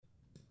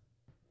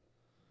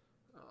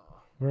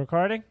We're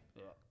recording?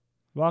 Yeah.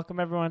 Welcome,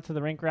 everyone, to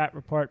the Rink Rat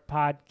Report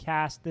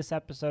podcast. This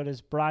episode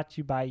is brought to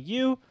you by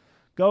you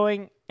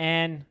going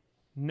and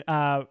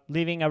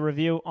leaving a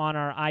review on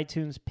our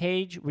iTunes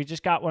page. We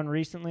just got one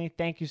recently.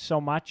 Thank you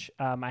so much.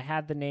 I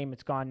had the name.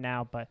 It's gone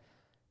now, but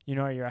you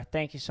know where you're at.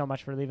 Thank you so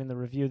much for leaving the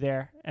review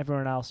there.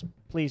 Everyone else,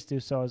 please do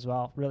so as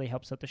well. Really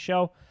helps out the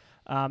show.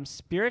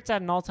 Spirit's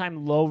at an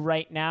all-time low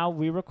right now.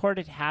 We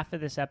recorded half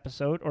of this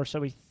episode, or so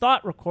we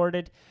thought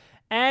recorded,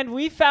 and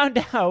we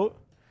found out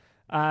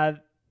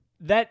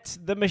that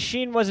the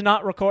machine was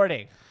not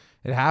recording.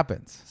 It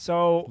happens.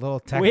 So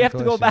we have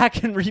to go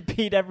back and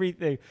repeat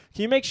everything.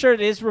 Can you make sure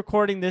it is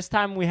recording this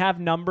time? We have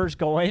numbers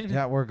going.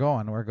 Yeah, we're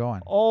going.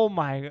 Oh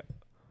my,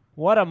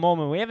 what a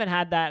moment. We haven't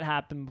had that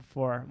happen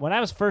before. When I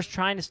was first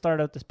trying to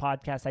start out this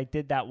podcast, I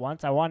did that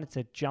once. I wanted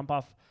to jump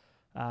off.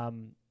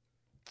 Going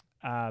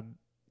to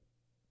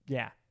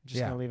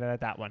leave it at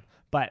that one.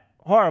 But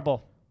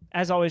horrible.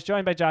 As always,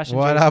 joined by Josh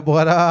and Jason.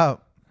 What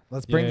up?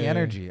 Let's bring the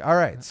energy. All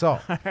right. So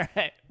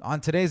on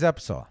today's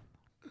episode,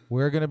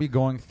 we're going to be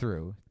going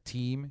through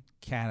Team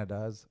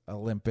Canada's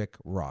Olympic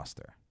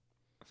roster.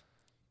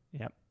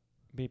 Yep.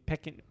 Be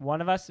picking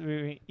one of us.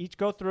 We each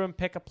go through and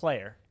pick a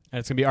player. And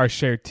it's going to be our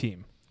shared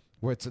team.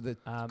 It's the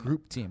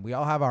group team. We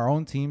all have our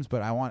own teams,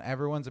 but I want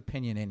everyone's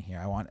opinion in here.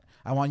 I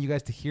want you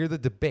guys to hear the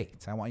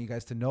debate. I want you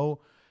guys to know,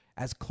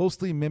 as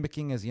closely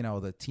mimicking as,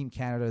 the Team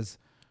Canada's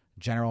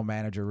general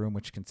manager room,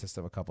 which consists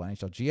of a couple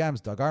NHL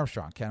GMs, Doug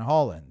Armstrong, Ken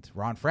Holland,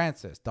 Ron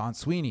Francis, Don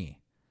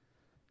Sweeney,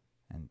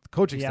 and the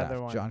coaching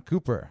staff, John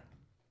Cooper,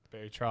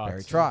 Barry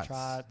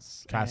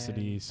Trotz,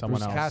 Cassidy,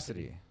 someone else.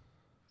 Cassidy.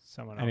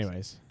 Someone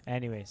else.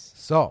 Anyways.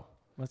 So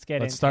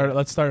let's start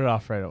it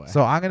off right away.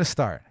 So I'm going to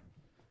start.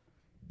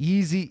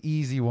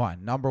 Easy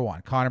one. Number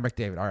one, Connor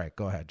McDavid. All right,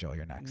 go ahead, Joe.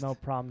 You're next. No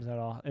problems at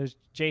all. It was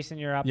Jason,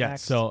 you're up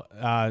next. So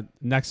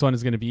next one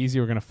is going to be easy.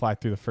 We're going to fly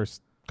through the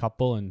first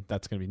couple, and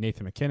that's going to be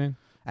Nathan MacKinnon,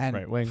 and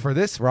right wing. For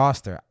this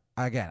roster,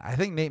 again, I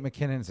think Nate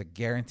MacKinnon is a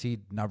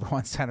guaranteed number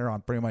one center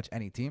on pretty much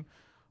any team.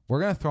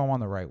 We're going to throw him on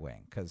the right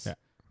wing because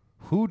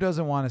who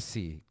doesn't want to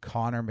see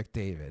Connor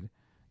McDavid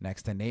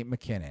next to Nate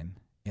MacKinnon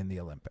in the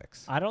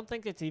Olympics? I don't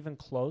think it's even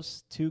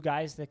close. Two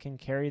guys that can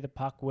carry the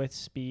puck with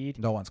speed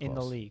in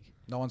the league.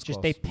 No one's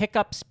just close. They pick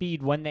up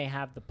speed when they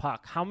have the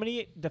puck. How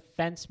many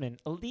defensemen,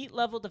 elite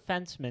level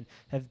defensemen,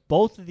 have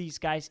both of these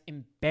guys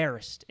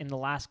embarrassed in the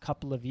last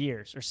couple of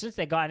years or since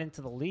they got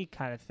into the league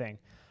kind of thing?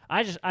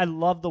 I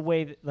love the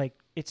way that,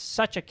 it's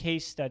such a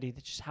case study.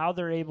 That's just how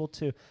they're able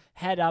to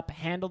head up,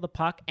 handle the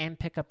puck, and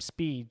pick up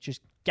speed,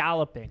 just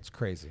galloping. It's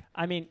crazy.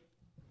 I mean,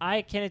 I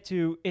akin it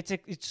to it's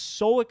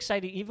so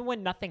exciting even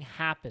when nothing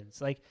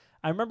happens.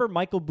 I remember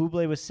Michael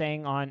Bublé was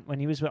saying when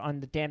he was on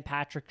the Dan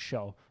Patrick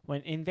show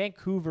when in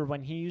Vancouver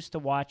when he used to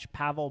watch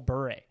Pavel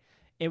Bure,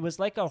 it was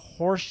like a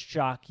horse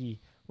jockey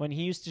when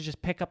he used to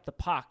just pick up the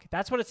puck.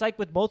 That's what it's like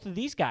with both of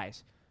these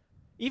guys.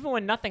 Even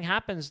when nothing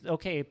happens,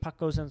 okay, puck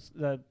goes in,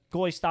 the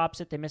goalie stops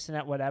it, they miss a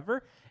net,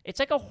 whatever. It's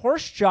like a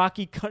horse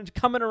jockey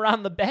coming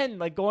around the bend,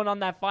 going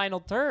on that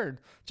final turn.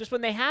 Just when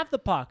they have the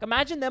puck,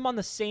 imagine them on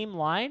the same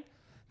line.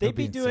 They'd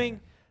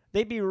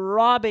be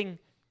robbing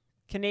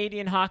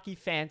Canadian hockey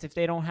fans if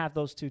they don't have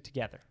those two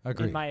together.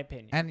 Agreed. In my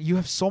opinion. And you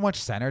have so much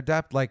center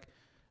depth.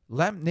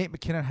 Let Nate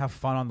MacKinnon have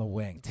fun on the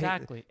wing.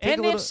 Exactly.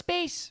 And they have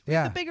space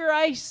with the bigger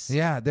ice.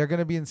 Yeah, they're going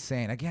to be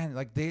insane. Again,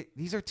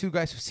 these are two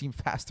guys who seem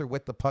faster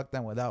with the puck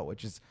than without,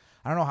 which is,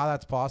 I don't know how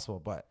that's possible,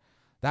 but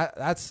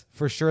that's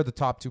for sure the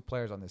top two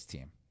players on this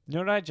team. You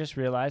know what I just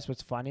realized?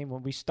 What's funny?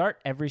 When we start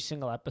every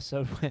single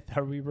episode with,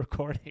 are we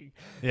recording?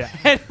 Yeah.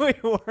 And we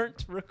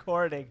weren't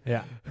recording.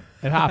 Yeah.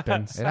 It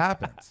happens. It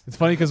happens. It's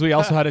funny because we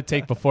also had a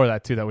take before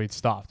that, too, that we'd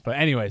stopped. But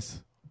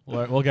anyways,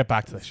 we'll get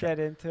back to the show. Get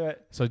into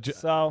it.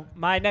 So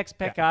my next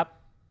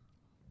pickup,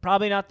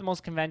 probably not the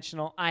most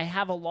conventional. I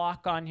have a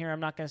lock on here. I'm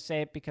not going to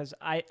say it because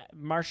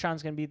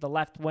Marchand's going to be the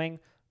left wing.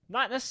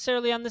 Not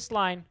necessarily on this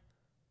line.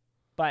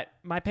 But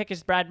my pick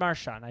is Brad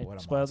Marchand. I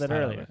spoiled it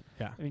earlier.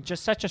 Yeah. I mean,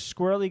 just such a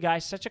squirrely guy,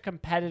 such a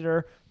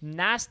competitor,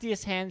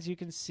 nastiest hands you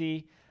can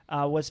see.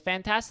 Was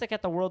fantastic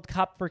at the World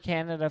Cup for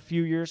Canada a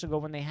few years ago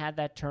when they had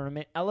that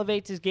tournament.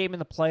 Elevates his game in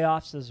the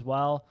playoffs as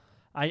well.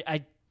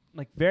 I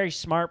very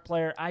smart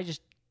player. I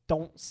just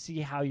don't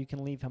see how you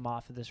can leave him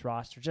off of this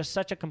roster. Just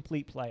such a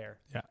complete player.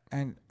 Yeah.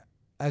 And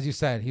as you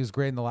said, he was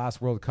great in the last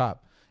World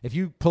Cup. If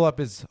you pull up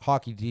his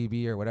Hockey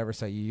DB or whatever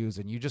site you use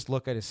and you just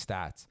look at his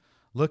stats,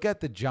 look at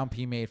the jump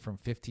he made from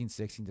 15-16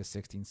 to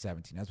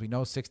 16-17. As we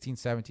know,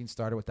 16-17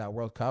 started with that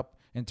World Cup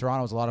in Toronto.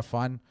 It was a lot of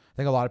fun. I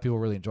think a lot of people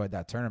really enjoyed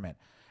that tournament.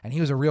 And he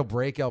was a real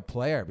breakout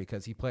player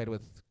because he played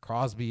with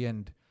Crosby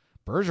and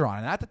Bergeron.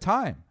 And at the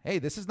time, hey,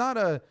 this is not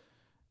a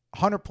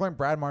 100-point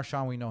Brad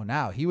Marchand we know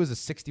now. He was a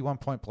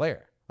 61-point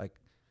player.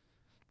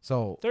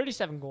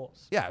 37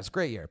 goals. Yeah, it was a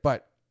great year.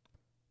 But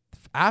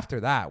after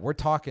that, we're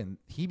talking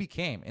he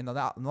became, in the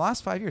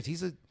last 5 years,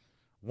 he's a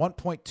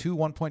 1.2,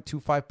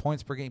 1.25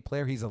 points per game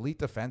player. He's elite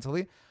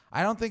defensively.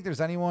 I don't think there's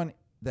anyone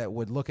that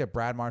would look at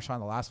Brad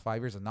Marchand the last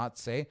 5 years and not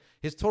say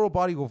his total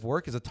body of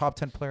work is a top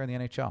 10 player in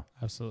the NHL.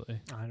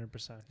 Absolutely.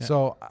 100%. Yeah.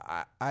 So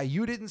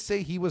you didn't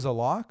say he was a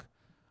lock.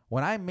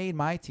 When I made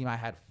my team, I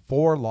had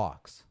 4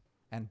 locks,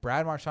 and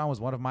Brad Marchand was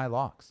one of my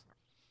locks.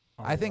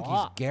 I think he's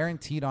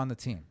guaranteed on the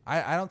team.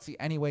 I don't see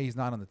any way he's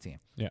not on the team.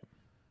 Yeah.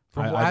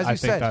 As you I think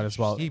said, that as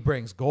well. he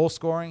brings goal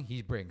scoring.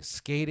 He brings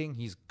skating.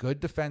 He's good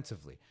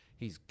defensively.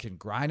 He can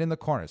grind in the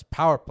corners,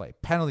 power play,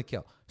 penalty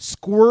kill,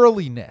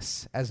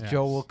 squirreliness, as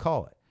Joe will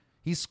call it.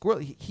 He's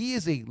squirrely. He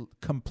is a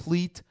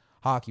complete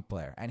hockey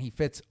player, and he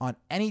fits on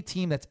any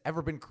team that's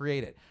ever been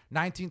created.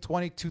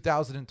 1920,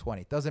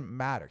 2020. Doesn't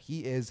matter.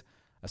 He is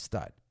a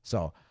stud.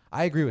 So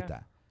I agree with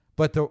that.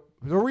 But the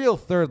real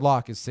third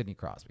lock is Sidney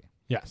Crosby.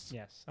 Yes.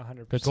 Yes,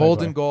 100%. Good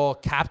Golden segue. goal,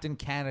 Captain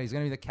Canada. He's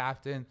going to be the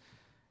captain.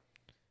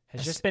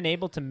 Has just been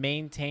able to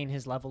maintain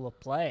his level of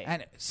play.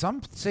 And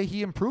some say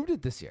he improved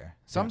it this year.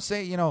 Some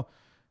say, you know,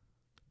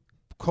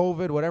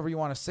 COVID, whatever you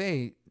want to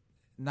say,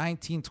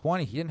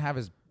 1920, he didn't have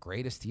his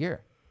greatest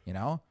year, you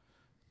know.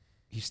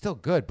 He's still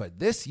good, but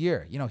this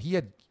year, you know, he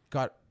had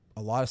got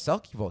a lot of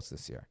Selke votes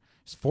this year.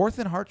 He's 4th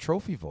in Hart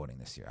Trophy voting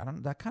this year.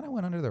 That kind of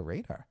went under the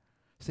radar.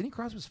 Sidney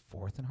Crosby was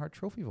 4th in Hart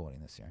Trophy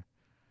voting this year.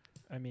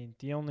 I mean,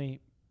 the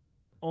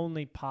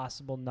only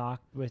possible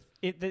knock with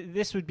it,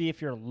 this would be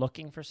if you're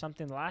looking for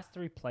something. The last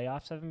 3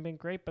 playoffs haven't been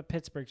great, but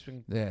Pittsburgh's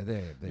been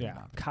They've Yeah.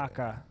 not been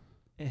caca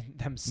in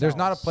themselves. There's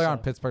not a player so. on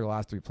Pittsburgh the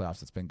last 3 playoffs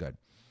that's been good.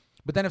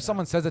 But then if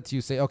someone says it to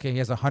you, say, okay, he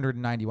has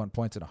 191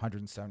 points in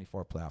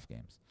 174 playoff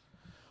games.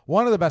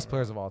 One of the best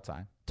players of all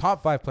time.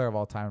 Top 5 player of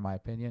all time, in my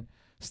opinion.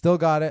 Still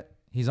got it.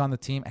 He's on the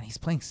team, and he's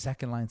playing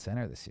second-line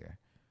center this year.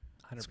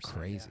 100%, It's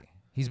crazy. yeah.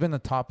 He's been the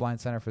top-line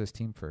center for this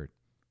team for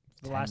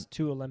The last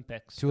 2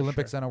 Olympics. 2 for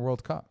Olympics sure. and a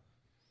World Cup.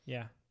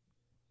 Yeah.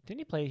 Didn't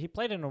he play? He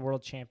played in a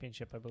world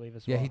championship, I believe,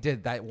 as Yeah, well. he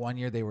did. That one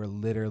year, they were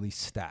literally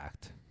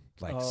stacked.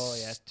 Like, oh,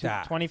 yeah.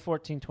 stacked.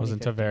 2014, 2015.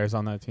 Wasn't Tavares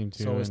on that team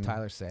too? So was and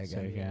Tyler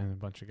Seguin. and a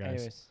bunch of guys.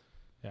 Anyways.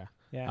 Yeah.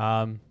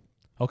 Yeah.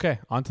 Okay,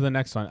 on to the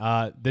next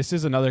one. This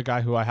is another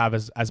guy who I have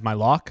as my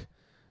lock.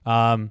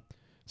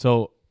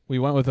 So we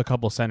went with a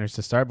couple centers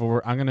to start,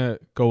 but I'm gonna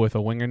go with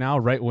a winger now,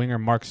 right winger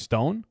Mark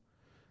Stone,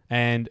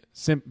 and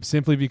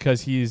simply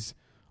because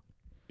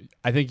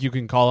I think you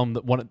can call him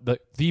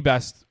the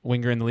best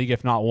winger in the league,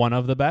 if not one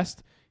of the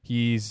best.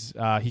 He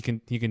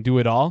can do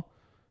it all.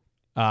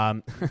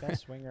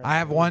 Best winger. I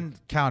have one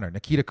counter,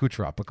 Nikita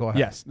Kucherov, but go ahead.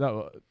 Yes,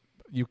 no,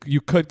 you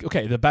could.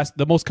 Okay,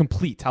 the most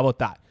complete. How about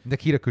that?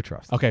 Nikita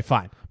Kucherov. Okay,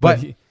 fine. But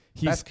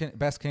he's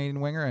best Canadian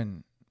winger,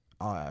 and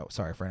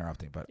sorry for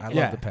interrupting, but I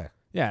Yeah. love the pick.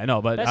 yeah,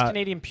 no, but Best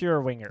Canadian pure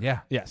winger.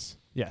 Yeah, yes,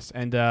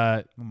 and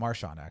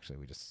Marchand actually.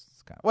 We just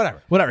kind of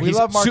whatever. We He's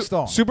love Mark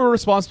Stone. super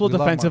responsible We love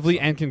Mark defensively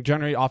Stone. and can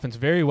generate offense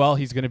very well.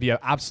 He's going to be an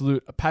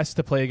absolute pest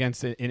to play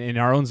against in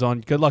our own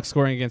zone. Good luck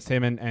scoring against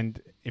him, and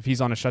if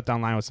he's on a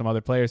shutdown line with some other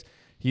players,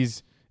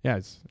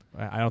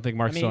 I don't think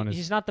Mark Stone is.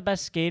 He's not the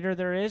best skater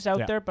there is out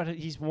Yeah. there, but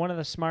he's one of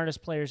the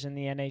smartest players in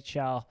the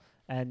NHL.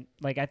 And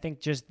I think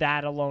just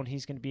that alone,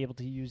 he's going to be able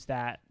to use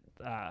that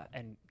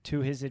and to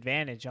his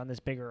advantage on this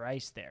bigger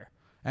ice there.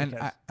 And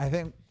Because-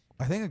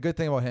 I think a good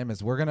thing about him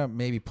is we're gonna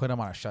maybe put him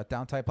on a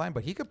shutdown type line,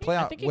 but he could play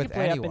I out think he with can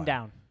play anyone. up and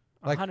down,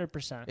 Like,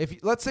 100%.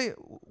 If let's say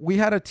we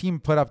had a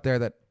team put up there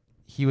that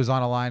he was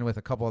on a line with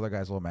a couple other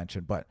guys we'll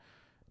mention, but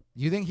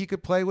you think he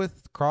could play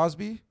with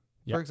Crosby,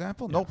 Yeah. for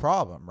example? Yeah. No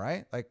problem,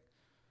 right? Like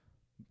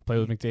play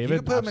with McDavid. you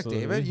could play with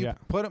Absolutely, McDavid. You yeah.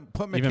 put Even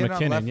McKinnon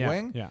on left yeah,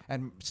 wing, yeah.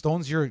 and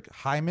Stone's your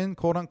Hyman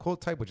quote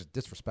unquote type, which is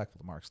disrespectful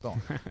to Mark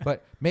Stone.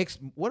 But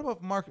what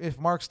about if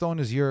Mark Stone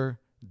is your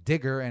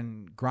digger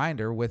and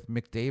grinder with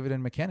McDavid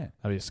and McKinnon?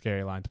 That'd be a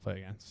scary line to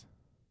play against.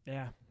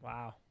 Yeah,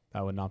 wow.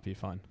 That would not be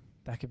fun.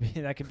 That could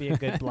be a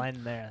good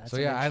blend there. That's So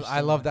an yeah, I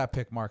interesting love one. that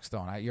pick, Mark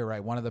Stone. You're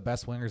right, one of the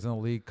best wingers in the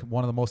league,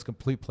 one of the most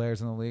complete players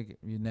in the league.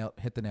 You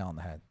hit the nail on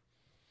the head.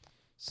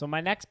 So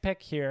my next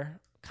pick here,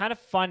 kind of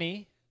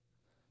funny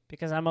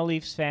because I'm a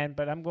Leafs fan,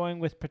 but I'm going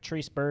with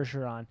Patrice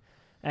Bergeron.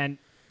 And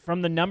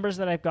from the numbers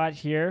that I've got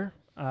here,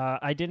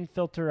 I didn't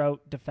filter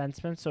out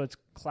defensemen, so it's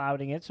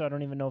clouding it, so I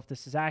don't even know if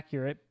this is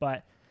accurate.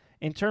 But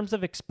in terms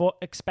of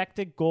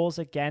expected goals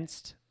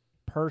against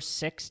per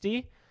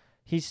 60,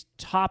 he's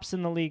tops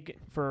in the league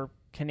for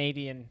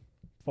Canadian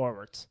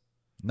forwards.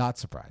 Not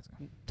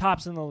surprising.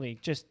 Tops in the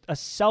league. Just a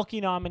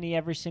Selke nominee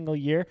every single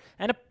year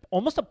and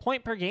almost a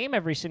point per game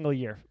every single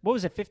year. What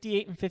was it,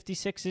 58 and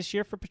 56 this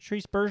year for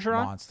Patrice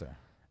Bergeron? Monster.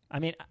 I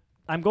mean,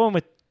 I'm going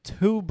with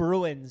 2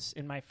 Bruins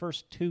in my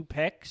first 2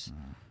 picks,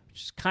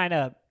 which kind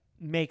of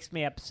makes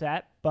me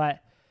upset.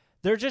 But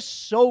they're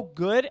just so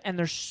good, and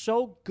they're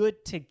so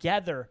good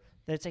together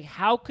that it's like,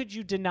 how could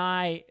you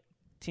deny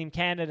Team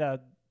Canada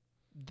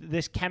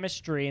this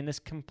chemistry and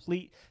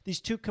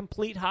these 2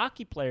 complete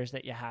hockey players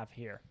that you have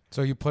here?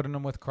 So you putting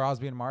them with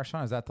Crosby and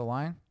Marchand? Is that the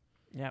line?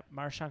 Yeah,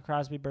 Marchand,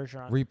 Crosby,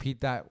 Bergeron. Repeat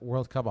that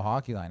World Cup of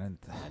hockey line, and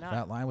Why not?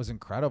 that line was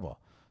incredible.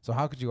 So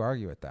how could you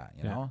argue with that?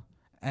 You Yeah. know,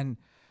 and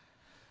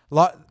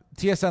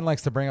TSN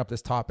likes to bring up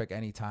this topic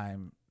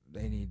anytime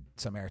they need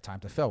some airtime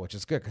to fill, which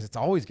is good because it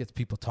always gets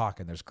people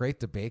talking. There's great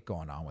debate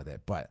going on with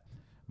it. But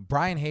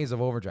Brian Hayes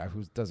of Overdrive,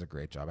 who does a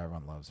great job,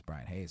 everyone loves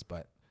Brian Hayes,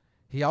 but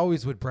he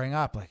always would bring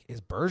up, like,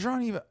 is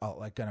Bergeron even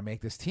going to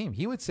make this team?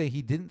 He would say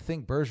he didn't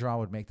think Bergeron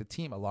would make the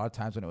team a lot of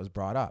times when it was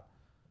brought up.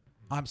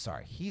 I'm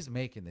sorry, he's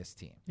making this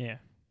team. Yeah.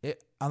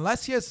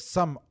 Unless he has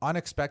some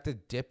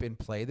unexpected dip in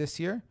play this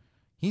year,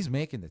 he's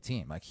making the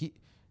team. Like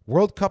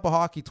World Cup of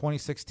Hockey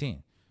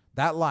 2016.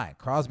 That line,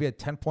 Crosby had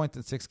 10 points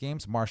in 6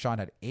 games, Marchand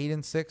had 8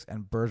 in 6,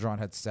 and Bergeron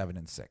had 7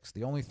 in 6.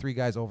 The only 3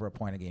 guys over a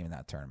point a game in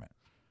that tournament.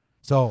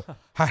 So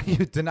how do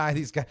you deny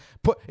these guys?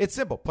 It's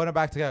simple. Put them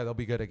back together. They'll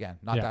be good again.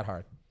 Not that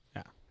hard.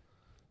 Yeah.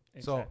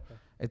 So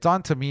it's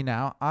on to me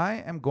now. I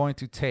am going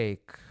to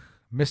take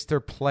Mr.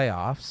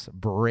 Playoffs,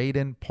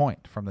 Braden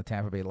Point from the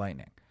Tampa Bay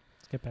Lightning.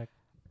 Let's get back.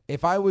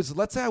 If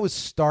let's say I was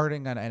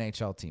starting an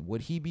NHL team,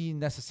 would he be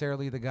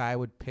necessarily the guy I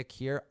would pick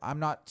here?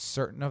 I'm not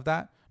certain of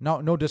that.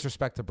 No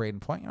disrespect to Braden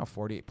Point.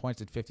 48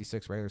 points in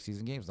 56 regular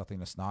season games, nothing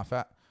to scoff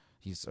at.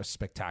 He's a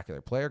spectacular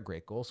player,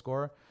 great goal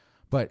scorer.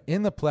 But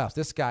in the playoffs,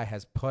 this guy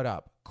has put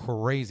up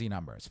crazy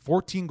numbers.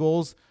 14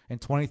 goals in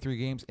 23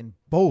 games in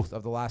both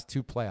of the last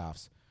 2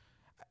 playoffs.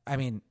 I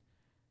mean,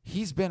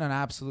 he's been an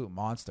absolute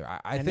monster.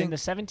 I think in the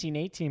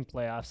 17-18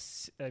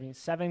 playoffs,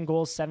 7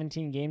 goals,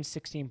 17 games,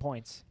 16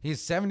 points. He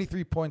has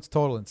 73 points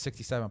total in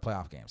 67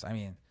 playoff games. I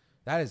mean,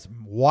 that is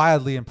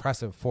wildly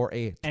impressive for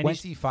a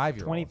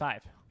 25-year-old.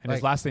 25. And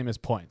his last name is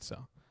Point,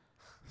 so.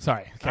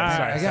 Sorry. Okay,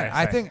 sorry. Again,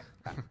 I think,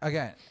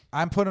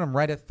 I'm putting him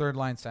right at third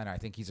line center. I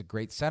think he's a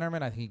great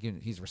centerman. I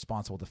think he's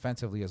responsible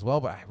defensively as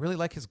well, but I really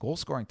like his goal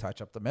scoring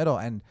touch up the middle.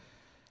 And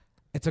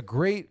it's a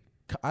great,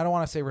 I don't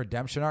want to say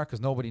redemption arc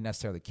because nobody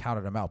necessarily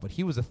counted him out, but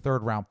he was a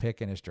 3rd round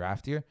pick in his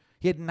draft year.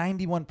 He had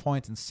 91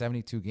 points in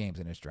 72 games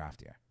in his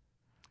draft year.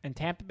 And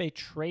Tampa Bay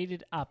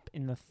traded up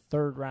in the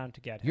 3rd round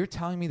to get him. You're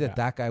telling me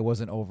that guy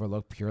wasn't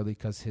overlooked purely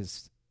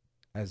because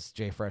as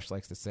Jay Fresh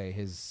likes to say,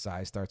 his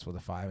size starts with a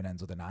 5 and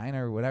ends with a 9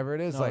 or whatever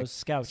it is. No, it was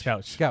Scout.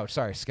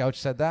 Sorry, Scout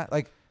said that.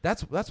 Like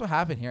that's what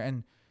happened here.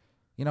 And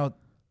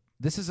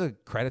this is a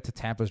credit to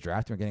Tampa's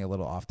draft. We're getting a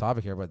little off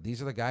topic here, but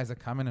these are the guys that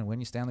come in and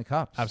win you Stanley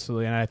Cups.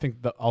 Absolutely. And I think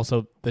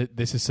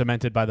this is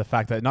cemented by the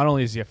fact that not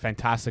only is he a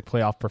fantastic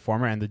playoff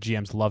performer, and the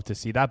GMs love to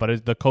see that,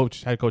 but the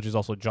head coach is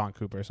also John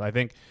Cooper. So I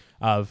think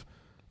of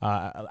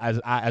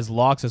as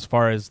locks as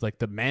far as like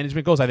the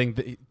management goes, I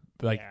think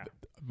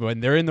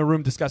when they're in the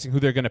room discussing who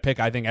they're going to pick,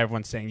 I think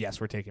everyone's saying,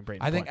 yes, we're taking Braden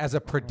Point. I think Point. as a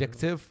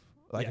predictive,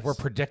 if we're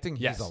predicting,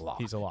 he's a lock.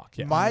 He's a lock,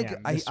 yeah.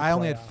 I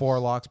only had 4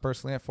 locks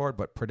personally at forward,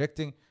 but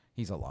predicting,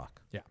 he's a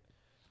lock. Yeah.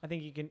 I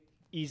think you can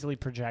easily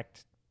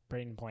project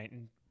Braden Point,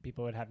 and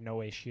people would have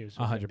no issues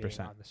with 100% him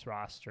being on this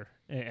roster,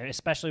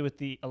 especially with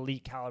the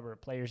elite caliber of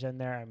players in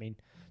there. I mean,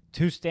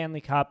 2 Stanley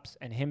Cups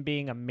and him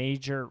being a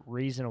major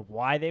reason of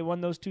why they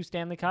won those 2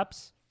 Stanley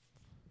Cups.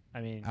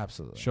 I mean,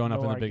 absolutely showing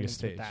up in the biggest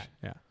stage.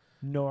 Yeah.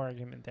 No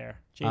argument there.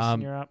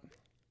 Jason, you're up.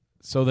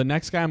 So the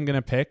next guy I'm going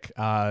to pick,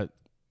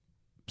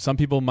 some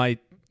people might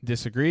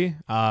disagree,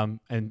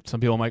 and some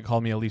people might call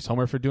me a Leafs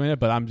homer for doing it,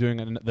 but I'm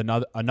doing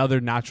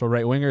another natural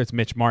right winger. It's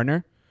Mitch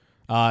Marner.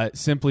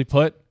 Simply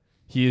put,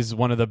 he is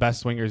one of the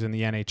best wingers in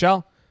the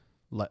NHL,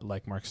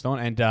 like Mark Stone,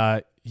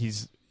 and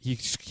he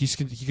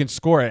can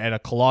score at a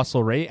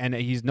colossal rate, and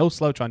he's no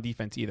slouch on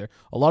defense either.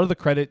 A lot of the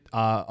credit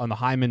on the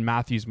Hyman,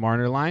 Matthews,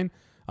 Marner line,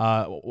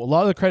 a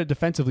lot of the credit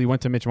defensively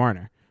went to Mitch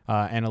Marner.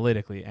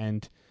 Analytically,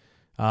 and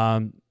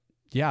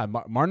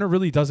Marner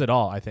really does it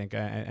all, I think,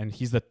 and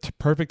he's the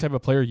perfect type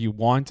of player you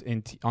want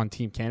on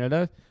Team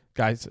Canada,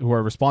 guys who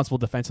are responsible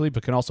defensively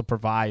but can also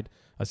provide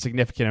a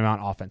significant amount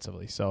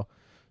offensively. So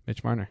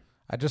Mitch Marner.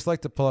 I'd just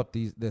like to pull up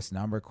this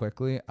number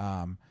quickly.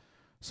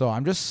 So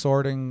I'm just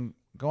sorting,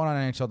 going on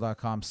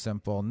NHL.com,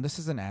 simple, and this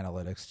isn't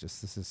analytics,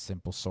 this is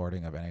simple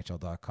sorting of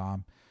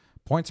NHL.com.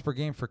 Points per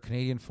game for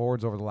Canadian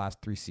forwards over the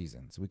last 3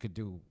 seasons. We could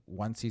do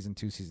 1 season,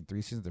 2 seasons,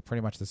 3 seasons. They're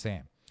pretty much the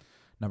same.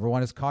 Number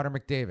 1 is Connor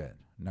McDavid.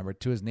 Number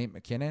 2 is Nate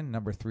McKinnon.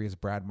 Number 3 is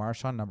Brad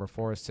Marchand. Number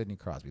 4 is Sidney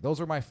Crosby. Those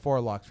are my 4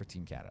 locks for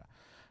Team Canada.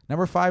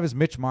 Number 5 is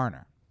Mitch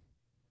Marner.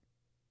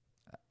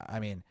 I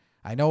mean,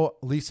 I know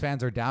Leafs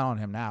fans are down on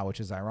him now, which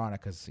is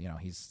ironic because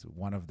he's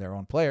one of their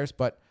own players,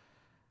 but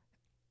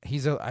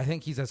I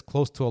think he's as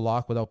close to a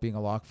lock without being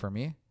a lock for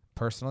me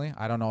personally.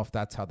 I don't know if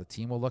that's how the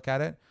team will look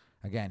at it.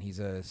 Again, he's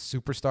a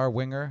superstar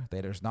winger.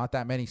 There's not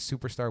that many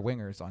superstar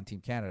wingers on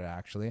Team Canada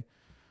actually,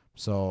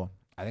 so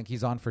I think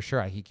he's on for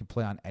sure. He can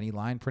play on any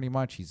line pretty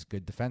much. He's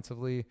good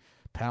defensively.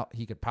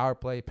 He could power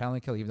play,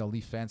 penalty kill, even though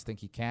Leaf fans think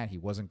he can't. He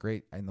wasn't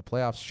great in the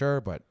playoffs, sure,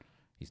 but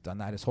he's done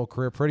that his whole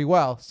career pretty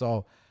well.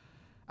 So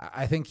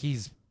I think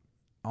he's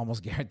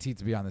almost guaranteed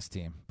to be on this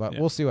team, but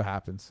we'll see what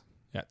happens.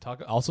 Yeah.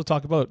 Talk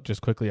about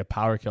just quickly the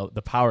power kill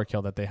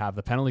that they have.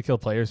 The penalty kill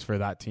players for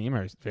that team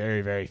are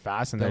very, very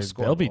fast, and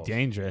they'll be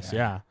dangerous.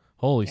 Yeah.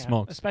 Holy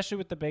smokes. Especially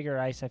with the bigger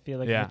ice, I feel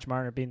like Mitch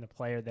Marner being the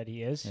player that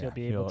he is, he'll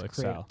be able to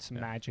create some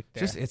magic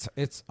there.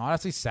 It's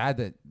honestly sad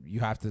that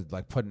you have to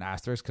put an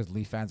asterisk because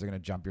Leaf fans are going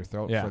to jump your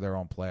throat for their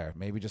own player.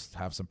 Maybe just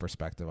have some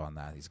perspective on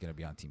that. He's going to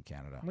be on Team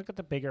Canada. Look at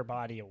the bigger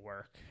body of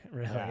work,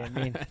 really. I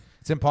mean,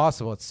 it's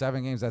impossible. It's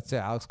 7 games. That's it.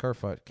 Alex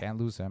Kerfoot, can't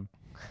lose him.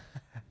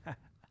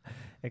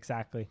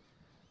 Exactly.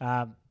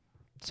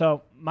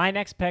 So my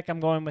next pick, I'm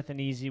going with an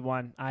easy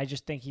one. I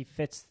just think he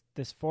fits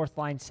this 4th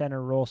line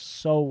center role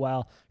so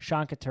well.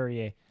 Sean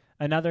Couturier,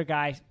 another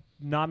guy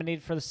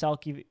nominated for the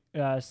Selke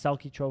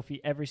Selke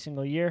Trophy every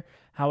single year.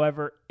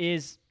 However,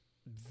 is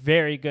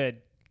very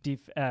good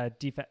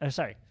defense.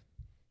 Sorry.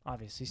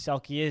 Obviously,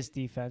 Selke is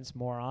defense,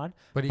 moron.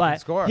 But he can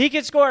score. He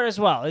can score as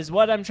well, is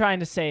what I'm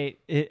trying to say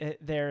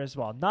there as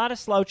well. Not a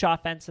slouch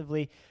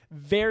offensively,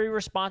 very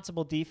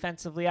responsible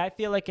defensively. I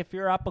feel like if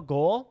you're up a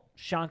goal,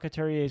 Sean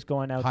Couturier is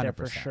going out there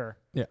for 100%. sure.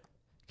 Yeah.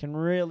 Can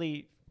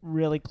really,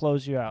 really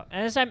close you out.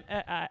 And as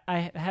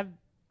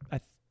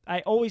I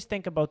always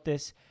think about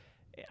this,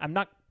 I'm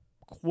not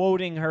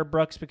quoting Herb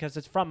Brooks because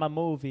it's from a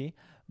movie,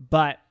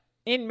 but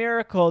in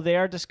Miracle, they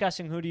are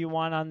discussing who do you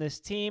want on this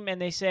team, and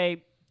they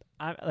say,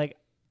 I'm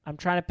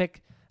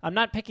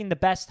not picking the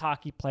best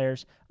hockey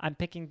players. I'm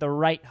picking the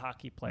right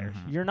hockey players.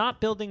 Mm-hmm. You're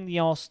not building the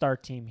all-star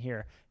team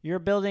here. You're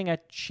building a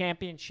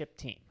championship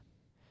team.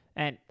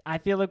 And I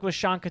feel like with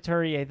Sean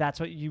Couturier, that's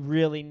what you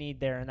really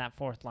need there in that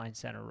fourth line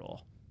center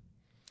role.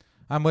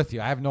 I'm with you.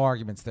 I have no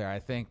arguments there. I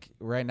think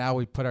right now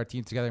we put our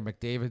team together.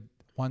 McDavid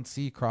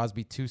 1C,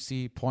 Crosby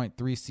 2C, Point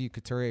 3C,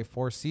 Couturier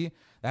 4C.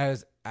 That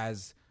is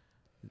as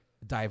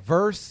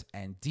diverse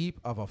and deep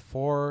of a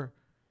four-player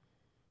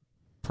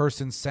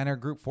center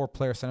group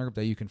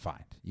that you can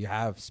find. You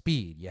have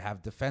speed, you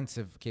have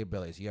defensive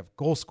capabilities, you have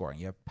goal scoring,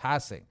 you have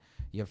passing,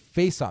 you have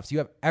face-offs, you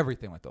have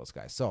everything with those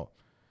guys. So,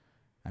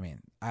 I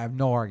mean, I have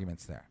no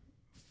arguments there.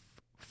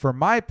 For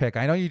my pick,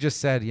 I know you just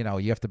said, you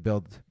have to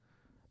build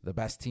the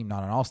best team,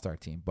 not an all-star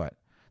team, but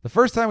the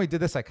first time we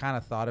did this, I kind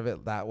of thought of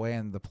it that way,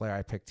 and the player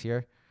I picked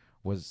here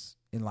was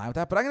in line with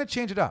that. But I'm going to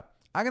change it up.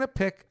 I'm going to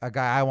pick a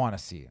guy I want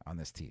to see on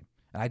this team,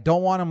 and I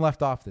don't want him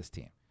left off this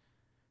team.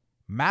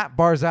 Matt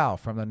Barzal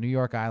from the New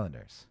York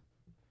Islanders.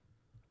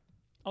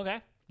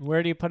 Okay.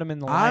 Where do you put him in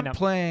the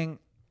lineup?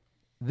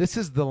 This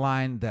is the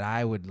line that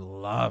I would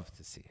love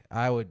to see.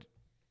 I would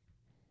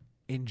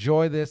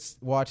enjoy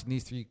watching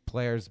these three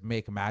players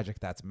make magic.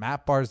 That's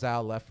Matt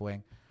Barzal, left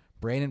wing,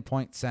 Brayden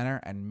Point, center,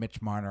 and Mitch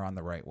Marner on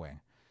the right wing.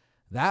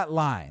 That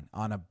line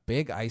on a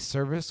big ice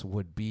service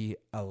would be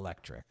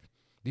electric.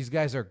 These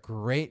guys are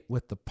great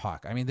with the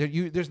puck. I mean,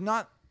 there's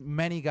not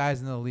many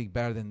guys in the league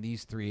better than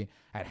these three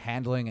at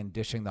handling and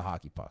dishing the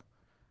hockey puck.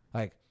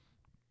 Like,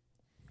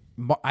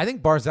 I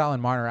think Barzal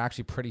and Marner are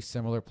actually pretty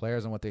similar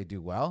players in what they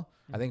do well.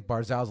 I think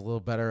Barzal's a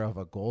little better of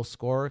a goal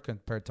scorer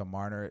compared to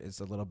Marner is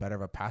a little better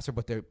of a passer,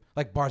 but they're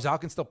like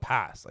Barzal can still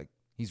pass. Like,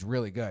 he's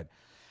really good.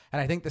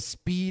 And I think the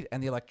speed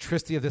and the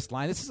electricity of this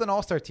line, this is an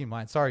all-star team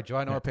line. Sorry, Joe,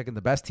 I know we're picking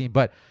the best team,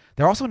 but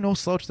they're also no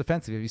slouch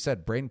defensive. As you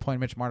said, Brayden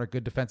Point, Mitch Marner,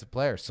 good defensive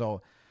players.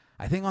 So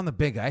I think on the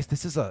big ice,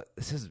 this is a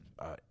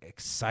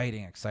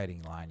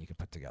exciting line you can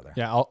put together.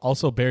 Yeah.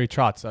 Also, Barry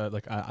Trotz,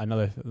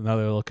 another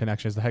little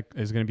connection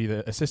is going to be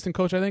the assistant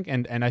coach, I think,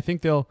 and I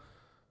think they'll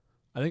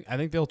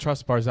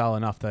trust Barzal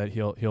enough that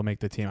he'll make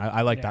the team.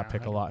 I like that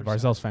pick 100%. A lot.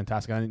 Barzal's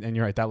fantastic, and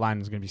you're right. That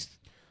line is going to be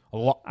a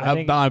lot.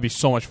 That would be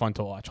so much fun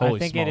to watch. Holy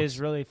smokes. It is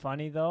really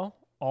funny though.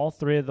 All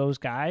three of those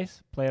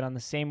guys played on the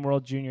same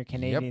World Junior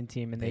Canadian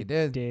team, and they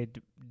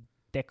did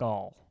dick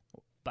all.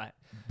 But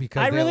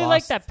because I really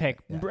like that pick.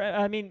 Yeah.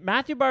 I mean,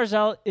 Matthew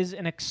Barzal is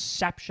an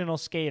exceptional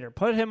skater.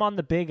 Put him on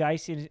the big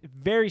ice. He's a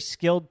very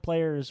skilled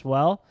player as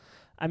well.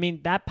 I mean,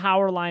 that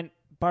power line,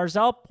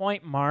 Barzal,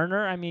 Point,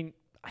 Marner, I mean,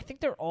 I think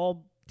they're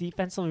all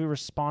defensively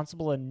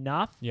responsible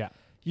enough. Yeah.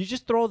 You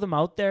just throw them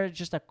out there,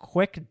 just a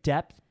quick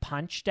depth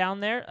punch down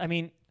there. I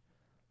mean,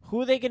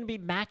 who are they going to be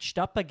matched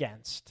up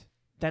against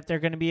that they're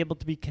going to be able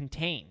to be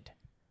contained?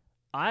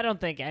 I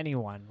don't think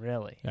anyone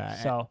really. Yeah,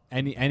 so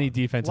any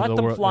defense let of the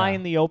them world, fly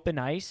in the open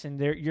ice, and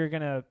you're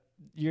gonna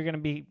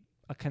be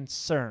a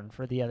concern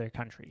for the other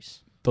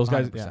countries. Those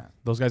guys, 100%.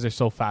 those guys are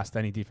so fast.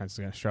 Any defense is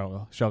going to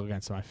struggle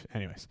against them.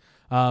 Anyways,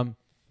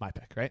 my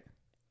pick, right?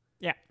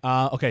 Yeah.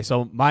 Okay,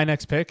 so my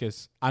next pick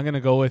is I'm going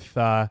to go with.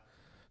 So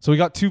we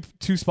got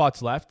two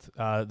spots left,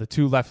 the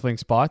two left wing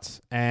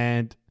spots,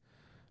 and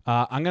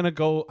I'm gonna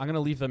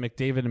leave the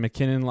McDavid and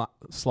McKinnon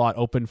slot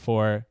open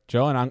for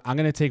Joe, and I'm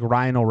gonna take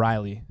Ryan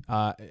O'Reilly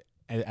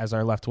as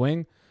our left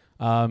wing,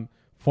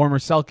 former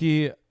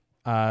Selke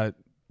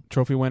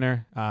trophy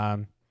winner,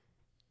 kind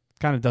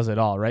of does it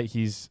all, right?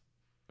 He's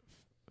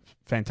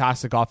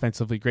fantastic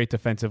offensively, great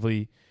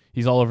defensively.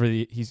 He's all over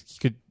he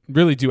could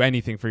really do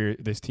anything for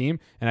this team,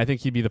 and I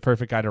think he'd be the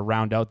perfect guy to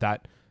round out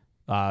that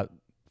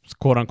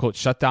quote unquote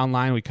shutdown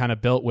line we kind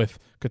of built with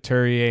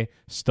Couturier,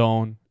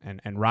 Stone,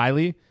 and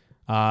Riley.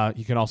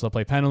 He can also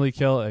play penalty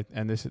kill,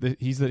 and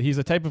he's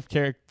the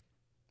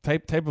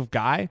type of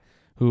guy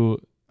who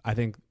I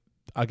think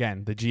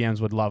again the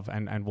GMs would love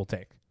and will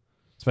take,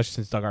 especially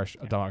since Doug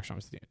Armstrong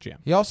is the GM.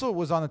 He also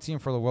was on the team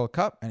for the World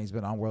Cup, and he's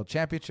been on World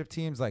Championship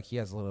teams. Like, he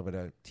has a little bit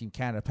of Team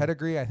Canada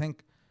pedigree. I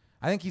think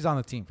he's on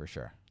the team for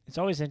sure. It's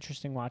always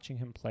interesting watching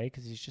him play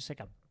because he's just like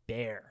a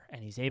bear,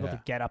 and he's able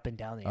to get up and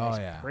down the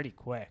ice pretty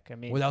quick. I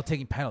mean, without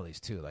taking penalties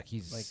too. Like,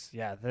 he's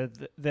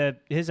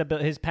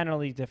his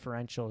penalty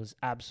differential is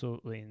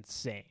absolutely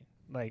insane.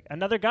 Like,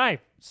 another guy,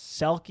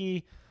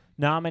 Selke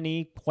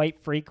nominee quite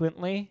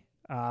frequently.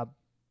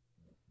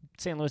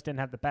 St. Louis didn't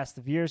have the best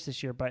of years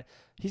this year, but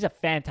he's a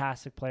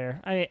fantastic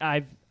player.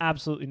 I've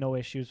absolutely no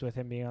issues with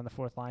him being on the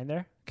fourth line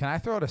there. Can I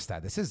throw out a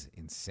stat? This is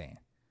insane.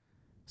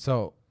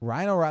 So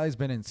Ryan O'Reilly's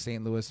been in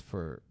St. Louis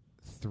for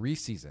 3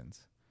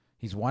 seasons.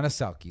 He's won a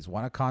Selke. He's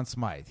won a Conn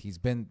Smythe. He's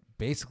been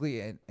basically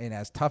in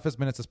as tough as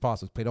minutes as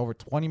possible. He's played over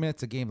 20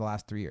 minutes a game the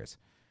last 3 years.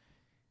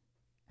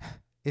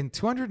 In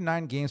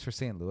 209 games for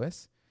St.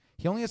 Louis,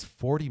 he only has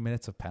 40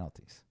 minutes of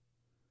penalties.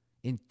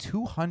 In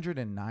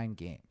 209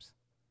 games.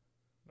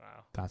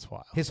 Wow. That's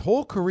wild. His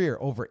whole career,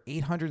 over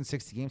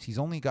 860 games, he's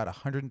only got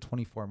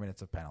 124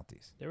 minutes of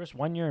penalties. There was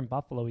one year in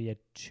Buffalo he had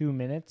 2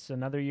 minutes.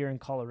 Another year in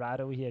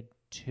Colorado he had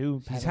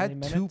 2 penalty He's had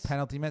minutes. 2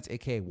 penalty minutes,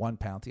 a.k.a. 1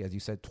 penalty, as you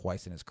said,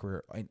 twice in his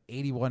career, in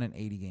 81 and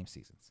 80 game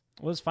seasons.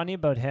 What's funny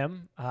about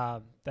him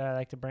that I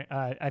like to bring,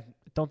 I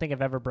don't think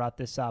I've ever brought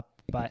this up,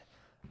 but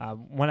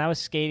when I was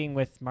skating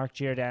with Mark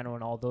Giordano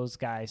and all those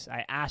guys,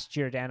 I asked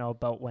Giordano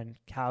about when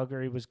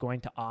Calgary was going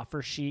to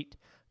offer sheet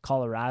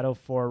Colorado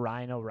for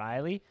Ryan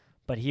O'Reilly,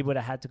 but he would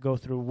have had to go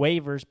through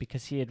waivers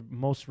because he had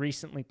most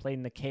recently played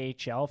in the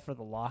KHL for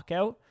the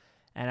lockout.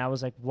 And I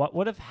was like, what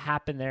would have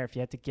happened there if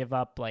you had to give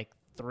up like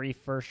 3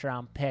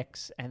 first-round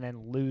picks and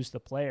then lose the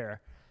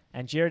player?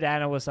 And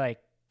Giordano was like,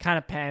 kind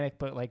of panicked,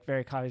 but like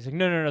very calm. He's like,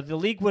 no. The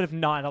league would have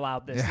not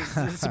allowed this.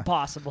 This is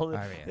impossible.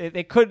 I mean,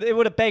 It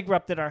would have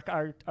bankrupted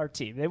our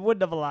team. They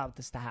wouldn't have allowed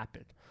this to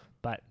happen.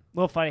 But a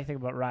little funny thing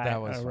about Ryan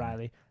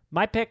O'Reilly.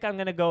 My pick, I'm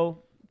going to go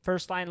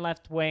first line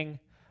left wing.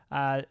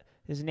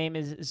 His name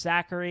is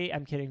Zachary.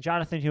 I'm kidding.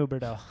 Jonathan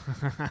Huberdeau.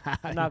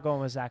 I'm not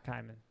going with Zach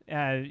Hyman.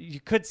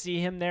 You could see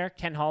him there.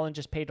 Ken Holland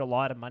just paid a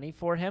lot of money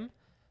for him.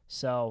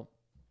 So,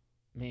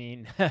 I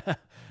mean,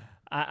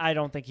 I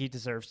don't think he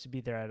deserves to be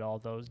there at all,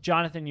 though.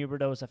 Jonathan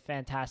Huberdeau is a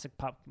fantastic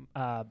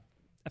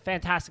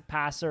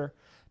passer,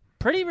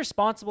 pretty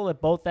responsible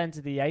at both ends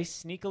of the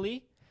ice,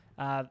 sneakily,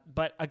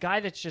 but a guy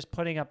that's just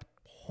putting up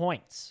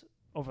points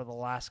over the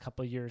last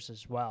couple of years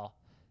as well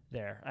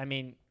there. I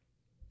mean,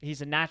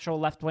 he's a natural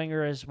left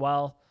winger as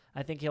well.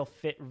 I think he'll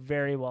fit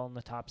very well in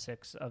the top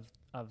 6 of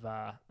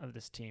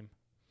this team.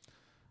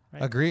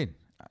 Right? Agreed.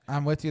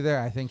 I'm with you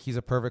there. I think he's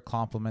a perfect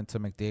complement to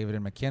McDavid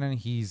and McKinnon.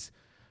 He's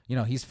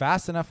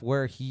fast enough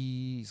where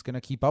he's going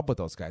to keep up with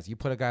those guys. You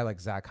put a guy like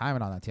Zach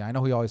Hyman on that team. I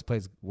know he always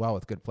plays well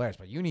with good players,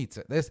 but you need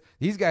to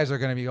these guys are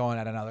going to be going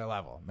at another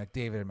level,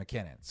 McDavid and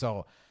McKinnon.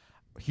 So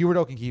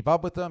Huberdeau can keep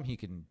up with them. He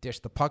can dish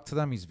the puck to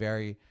them. He's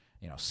very,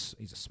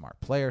 he's a smart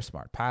player,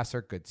 smart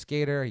passer, good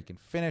skater. He can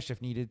finish if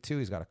needed to.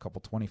 He's got a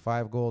couple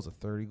 25 goals, a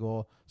 30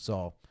 goal.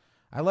 So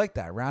I like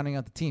that, rounding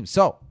out the team.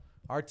 So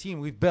our team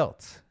we've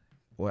built,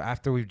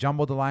 after we've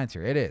jumbled the lines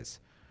here, it is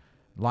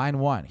line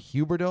 1,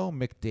 Huberdeau,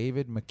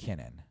 McDavid,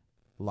 McKinnon.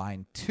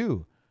 Line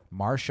 2,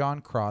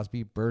 Marchand,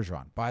 Crosby,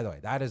 Bergeron. By the way,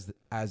 that is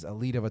as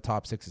elite of a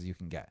top 6 as you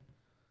can get.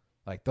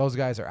 Like, those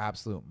guys are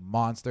absolute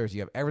monsters.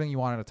 You have everything you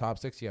want in a top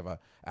 6. You have an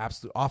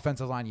absolute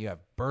offensive line. You have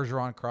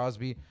Bergeron,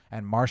 Crosby,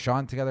 and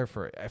Marchand together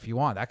for, if you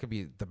want, that could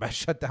be the best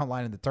shutdown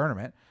line in the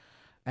tournament.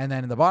 And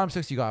then in the bottom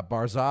 6, you got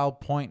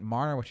Barzal, Point,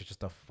 Marner, which is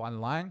just a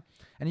fun line.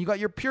 And you got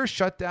your pure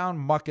shutdown,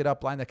 muck it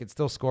up line that can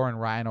still score in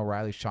Ryan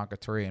O'Reilly, Sean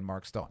Couturier, and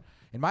Mark Stone.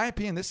 In my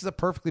opinion, this is a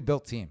perfectly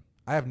built team.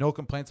 I have no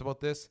complaints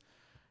about this.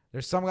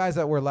 There's some guys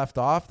that were left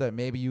off that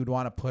maybe you'd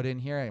want to put in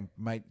here and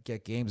might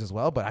get games as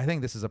well, but I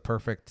think this is a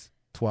perfect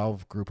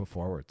 12 group of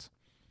forwards.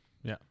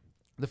 Yeah.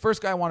 The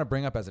first guy I want to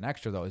bring up as an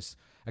extra, though, is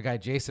a guy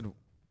Jason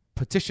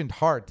petitioned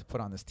hard to put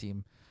on this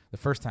team the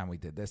first time we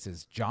did this,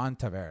 is John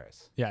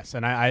Tavares. Yes,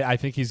 and I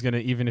think he's going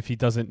to, even if he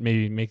doesn't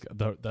maybe make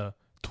the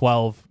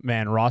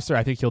 12-man roster,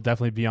 I think he'll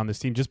definitely be on this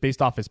team just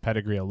based off his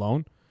pedigree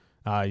alone.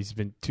 He's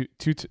been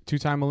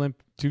two-time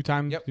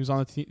Yep. he was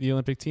on the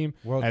Olympic team,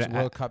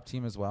 World Cup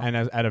team as well, and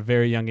at a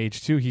very young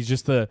age too. He's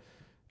just like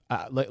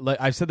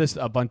I've said this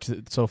a bunch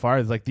so far.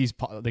 Is like these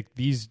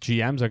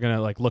GMs are gonna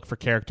like look for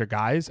character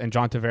guys, and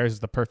John Tavares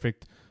is the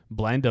perfect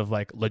blend of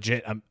like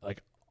legit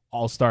like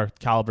all-star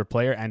caliber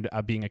player and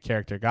being a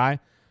character guy.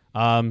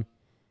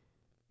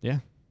 Yeah.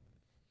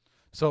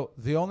 So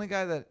the only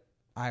guy that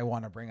I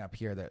want to bring up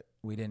here that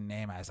we didn't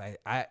name, as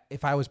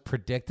if I was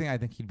predicting, I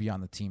think he'd be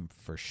on the team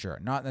for sure.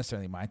 Not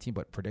necessarily my team,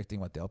 but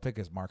predicting what they'll pick,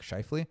 is Mark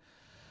Scheifele.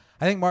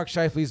 I think Mark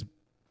Scheifele's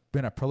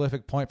been a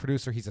prolific point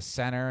producer. He's a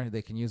center.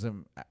 They can use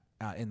him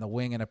in the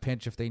wing in a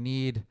pinch if they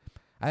need.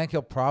 I think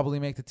he'll probably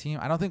make the team.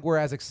 I don't think we're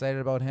as excited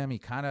about him. He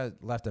kind of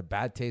left a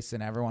bad taste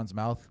in everyone's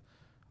mouth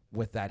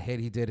with that hit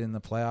he did in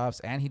the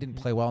playoffs, and he didn't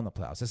play well in the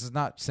playoffs. This is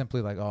not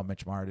simply like, oh,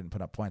 Mitch Marner didn't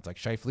put up points. Like,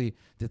 Scheifele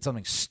did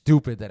something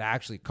stupid that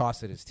actually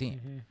costed his team.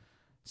 Mm-hmm.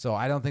 So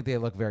I don't think they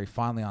look very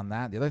fondly on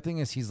that. The other thing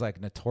is he's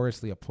like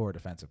notoriously a poor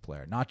defensive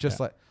player, not just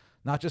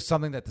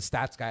something that the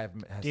stats guy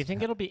has. Do you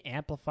think it'll be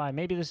amplified?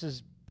 Maybe this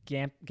is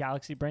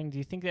Galaxy Brain. Do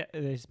you think that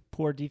his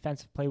poor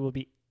defensive play will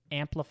be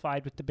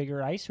amplified with the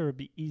bigger ice, or would it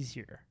be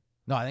easier?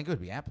 No, I think it would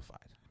be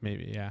amplified.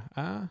 Maybe,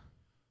 yeah.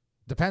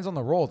 Depends on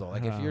the role, though.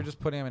 Like, if you're just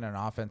putting him in an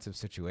offensive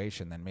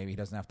situation, then maybe he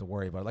doesn't have to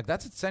worry about it. Like,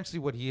 that's essentially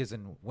what he is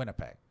in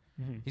Winnipeg.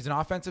 Mm-hmm. He's an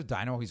offensive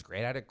dynamo. He's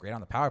great at it, great on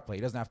the power play.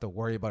 He doesn't have to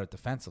worry about it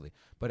defensively.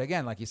 But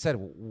again, like you said,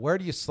 where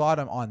do you slot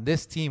him on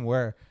this team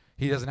where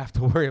he doesn't have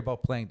to worry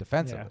about playing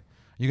defensively? Yeah.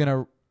 You're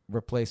going to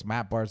replace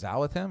Matt Barzal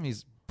with him?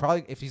 He's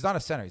probably, if he's not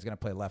a center, he's going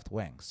to play left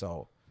wing.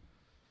 So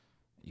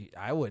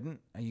I wouldn't.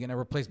 Are you going to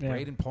replace Yeah.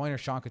 Braden Point or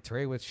Sean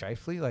Couturier with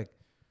Scheifele? Like,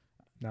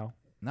 No.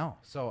 no.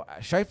 So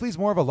Scheifele's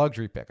more of a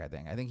luxury pick, I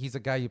think. I think he's a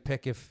guy you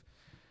pick if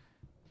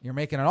you're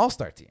making an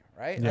all-star team,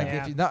 right?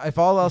 Yeah. Like if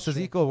all else That's is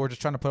true. equal, we're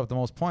just trying to put up the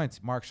most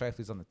points, Mark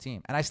Scheifele's on the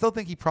team. And I still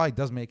think he probably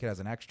does make it as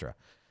an extra.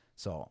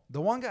 So the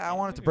one guy I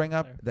wanted to bring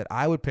up that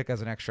I would pick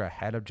as an extra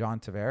ahead of John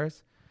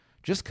Tavares,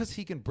 just because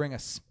he can bring a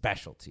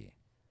specialty.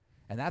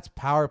 And that's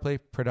power play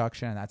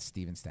production, and that's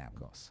Steven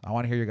Stamkos. I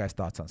want to hear your guys'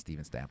 thoughts on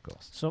Steven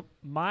Stamkos. So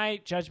my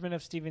judgment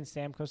of Steven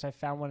Stamkos, I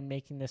found when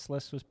making this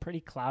list, was pretty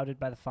clouded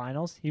by the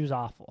finals. He was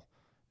awful.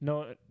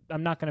 No,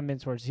 I'm not going to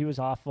mince words. He was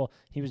awful.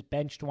 He was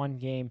benched one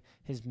game.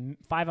 His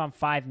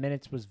 5-on-5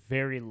 minutes was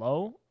very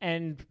low,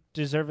 and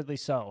deservedly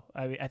so.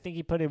 I think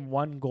he put in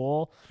one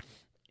goal.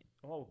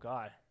 Oh,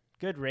 God.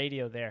 Good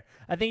radio there.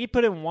 I think he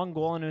put in one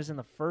goal, and it was in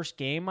the first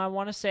game, I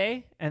want to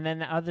say. And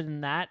then other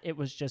than that, it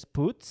was just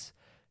poots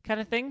kind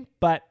of thing.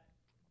 But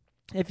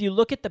if you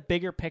look at the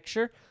bigger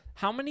picture,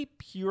 how many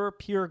pure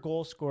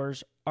goal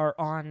scorers are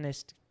on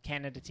this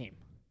Canada team?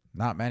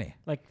 Not many.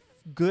 Like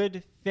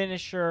good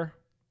finisher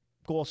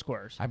goal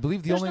scorers. I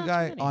believe the There's only not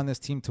guy too many. on this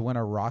team to win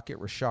a Rocket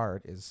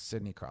Richard is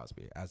Sidney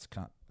Crosby, as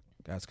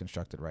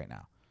constructed right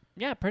now.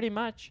 Yeah, pretty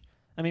much.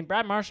 I mean,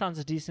 Brad Marchand's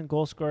a decent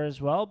goal scorer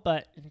as well,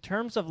 but in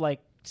terms of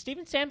like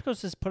Steven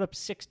Stamkos has put up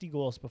 60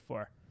 goals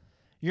before.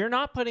 You're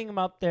not putting him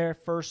up there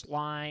first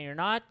line. You're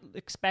not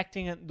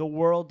expecting the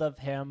world of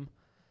him.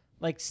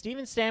 Like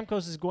Steven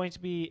Stamkos is going to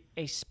be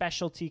a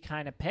specialty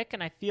kind of pick,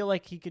 and I feel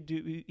like he could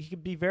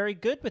be very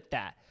good with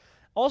that.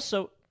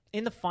 Also,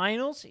 in the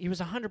finals, he was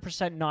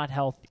 100% not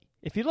healthy.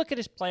 If you look at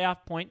his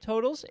playoff point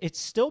totals, it's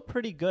still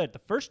pretty good. The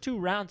first 2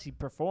 rounds he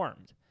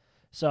performed.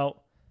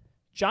 So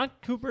John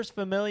Cooper's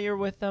familiar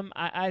with them.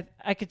 I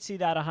could see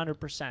that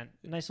 100%.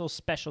 Nice little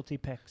specialty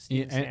pick,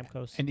 Steven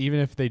Stamkos. And even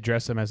if they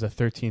dress him as a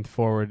 13th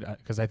forward,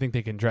 because I think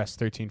they can dress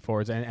 13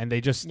 forwards, and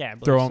they just Yeah, I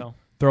believe throw him so.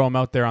 throw him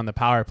out there on the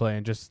power play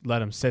and just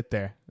let him sit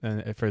there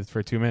and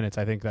for 2 minutes.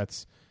 I think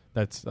that's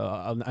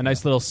a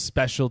nice little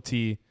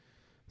specialty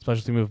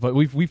move. But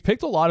we've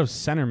picked a lot of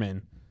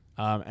centermen.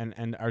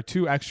 And our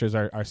 2 extras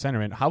are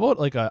centermen. How about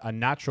like a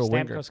natural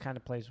winger? Stamkos kind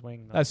of plays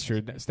wing, though. That's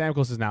true.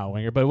 Stamkos is now a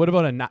winger. But what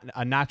about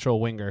a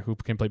natural winger who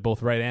can play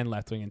both right and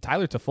left wing? And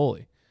Tyler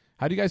Toffoli.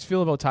 How do you guys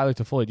feel about Tyler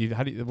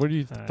Toffoli? What are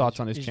your thoughts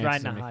on his He's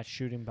chances? riding a hot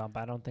shooting bump.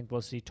 I don't think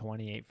we'll see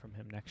 28 from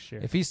him next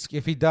year.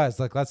 If he does,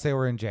 like let's say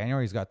we're in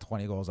January, he's got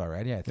 20 goals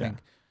already. I think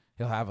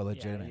he'll have a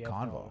legitimate you have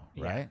convo,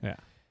 no- right? Yeah.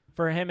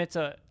 For him,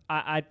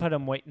 I'd put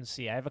him wait and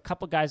see. I have a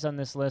couple guys on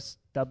this list,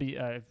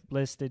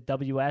 listed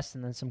WS,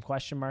 and then some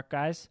question mark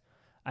guys.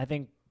 I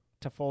think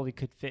Toffoli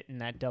could fit in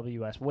that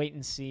WS. Wait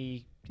and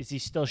see. Is he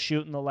still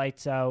shooting the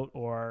lights out,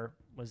 or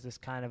was this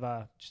kind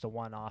of just a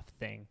one-off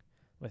thing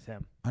with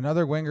him?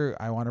 Another winger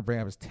I want to bring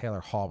up is Taylor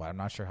Hall, but I'm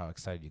not sure how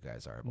excited you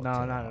guys are about No,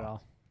 Taylor not Hall. at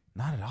all.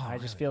 Not at all. I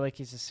just really. feel like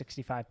he's a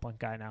 65-point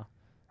guy now.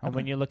 And Okay.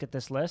 when you look at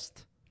this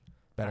list,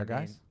 better I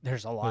guys. mean,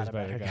 there's a lot There's of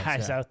better better guys,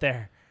 guys yeah. out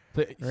there.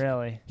 But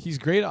Really. he's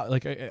great.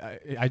 Like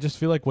I just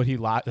feel like what he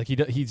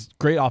he's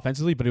great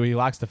offensively, but what he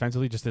lacks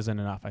defensively just isn't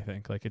enough. I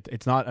think like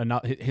it's not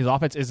enough. His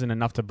offense isn't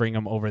enough to bring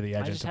him over the edge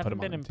I and just to put haven't him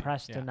on been the team.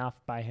 impressed Yeah.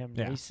 enough by him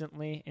Yeah.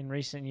 in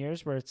recent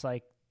years, where it's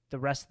like the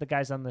rest of the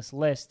guys on this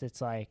list,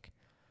 it's like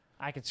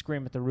I could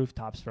scream at the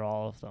rooftops for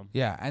all of them.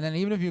 Yeah, and then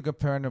even if you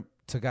compare him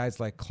to guys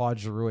like Claude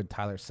Giroux and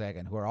Tyler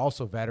Seguin, who are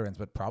also veterans,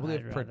 but probably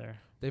I'd rather.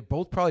 they've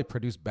both probably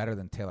produced better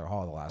than Taylor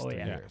Hall the last 3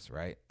 yeah. years,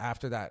 right?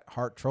 After that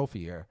Hart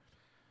Trophy year,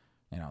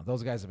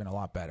 those guys have been a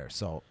lot better.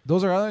 So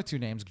those are other 2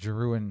 names,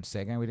 Giroux and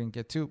Seguin, we didn't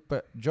get to.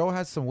 But Joe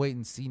has some wait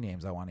and see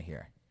names I want to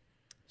hear.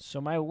 So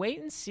my wait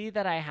and see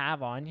that I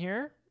have on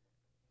here,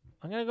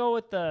 I'm going to go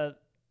with the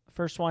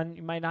first one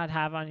you might not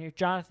have on here,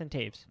 Jonathan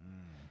Taves.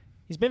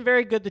 He's been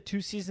very good the 2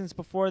 seasons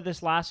before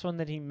this last one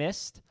that he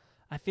missed.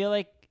 I feel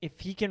like if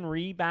he can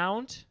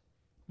rebound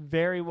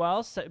very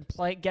well,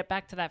 get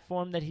back to that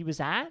form that he was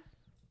at,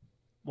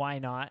 why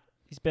not?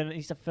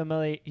 He's a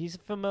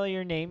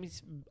familiar name.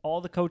 All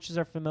the coaches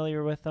are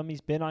familiar with him.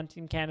 He's been on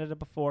Team Canada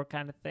before,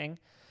 kind of thing.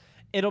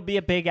 It'll be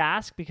a big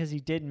ask because he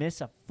did miss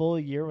a full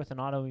year with an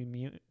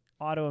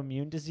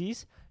autoimmune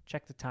disease.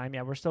 Check the time.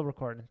 Yeah, we're still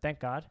recording. Thank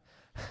God.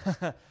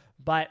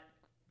 But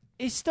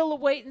it's still a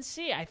wait and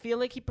see. I feel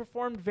like he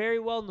performed very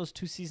well in those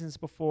 2 seasons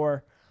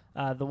before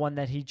the one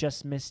that he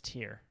just missed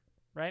here,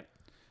 right?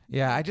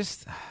 Yeah,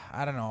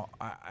 I don't know.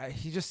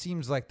 He just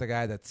seems like the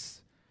guy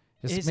that's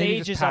just His maybe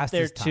age just is up past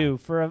there his time. too.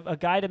 For a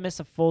guy to miss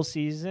a full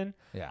season,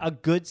 Yeah. a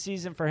good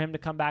season for him to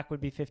come back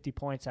would be 50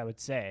 points, I would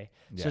say.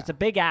 So Yeah. it's a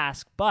big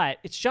ask, but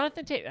it's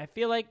Jonathan Tate. I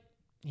feel like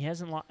he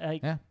hasn't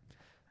Yeah.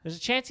 There's a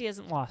chance he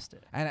hasn't lost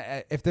it.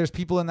 And if there's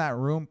people in that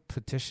room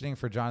petitioning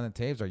for Jonathan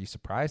Taves, are you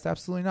surprised?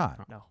 Absolutely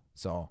not. No.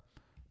 So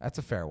that's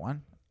a fair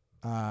one.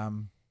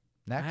 Next.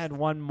 I had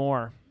one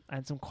more. I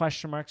had some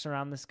question marks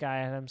around this guy.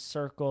 I had him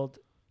circled.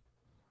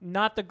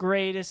 Not the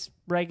greatest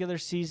regular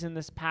season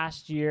this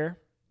past year.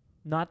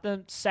 Not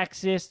the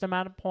sexiest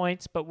amount of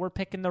points, but we're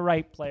picking the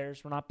right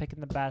players. We're not picking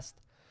the best.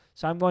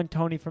 So I'm going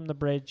Tony from the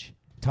Bridge.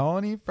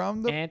 Tony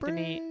from the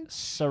Anthony Bridge.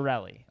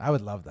 Cirelli. I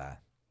would love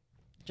that.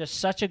 Just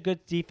such a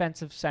good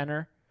defensive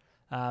center.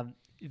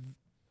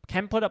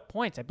 Can put up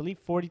points. I believe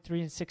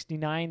 43 and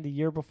 69 the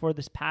year before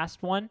this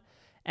past one.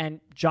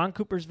 And John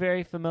Cooper's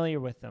very familiar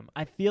with him.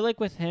 I feel like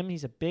with him,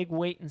 he's a big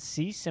wait and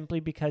see simply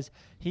because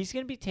he's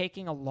going to be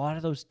taking a lot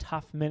of those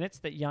tough minutes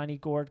that Yanni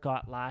Gourde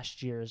got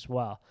last year as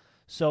well.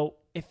 So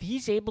if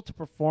he's able to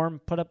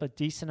perform, put up a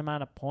decent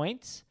amount of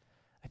points,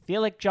 I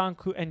feel like John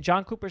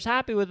Cooper's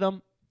happy with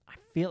him.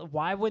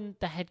 Why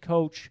wouldn't the head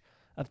coach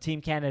of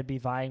Team Canada be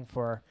vying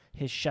for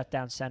his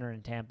shutdown center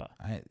in Tampa?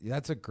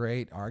 That's a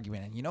great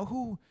argument. And you know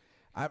who?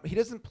 He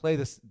doesn't play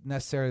this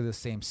necessarily the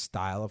same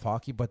style of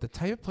hockey, but the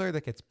type of player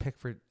that gets picked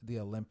for the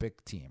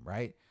Olympic team,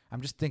 right?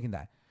 I'm just thinking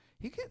that.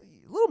 He get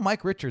little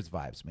Mike Richards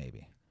vibes,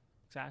 maybe.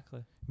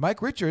 Exactly.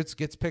 Mike Richards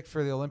gets picked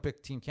for the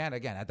Olympic Team Canada.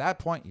 Again, at that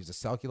point, he was a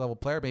Selke level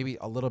player, maybe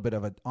a little bit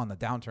of on the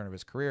downturn of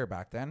his career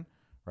back then,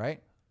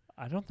 right?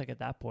 I don't think at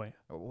that point.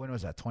 When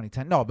was that?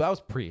 2010? No, but that was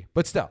pre.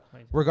 But still,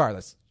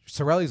 regardless,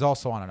 Cirelli's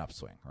also on an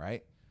upswing,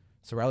 right?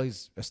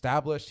 Cirelli's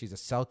established. He's a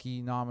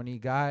Selke nominee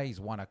guy.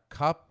 He's won a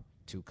cup,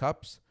 2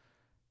 cups.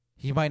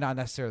 He might not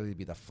necessarily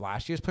be the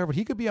flashiest player, but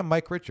he could be a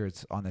Mike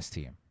Richards on this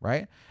team,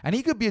 right? And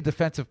he could be a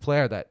defensive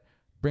player that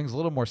brings a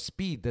little more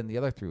speed than the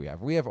other 3 we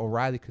have. We have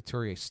O'Reilly,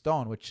 Couturier,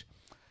 Stone, which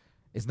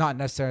is not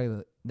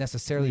necessarily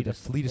the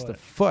fleetest of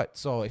foot.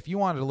 So if you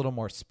wanted a little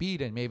more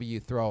speed and maybe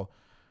you throw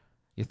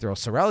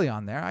Cirelli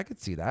on there, I could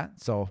see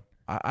that. So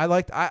I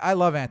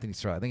love Anthony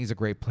Cirelli. I think he's a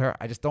great player.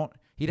 I just don't.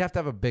 He'd have to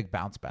have a big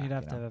bounce back. He'd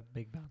have to have a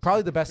big bounce.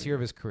 Probably the best year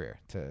of his career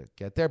to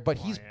get there, but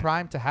he's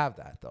primed to have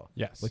that though.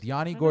 Yes. With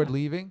Yanni Gourde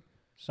leaving.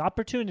 It's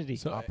opportunity.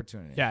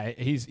 Opportunity. Yeah,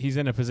 he's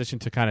in a position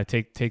to kind of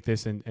take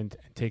this and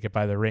take it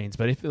by the reins.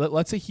 But if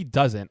let's say he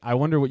doesn't, I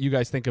wonder what you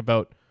guys think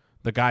about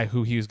the guy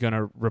who he was going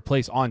to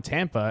replace on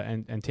Tampa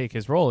and take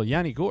his role,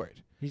 Yanni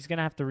Gourde. He's going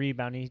to have to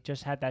rebound. He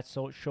just had that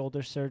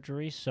shoulder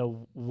surgery,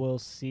 so we'll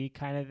see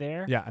kind of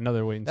there. Yeah,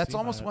 another wait and That's see.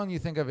 almost one you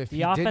think of if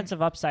the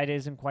offensive upside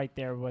isn't quite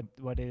there what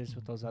it is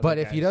with those other But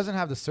guys. if he doesn't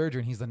have the surgery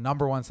and he's the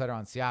number 1 setter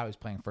on Seattle, he's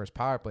playing first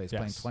power play, he's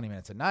playing Yes. 20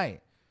 minutes a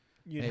night.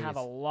 You'd have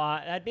a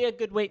lot. That'd be a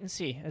good wait and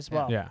see as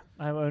well. Yeah.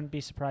 I wouldn't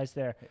be surprised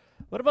there.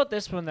 What about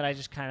this one that I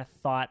just kind of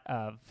thought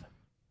of?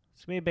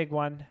 It's going to be a big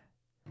one.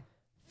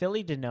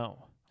 Philly Deneau.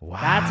 Wow.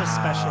 That's a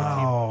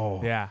special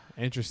team. Yeah,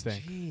 interesting.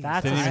 Jeez.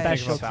 That's Didn't a even think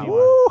special about that team.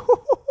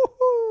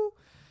 one.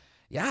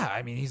 Yeah,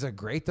 I mean, he's a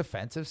great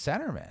defensive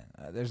centerman.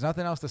 There's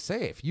nothing else to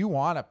say. If you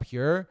want a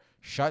pure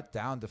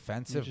shutdown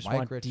defensive You just Mike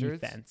want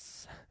Richards,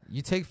 defense.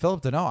 you take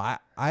Philip Deneau.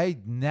 I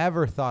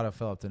never thought of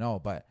Philip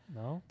Deneau, but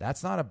No.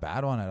 that's not a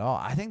bad one at all.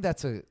 I think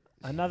that's Another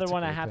that's a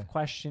one I great have pick.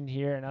 questioned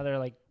here. Another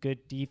like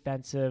good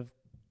defensive,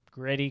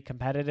 gritty,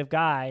 competitive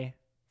guy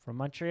from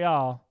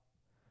Montreal.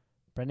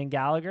 Brendan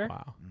Gallagher.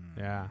 Wow.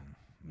 Yeah.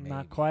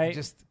 Not quite.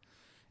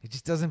 It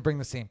just doesn't bring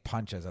the same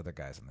punch as other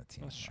guys on the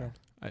team. That's true.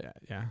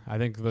 Yeah. I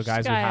think the This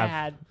guys who guy I have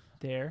had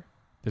there.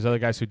 there's other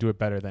guys who do it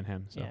better than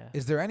him. So. Yeah.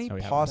 Is there any Oh,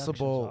 we have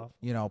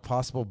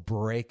possible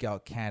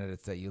breakout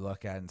candidates that you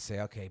look at and say,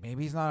 okay,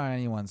 maybe he's not on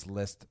anyone's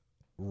list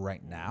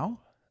right now,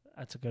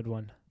 That's a good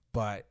one.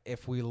 but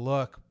if we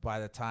look by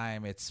the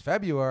time it's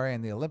February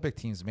and the Olympic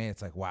team's made,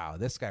 it's like, wow,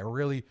 this guy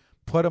really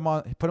put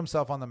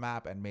himself on the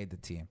map and made the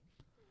team.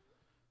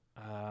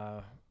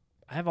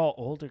 I have all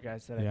older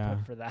guys that I Yeah.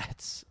 put for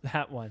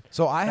that one.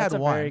 So I That's had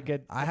a one. very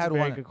good- I that's a had very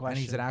one, good and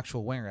he's question. an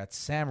actual winger. That's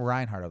Sam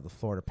Reinhart of the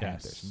Florida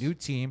Panthers. Yes. New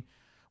team.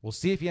 We'll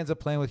see if he ends up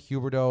playing with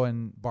Huberdeau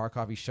and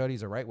Barkov. He should.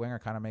 He's a right winger.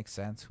 Kind of makes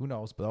sense. Who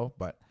knows, though?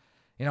 But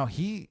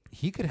he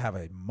could have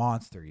a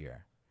monster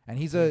year, and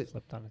he's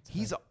Flipped on its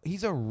head.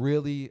 he's a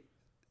really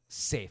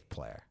safe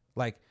player.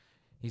 Like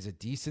he's a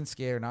decent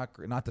skater,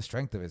 not the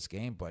strength of his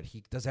game, but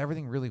he does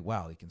everything really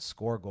well. He can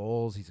score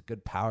goals. He's a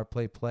good power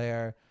play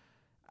player.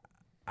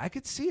 I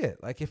could see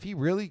it. Like if he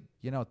really,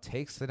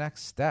 takes the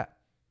next step,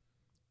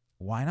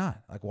 why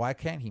not? Like why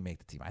can't he make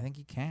the team? I think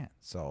he can.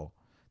 So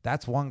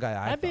that's one guy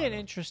That'd be an thought of.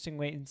 interesting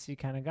wait and see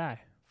kind of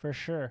guy for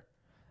sure.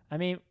 I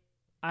mean,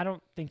 I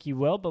don't think he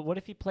will, but what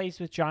if he plays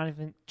with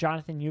Jonathan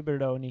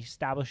Huberdeau and he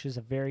establishes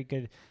a very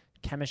good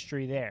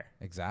chemistry there?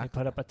 Exactly. They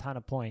put up a ton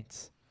of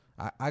points.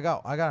 I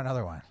got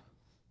another one.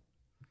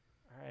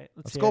 All right,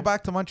 Let's go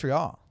back to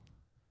Montreal.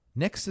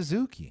 Nick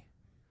Suzuki.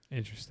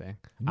 Interesting.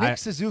 Nick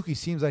Suzuki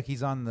seems like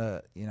he's on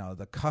the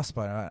cusp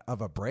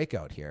of a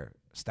breakout here,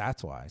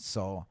 stats wise.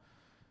 So,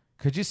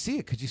 could you see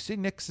it? Could you see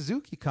Nick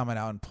Suzuki coming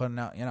out and putting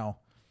out,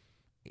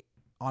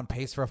 on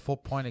pace for a full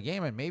point a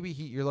game? And maybe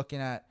you're looking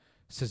at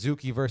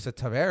Suzuki versus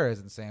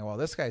Tavares and saying, well,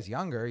 this guy's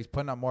younger. He's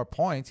putting up more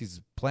points. He's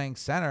playing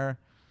center.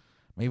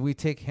 Maybe we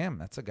take him.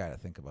 That's a guy to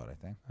think about, I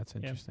think. That's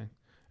interesting.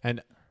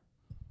 And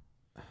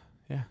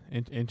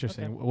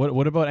interesting. Okay.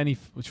 What about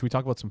should we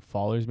talk about some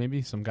fallers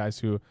maybe? Some guys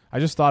who I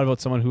just thought about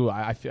someone who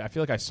I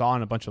feel like I saw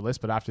on a bunch of lists,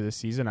 but after this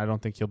season, I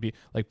don't think he'll be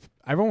like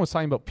everyone was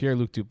talking about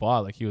Pierre-Luc Dubois,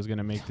 like he was going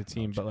to make the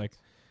team, but like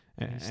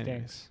he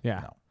stinks.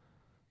 Yeah. No.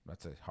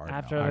 That's a hard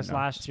after this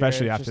last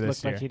especially year. It after just this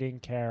looked year. like he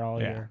didn't care all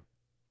year.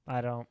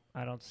 I don't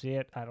see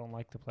it. I don't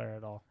like the player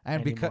at all.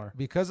 And anymore.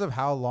 because of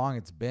how long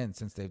it's been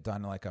since they've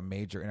done like a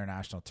major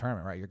international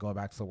tournament, right? You're going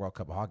back to the World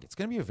Cup of Hockey. It's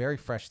going to be a very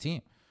fresh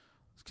team.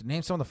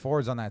 Name some of the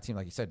forwards on that team.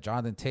 Like you said,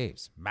 Jonathan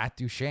Taves, Matt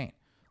Duchene,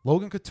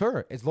 Logan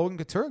Couture. Is Logan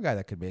Couture a guy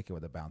that could make it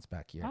with a bounce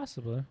back year?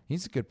 Possibly.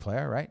 He's a good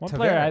player, right? One Tavares.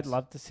 player I'd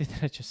love to see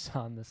that I just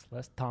saw on this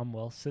list, Tom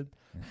Wilson.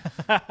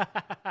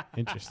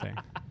 Interesting.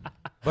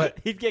 But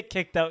he'd get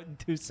kicked out in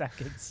 2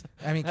 seconds.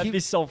 I mean, That'd be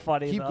so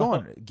funny. keep though.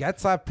 going.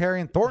 Getzlaff,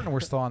 Perry, and Thornton were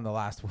still on the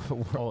last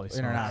Holy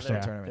international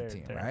smokes. tournament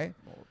team, they're right?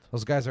 old.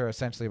 Those guys are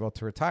essentially about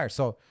to retire.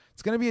 So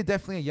it's going to be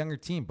definitely a younger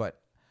team, but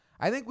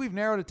I think we've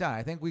narrowed it down.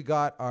 I think we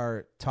got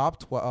our top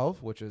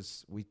 12, which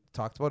is we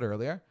talked about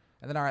earlier.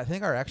 And then I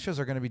think our extras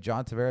are going to be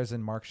John Tavares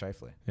and Mark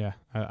Scheifele. Yeah,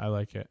 I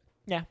like it.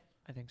 Yeah,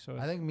 I think so.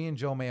 I think me and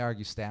Joe may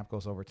argue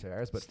Stamkos over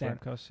Tavares, but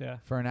Stamkos, yeah.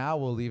 for now,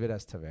 we'll leave it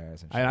as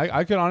Tavares. And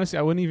I could honestly,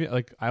 I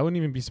wouldn't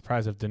even be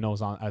surprised if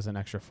Danault's on as an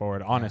extra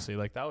forward. Honestly,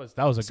 like that was a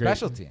great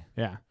specialty.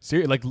 Yeah,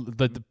 seriously, like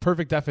the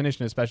perfect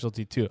definition of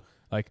specialty too.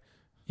 Like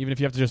even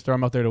if you have to just throw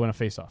him out there to win a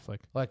faceoff,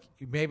 like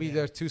Maybe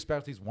there's two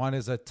specialties. One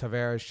is a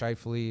Tavares,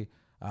 Scheifele,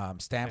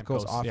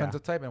 Stamkos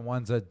offensive type, and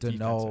one's a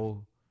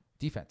Danault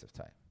defensive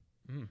type.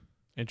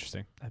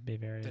 Interesting. That'd be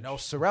very Danault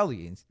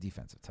Cirelli is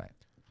defensive type.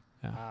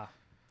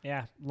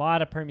 Yeah, a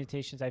lot of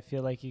permutations I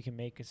feel like you can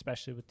make,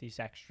 especially with these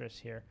extras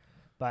here.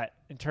 But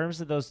in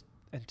terms of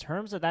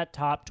that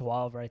top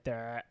 12 right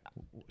there,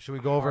 should we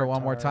go over it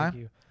one more time?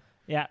 Argue.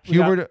 Yeah,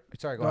 Hubert.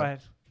 Sorry, go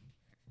ahead.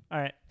 All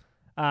right,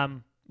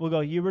 we'll go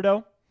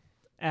Huberdeau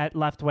at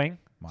left wing,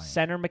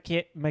 center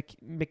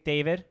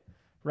McDavid,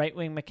 right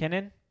wing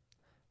McKinnon.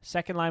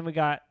 Second line we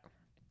got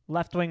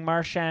left wing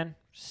Marchand,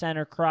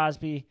 center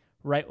Crosby,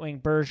 right wing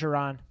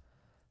Bergeron.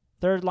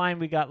 Third line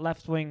we got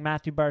left wing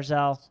Matthew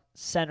Barzal,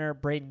 center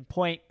Braden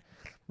Point,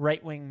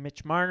 right wing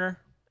Mitch Marner,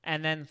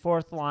 and then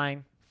fourth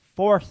line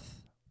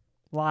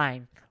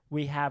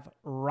we have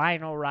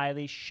Ryan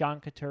O'Reilly,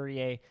 Sean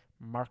Couturier,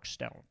 Mark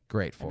Stone.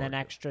 Great forward. And then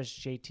extras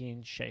JT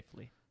and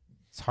Scheifele.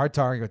 It's hard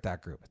to argue with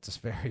that group. It's a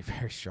very,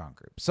 very strong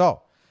group.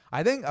 So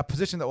I think a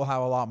position that will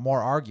have a lot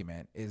more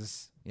argument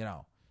is,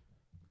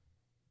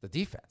 the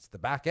defense, the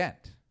back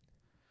end.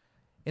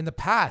 In the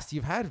past,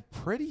 you've had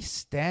pretty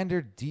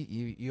standard.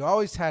 You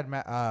always had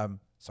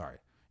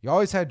you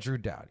always had Drew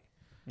Doughty.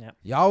 Yep.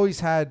 You always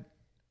had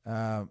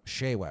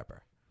Shea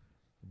Weber.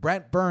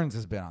 Brent Burns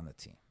has been on the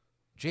team.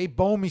 Jay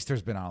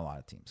Bouwmeester's been on a lot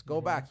of teams. Go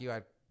back, you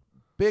had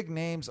big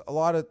names, a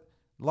lot of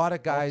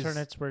guys.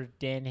 Alternates were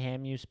Dan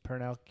Hamhuis,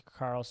 Pernell,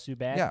 Carl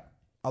Subban. Yeah,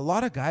 a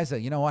lot of guys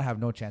that have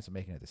no chance of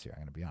making it this year.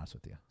 I'm going to be honest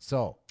with you.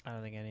 So I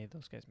don't think any of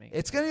those guys make it.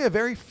 it's going to be a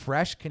very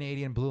fresh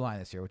Canadian blue line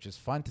this year, which is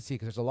fun to see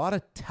because there's a lot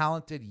of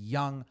talented,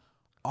 young,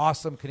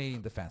 awesome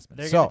Canadian defensemen.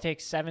 They're going to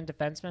take 7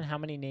 defensemen. How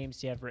many names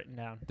do you have written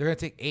down? They're going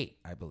to take 8,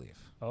 I believe.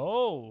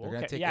 Oh, They're gonna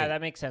okay. take Yeah, 8.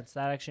 that makes sense.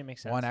 That actually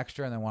makes sense. 1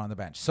 extra and then 1 on the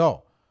bench.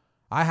 So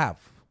I have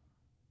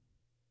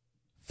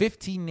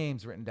 15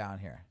 names written down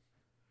here.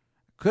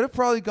 Could have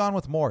probably gone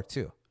with more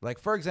too. Like,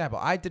 for example,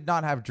 I did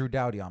not have Drew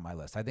Doughty on my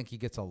list. I think he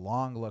gets a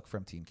long look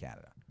from Team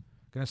Canada.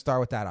 Going to start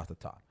with that off the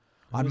top.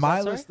 On was my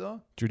that, sorry? list,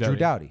 though, Drew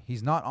Doughty.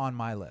 He's not on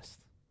my list.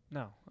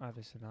 No,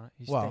 obviously not.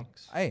 He Well,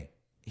 stinks. hey,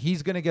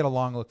 he's going to get a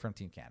long look from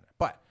Team Canada.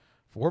 But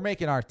we're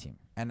making our team.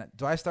 And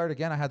do I start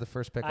again? I had the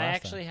first pick I last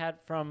actually time. had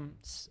from,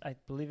 I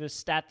believe it was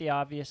Stat the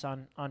Obvious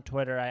on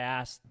Twitter. I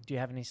asked, do you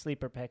have any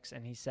sleeper picks?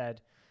 And he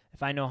said,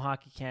 if I know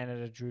Hockey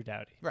Canada, Drew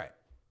Doughty. Right.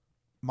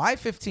 My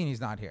 15,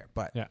 he's not here.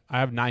 But Yeah, I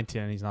have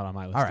 19 and he's not on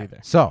my list all right. either.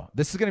 So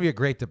this is going to be a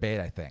great debate,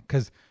 I think,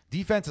 because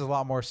defense is a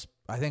lot more.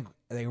 I think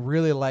they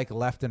really like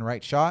left and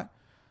right shot.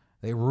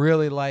 They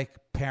really like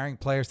pairing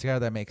players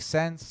together that makes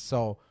sense.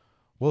 So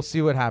we'll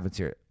see what happens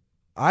here.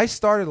 I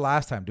started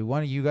last time. Do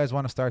one of you guys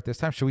want to start this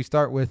time? Should we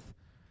start with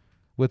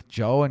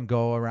Joe and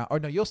go around?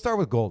 Or no, you'll start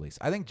with goalies.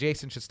 I think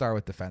Jason should start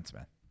with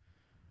defensemen.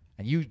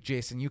 And you,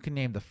 Jason, you can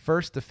name the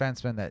first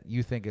defenseman that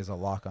you think is a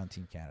lock on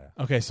Team Canada.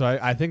 Okay, so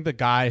I think the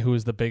guy who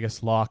is the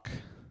biggest lock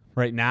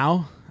right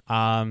now,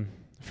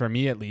 for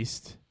me at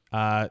least,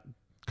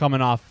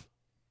 coming off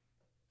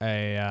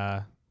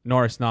a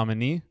Norris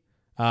nominee,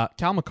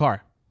 Cal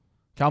McCarr.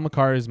 Cal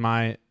McCarr is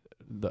my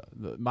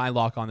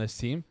lock on this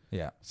team.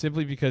 Yeah.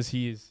 Simply because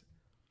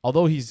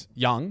although he's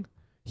young,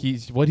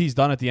 what he's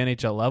done at the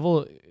NHL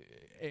level,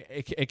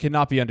 it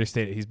cannot be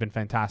understated. He's been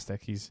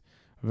fantastic. He's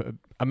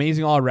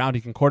amazing all around.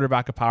 He can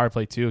quarterback a power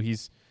play too.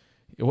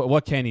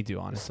 What can he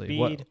do, honestly?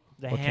 Speed,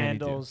 what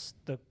handles,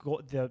 the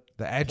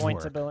edge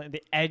points work. ability,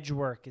 the edge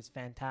work is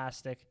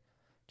fantastic.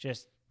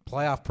 Just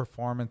Playoff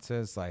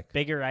performances, like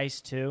bigger ice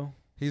too.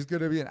 he's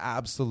going to be an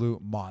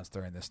absolute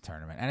monster in this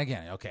tournament. And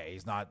again, okay,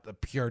 he's not the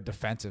pure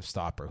defensive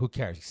stopper. Who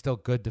cares? He's still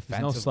good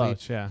defensively. He's no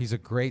slouch, yeah. He's a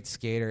great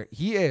skater.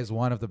 He is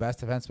one of the best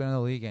defensemen in the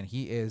league, and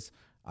he is,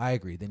 I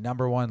agree, the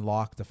number 1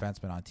 lock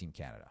defenseman on Team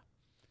Canada.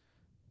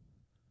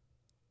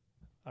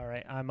 All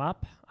right, I'm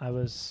up. I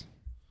was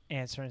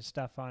answering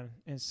stuff on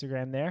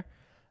Instagram there.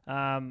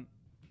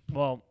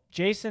 Well,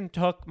 Jason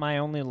took my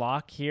only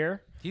lock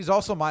here. He's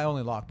also my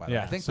only lock, by the way.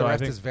 Yeah, I think so the I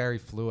rest think- is very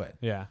fluid.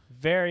 Yeah.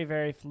 Very,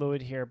 very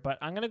fluid here, but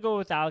I'm going to go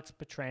with Alex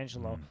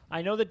Pietrangelo. Mm.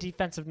 I know the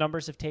defensive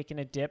numbers have taken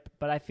a dip,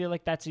 but I feel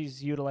like that's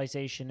his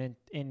utilization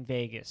in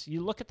Vegas.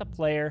 You look at the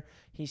player,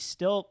 he's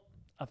still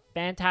a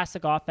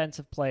fantastic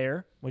offensive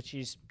player, which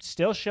he's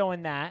still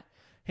showing that.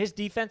 his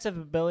defensive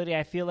ability,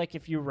 I feel like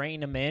if you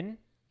rein him in,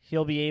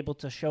 he'll be able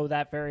to show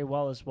that very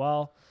well as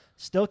well.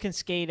 Still can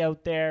skate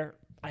out there.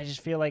 I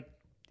just feel like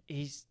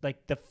he's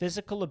like the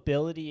physical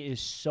ability is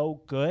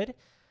so good.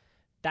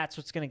 That's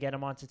what's going to get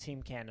him onto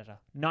Team Canada.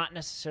 Not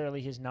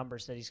necessarily his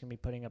numbers that he's going to be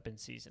putting up in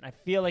season. I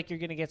feel like you're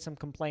going to get some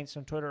complaints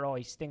on Twitter, oh,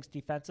 he stinks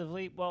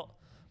defensively. Well,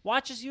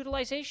 watch his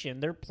utilization.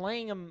 They're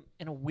playing him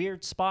in a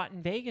weird spot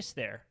in Vegas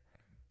there.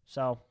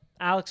 So,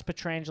 Alex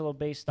Pietrangelo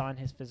based on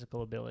his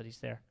physical abilities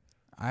there.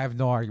 I have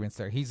no arguments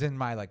there. He's in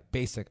my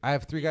basic. I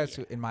have 3 guys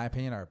who, in my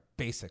opinion, are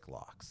basic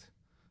locks.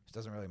 Which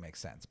doesn't really make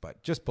sense,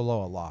 but just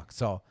below a lock.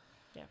 So,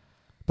 yeah.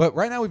 But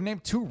right now we've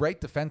named 2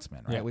 right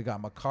defensemen, right? Yeah. We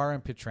got Makar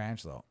and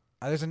Pietrangelo.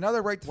 There's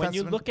another right defenseman. When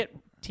you look at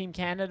Team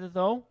Canada,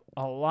 though,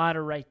 a lot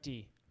of right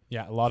D.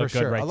 Yeah, a lot for of good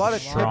sure. right A lot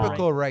of strong.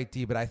 typical right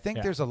D, but I think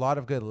Yeah. there's a lot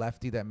of good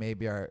lefty that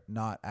maybe are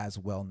not as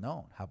well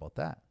known. How about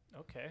that?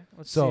 Okay,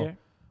 let's So, see here.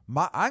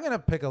 I'm going to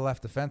pick a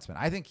left defenseman.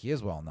 I think he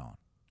is well known.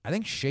 I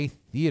think Shea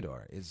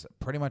Theodore is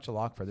pretty much a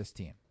lock for this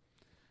team.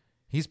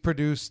 He's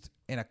produced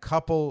in a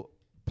couple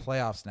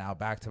playoffs now,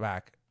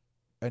 back-to-back,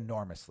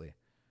 enormously.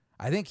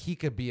 I think he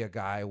could be a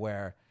guy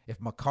where if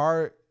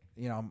Makar's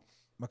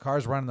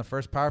running the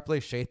first power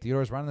play, Shea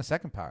Theodore's running the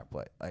second power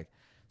play. Like,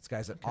 this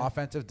guy's an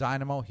offensive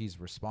dynamo. He's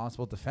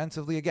responsible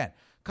defensively. Again,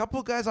 a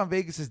couple guys on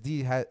Vegas'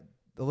 D had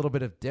a little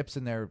bit of dips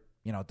in their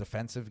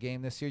defensive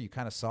game this year. You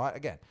kind of saw it.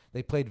 Again,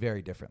 they played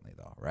very differently,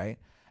 though, right?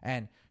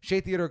 And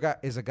Shea Theodore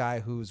is a guy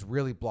who's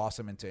really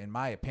blossomed into, in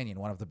my opinion,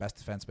 one of the best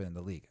defensemen in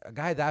the league. A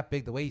guy that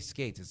big, the way he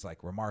skates is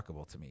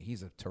remarkable to me.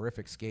 He's a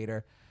terrific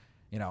skater.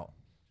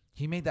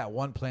 He made that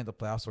one play in the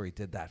playoffs where he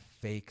did that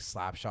fake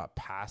slap shot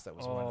pass. That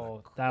was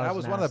that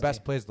was one of the nasty.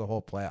 best plays of the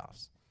whole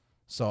playoffs.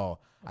 So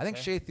I think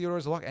Shea Theodore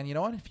is a lock. And you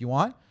know what? If you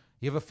want,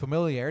 you have a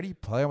familiarity,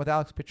 play him with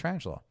Alex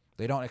Pietrangelo.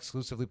 They don't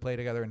exclusively play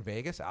together in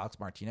Vegas. Alec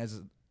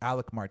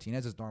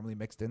Martinez is normally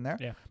mixed in there.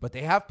 Yeah. But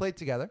they have played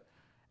together.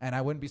 And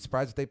I wouldn't be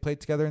surprised if they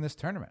played together in this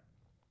tournament.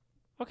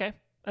 Okay,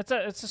 it's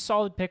a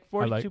solid pick.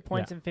 42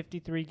 points yeah. in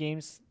 53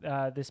 games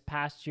this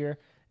past year.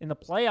 In the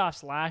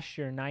playoffs last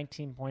year,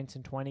 19 points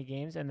in 20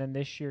 games, and then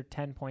this year,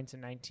 10 points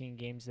in 19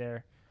 games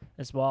there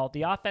as well.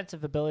 The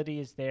offensive ability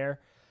is there.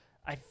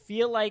 I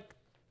feel like,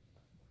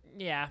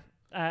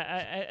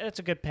 it's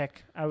a good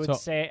pick. I would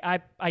say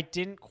I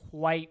didn't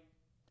quite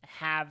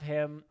have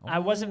him. I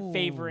wasn't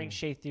favoring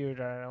Shea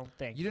Theodore, I don't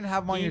think. You didn't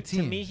have him on your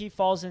team. To me, he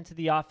falls into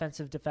the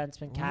offensive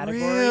defenseman category.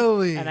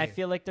 Really? And I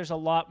feel like there's a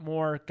lot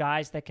more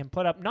guys that can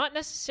put up, not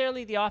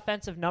necessarily the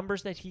offensive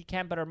numbers that he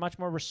can, but are much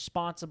more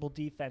responsible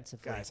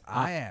defensively. Guys,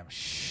 I am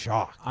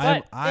shocked.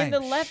 But I'm in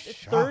the left,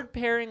 shocked. third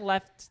pairing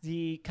left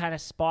D kind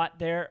of spot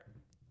there,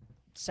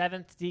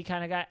 7th D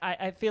kind of guy,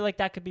 I feel like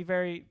that could be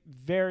very,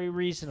 very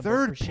reasonable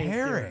Third for Shea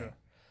pairing. Theodore.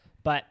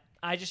 But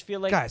I just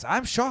feel like... Guys,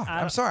 I'm shocked.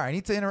 I'm sorry. I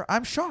need to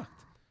I'm shocked.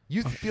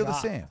 You feel the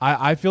shocked. same.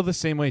 I feel the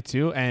same way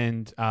too,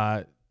 and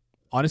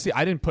honestly,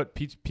 I didn't put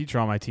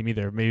Petra on my team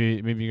either. Maybe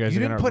you guys. You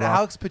are didn't gonna put rock.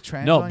 Alex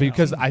Pietrangelo No, on your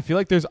because team? I feel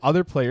like there's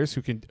other players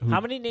who can. How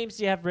many names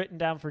do you have written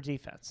down for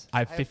defense? I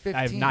have I have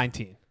 15.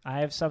 19. I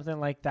have something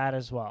like that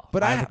as well.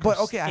 But I had them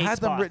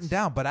spots. written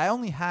down, but I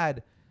only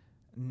had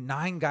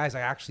 9 guys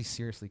I actually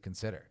seriously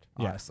considered,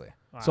 Yeah. honestly.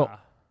 So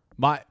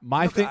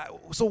my thing.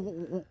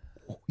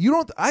 You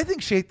don't I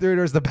think Shea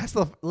Theodore is the best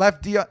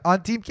left D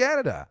on Team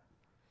Canada.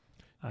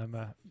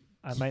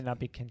 I might not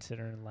be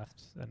considering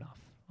left enough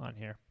on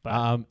here.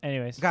 But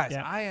anyways. Guys,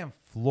 yeah. I am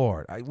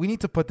floored. We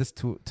need to put this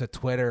to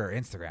Twitter or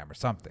Instagram or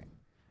something.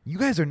 You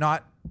guys are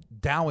not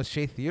down with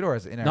Shea Theodore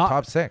in our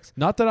top 6.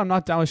 Not that I'm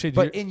not down with Shea,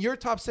 But in your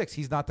top 6,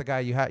 he's not the guy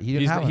you had.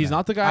 He's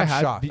not the guy I I'm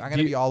had. shocked. I'm going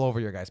to be all over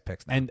your guys'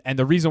 picks now. And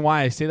the reason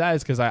why I say that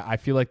is because I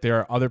feel like there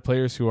are other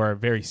players who are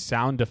very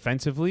sound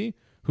defensively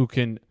who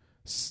can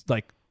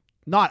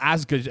not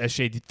as good as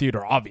Shea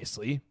Theodore,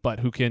 obviously, but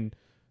who can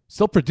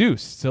still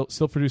produce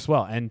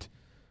well. And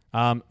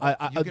You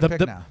can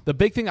pick now. the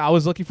big thing I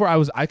was looking for,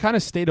 I kind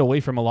of stayed away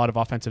from a lot of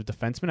offensive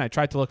defensemen. I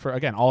tried to look for,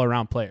 again, all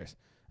around players.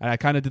 And I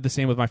kind of did the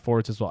same with my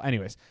forwards as well.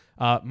 Anyways,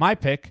 my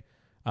pick,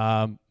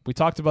 we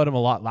talked about him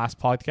a lot last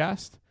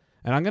podcast,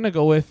 and I'm going to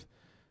go with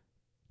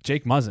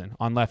Jake Muzzin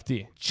on left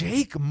D.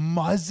 Jake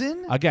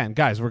Muzzin? Again,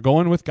 guys, we're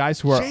going with guys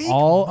who are Jake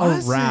all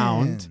Muzzin.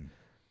 around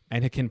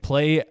and it can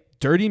play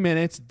dirty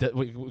minutes.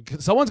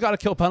 Someone's got to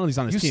kill penalties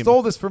on this You team.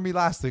 stole this from me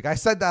last week. I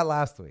said that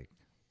last week.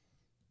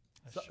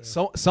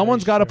 So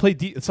someone's got to play.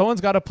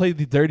 Someone's got to play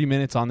the 30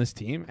 minutes on this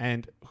team,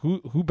 and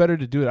who better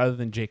to do it other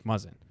than Jake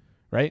Muzzin,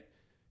 right?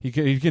 He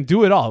can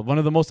do it all. One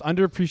of the most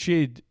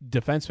underappreciated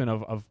defensemen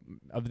of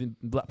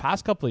the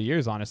past couple of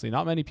years. Honestly,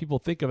 not many people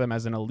think of him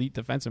as an elite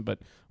defenseman, but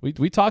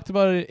we talked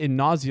about it in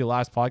nausea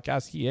last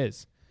podcast.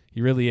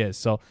 He really is.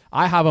 So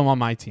I have him on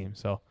my team.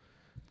 So.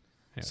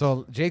 Yes.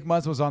 So Jake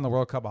Muzzin was on the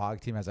World Cup of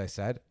Hockey team, as I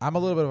said. I'm a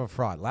little bit of a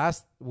fraud.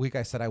 Last week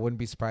I said I wouldn't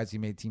be surprised he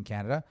made Team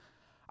Canada.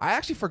 I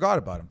actually forgot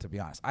about him, to be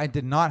honest. I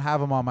did not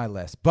have him on my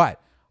list,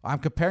 but I'm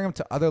comparing him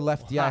to other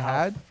lefty I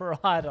had.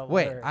 Fraud alert.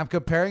 Wait, I'm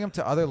comparing him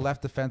to other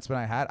left defensemen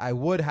I had. I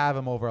would have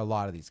him over a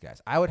lot of these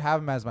guys. I would have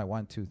him as my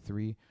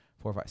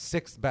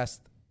 6th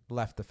best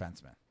left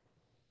defenseman.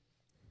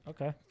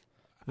 Okay.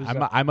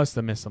 I must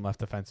have missed some left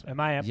defenseman. Am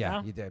I up Yeah,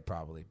 now? you did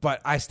probably.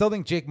 But I still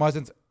think Jake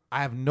Muzzin's.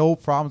 I have no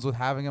problems with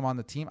having him on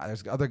the team.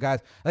 There's other guys.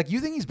 Like, you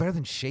think he's better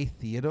than Shea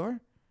Theodore?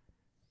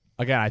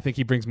 Again, I think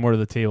he brings more to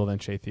the table than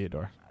Shea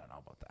Theodore. I don't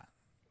know about that.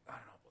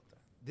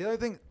 The other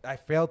thing I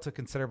failed to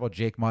consider about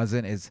Jake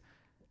Muzzin is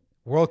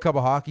World Cup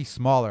of Hockey,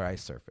 smaller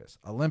ice surface.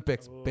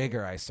 Olympics,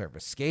 bigger ice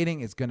surface.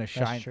 Skating is going to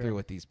shine true. through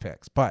with these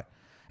picks. But,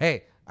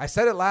 hey, I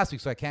said it last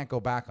week, so I can't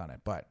go back on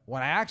it. But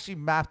when I actually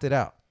mapped it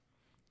out,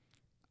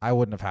 I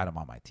wouldn't have had him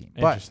on my team.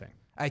 But Interesting.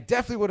 I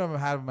definitely would have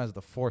had him as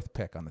the 4th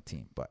pick on the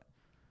team. But,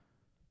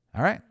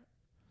 all right.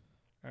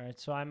 All right,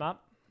 so I'm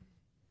up.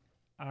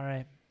 All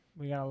right.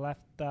 We got a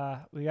left.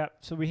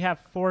 We have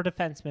 4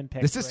 defenseman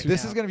picks. This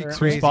is going to be Or-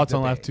 crazy. 2 spots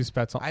on debate. left, 2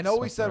 spots on. I know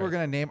we spots said on we're right.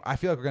 going to name. I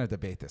feel like we're going to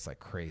debate this like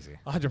crazy.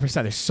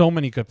 100%. There's so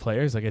many good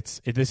players. Like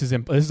this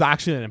is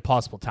actually an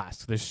impossible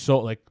task. There's so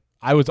like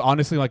I was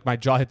honestly like my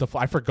jaw hit the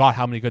floor. I forgot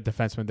how many good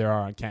defensemen there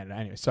are in Canada.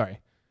 Anyway,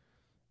 sorry.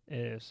 It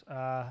is.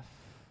 In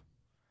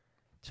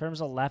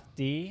terms of left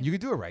D, You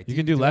can do a right. You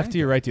can do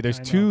lefty or righty. There's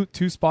I know.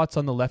 two spots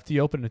on the lefty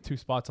open and 2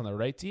 spots on the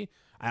righty.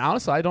 And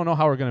honestly, I don't know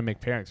how we're gonna make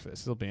pairings for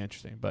this. It'll be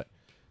interesting, but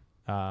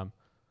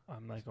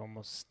I'm like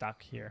almost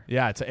stuck here.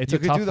 yeah, it's You a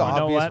could tough do the one. You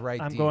know obvious what?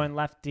 right I'm D. going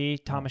left D.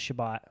 Thomas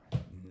Chabot.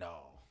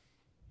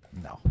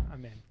 No.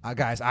 I'm in.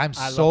 Guys, I'm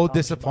I love so Thomas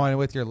disappointed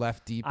with your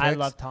left D picks. I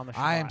love Thomas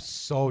I am Chabot.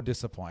 so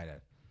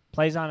disappointed.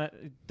 Plays on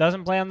it.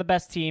 Doesn't play on the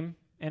best team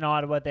in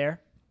Ottawa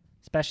there,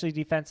 especially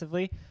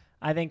defensively.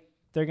 I think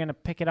they're going to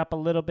pick it up a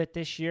little bit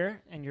this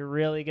year, and you're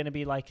really going to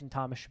be liking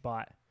Thomas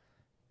Chabot.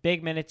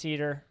 Big minutes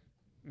eater.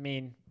 I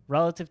mean,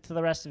 relative to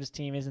the rest of his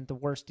team, isn't the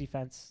worst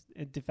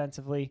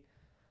defensively,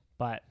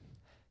 but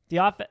the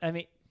I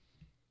mean,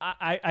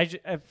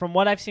 from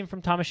what I've seen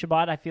from Thomas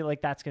Chabot, I feel like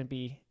he's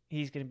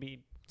going to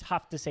be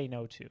tough to say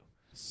no to,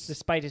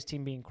 despite his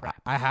team being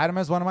crap. I had him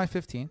as one of my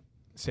 15.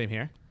 Same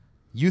here.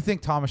 You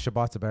think Thomas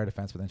Chabot's a better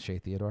defenseman than Shea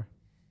Theodore?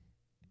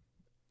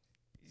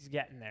 He's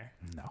getting there.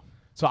 No.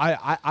 So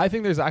I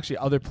think there's actually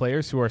other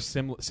players who are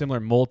similar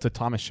mold to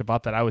Thomas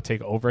Chabot that I would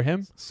take over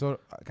him. So,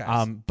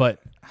 guys,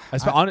 But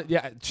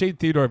Shea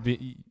Theodore,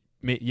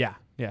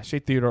 Shea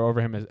Theodore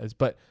over him is.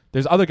 But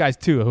there's other guys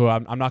too who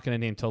I'm not going to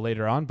name till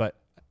later on, but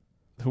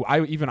who I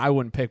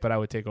wouldn't pick, but I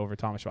would take over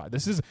Thomas Chabot.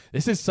 This is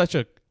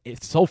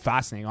it's so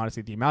fascinating,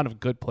 honestly, the amount of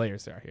good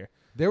players there are here.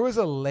 there was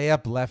a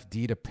layup left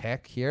D to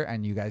pick here,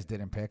 and you guys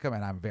didn't pick him,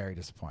 and I'm very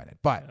disappointed.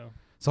 But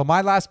so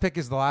my last pick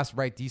is the last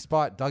right D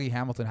spot. Dougie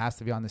Hamilton has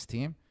to be on this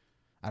team.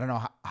 I don't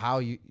know how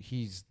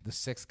he's the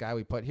 6th guy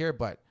we put here,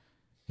 but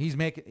he's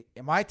making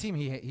my team.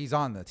 He's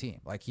on the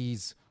team. Like,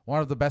 he's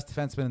one of the best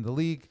defensemen in the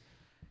league.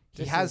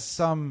 He has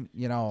some,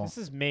 This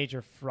is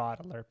major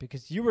fraud alert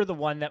because you were the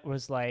one that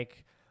was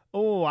like,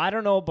 "Oh, I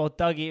don't know about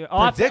Dougie."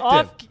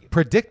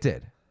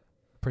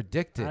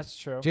 Predicted. That's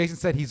true. Jason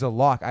said he's a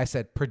lock. I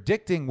said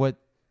predicting what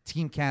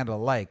Team Canada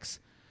likes.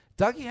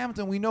 Dougie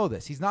Hamilton, we know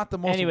this. He's not the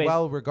most Anyways,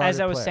 well-regarded as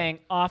I was player. saying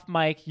off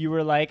mic, you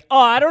were like, "Oh,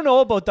 I don't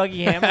know about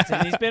Dougie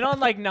Hamilton. He's been on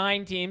like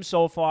 9 teams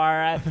so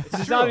far.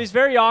 He's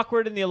very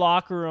awkward in the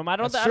locker room. I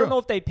don't know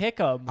if they pick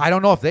him." I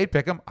don't know if they'd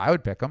pick him. I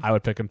would pick him. I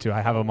would pick him too.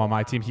 I have him on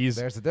my team.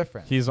 There's the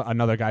difference. He's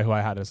another guy who I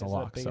had as a He's the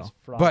lock. So. biggest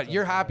fraud But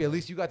you're ever. happy. At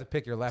least you got to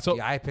pick your lefty.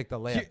 So, I picked the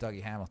layup,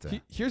 Dougie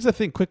Hamilton. Here's the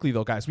thing quickly,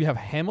 though, guys. We have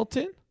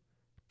Hamilton,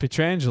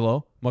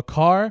 Pietrangelo,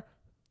 Makar,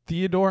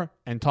 Theodore,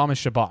 and Thomas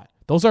Chabot.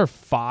 Those are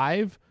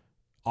 5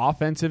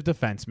 offensive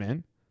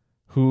defensemen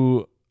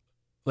who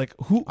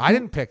I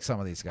didn't pick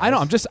some of these guys. I know.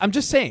 I'm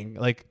just saying,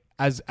 like,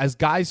 as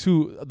guys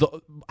who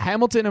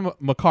Hamilton and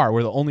Makar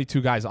were the only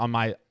 2 guys on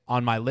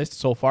my list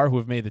so far who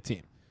have made the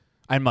team.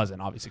 And Muzzin,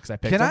 obviously, because I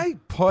picked Can him. I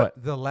put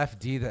the left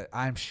D that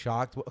I'm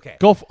shocked? Okay.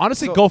 Go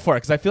for it,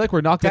 because I feel like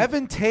we're not going to...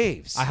 Devin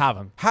Taves. I have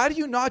him. How do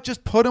you not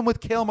just put him with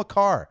Cale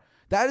Makar?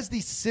 That is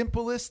the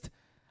simplest.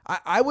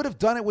 I would have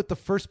done it with the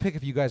first pick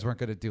if you guys weren't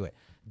going to do it.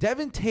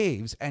 Devin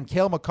Taves and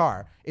Cale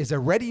Makar is a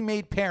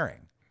ready-made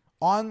pairing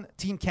on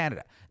Team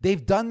Canada.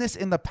 They've done this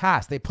in the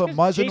past. They put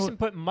Muzzin. Jason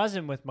put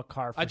Muzzin with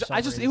Makar.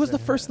 it was the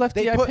first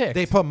lefty I picked.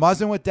 They put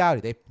Muzzin with Doughty.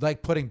 They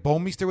like putting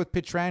Bomeister with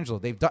Pietrangelo.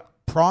 They've done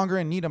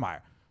Pronger and Niedermeyer.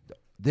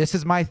 This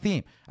is my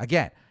theme.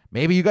 Again,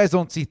 maybe you guys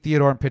don't see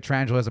Theodore and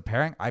Pietrangelo as a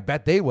pairing. I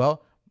bet they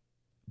will.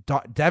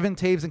 Devin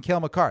Taves and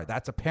Cale Makar.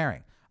 That's a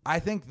pairing. I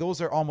think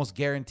those are almost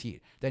guaranteed.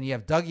 Then you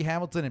have Dougie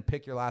Hamilton and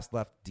pick your last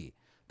left D.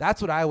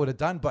 That's what I would have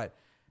done, but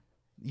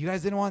you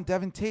guys didn't want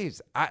Devin Taves.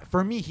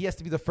 For me, he has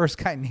to be the first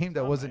guy named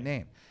that wasn't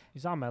named.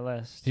 He's on my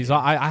list.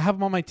 I have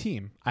him on my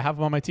team. But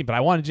I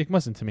wanted Jake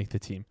Muzzin to make the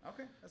team.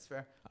 Okay, that's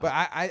fair. But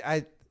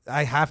I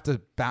have to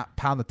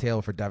pound the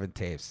table for Devin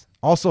Taves.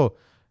 Also,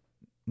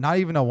 not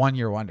even a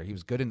 1-year wonder. He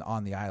was good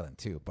on the island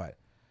too. But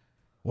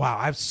wow,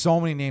 I have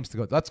so many names to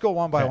go. Let's go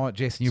one by one.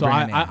 Jason, you bring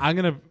a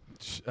name.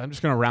 I'm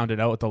just gonna round it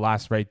out with the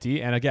last right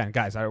D. And again,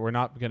 guys, we're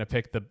not gonna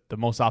pick the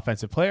most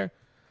offensive player.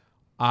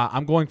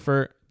 I'm going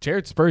for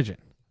Jared Spurgeon.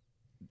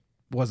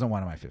 Wasn't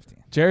one of my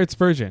 15. Jared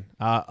Spurgeon,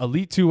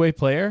 elite 2-way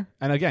player.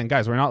 And again,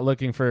 guys, we're not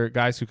looking for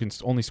guys who can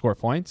only score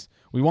points.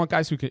 We want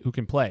guys who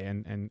can play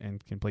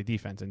and can play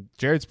defense. And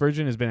Jared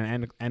Spurgeon has been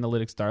an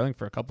analytics darling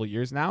for a couple of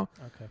years now.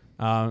 Okay.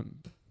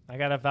 I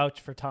got to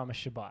vouch for Thomas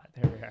Chabot.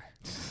 There we are.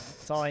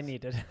 That's all I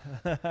needed.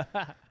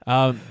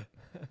 But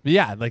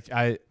yeah, like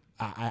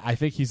I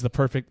think he's the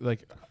perfect,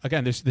 like,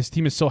 again, this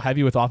team is so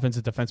heavy with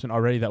offensive defensemen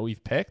already that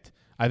we've picked.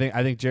 I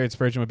think Jared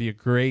Spurgeon would be a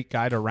great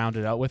guy to round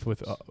it out with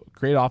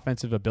great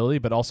offensive ability,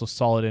 but also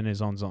solid in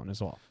his own zone as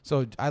well.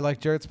 So I like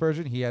Jared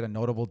Spurgeon. He had a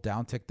notable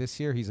downtick this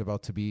year. He's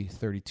about to be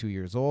 32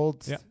 years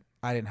old. Yeah.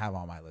 I didn't have him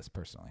on my list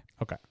personally.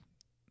 Okay.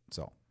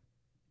 So,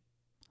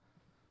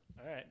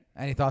 All right.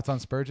 any thoughts on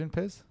Spurgeon,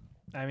 Piz?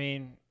 I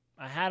mean,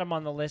 I had him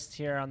on the list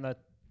here on the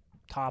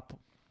top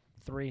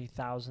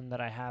 3,000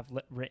 that I have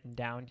written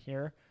down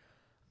here.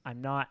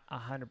 I'm not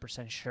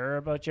 100% sure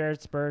about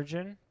Jared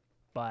Spurgeon,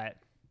 but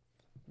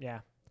yeah.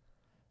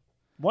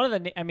 One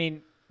of the, I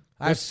mean,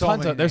 There's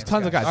tons of guys. All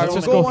Let's right, we'll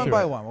just go go one through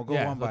by it. one. We'll go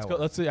one by one.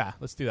 Let's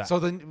do that. So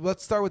then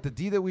let's start with the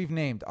D that we've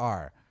named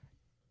are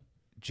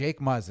Jake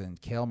Muzzin,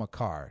 Cale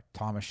Makar,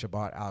 Thomas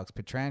Chabot, Alex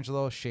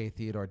Pietrangelo, Shea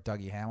Theodore,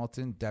 Dougie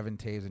Hamilton, Devin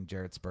Taves, and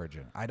Jared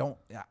Spurgeon.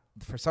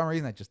 For some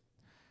reason, that just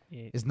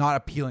is not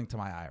appealing to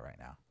my eye right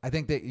now. I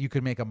think that you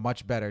could make a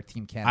much better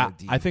Team Canada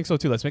D. I think so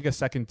too. Let's make a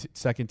second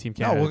Team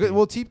Canada. No,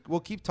 we'll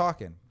keep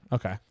talking.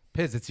 Okay.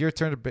 Piz, it's your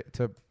turn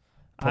to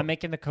I'm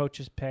making the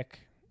coach's pick,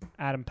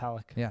 Adam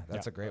Pelech. yeah,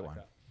 that's a great one.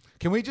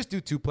 Can we just do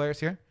two players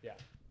here? Yeah.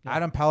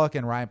 Adam Pelech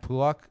and Ryan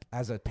Pulak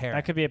as a pair.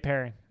 That could be a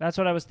pairing. That's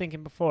what I was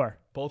thinking before.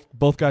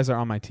 Both guys are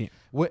on my team.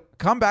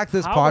 Come back to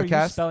this How are you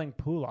podcast. spelling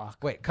Pulak?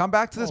 Wait, come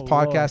back to this Oh,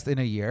 podcast in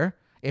a year.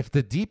 If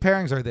the D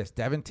pairings are this,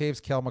 Devin Taves,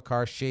 Cale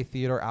Makar, Shea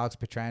Theodore, Alex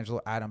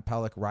Pietrangelo, Adam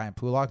Pelech, Ryan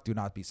Pulak, do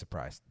not be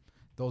surprised.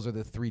 Those are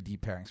the 3 D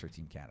pairings for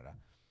Team Canada.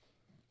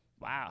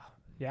 Wow.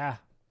 Yeah.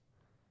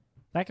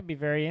 That could be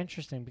very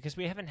interesting because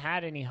we haven't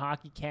had any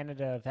Hockey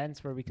Canada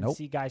events where we can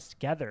see guys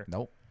together.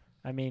 Nope.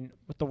 I mean,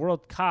 with the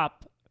World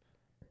Cup,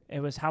 it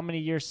was how many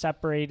years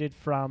separated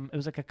from, it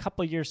was like a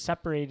couple years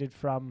separated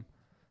from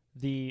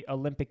the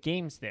Olympic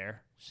Games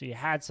there. So you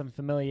had some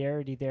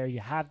familiarity there. You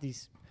have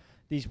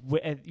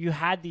you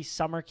had these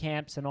summer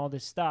camps and all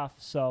this stuff.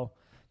 So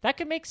that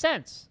could make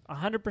sense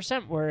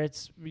 100% where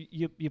it's,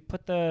 you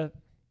put the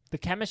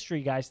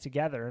chemistry guys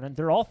together and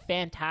they're all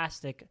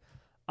fantastic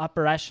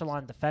upper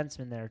echelon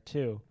defensemen there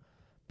too.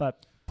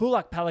 But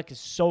Pulak Pelech is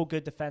so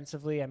good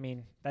defensively. I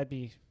mean, that'd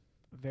be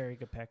a very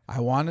good pick. I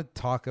want to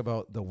talk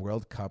about the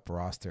World Cup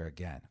roster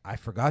again. I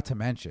forgot to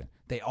mention,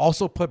 they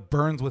also put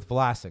Burns with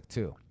Vlasic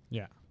too.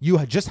 Yeah. You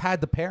had just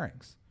had the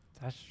pairings.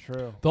 That's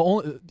true.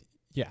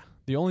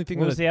 The only thing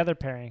What was the other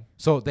pairing?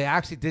 So they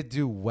actually did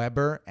do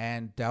Weber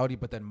and Doughty,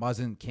 but then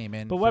Muzzin came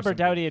in. But for Weber some-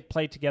 Doughty had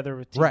played together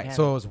with Team Right. Canada.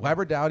 So it was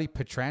Weber Doughty,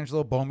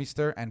 Pietrangelo,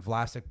 Bouwmeester, and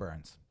Vlasic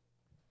Burns.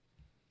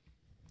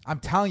 I'm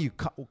telling you,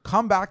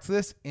 come back to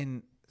this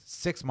in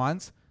 6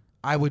 months.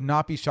 I would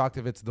not be shocked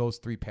if it's those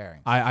 3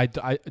 pairings. I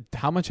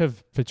how much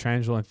have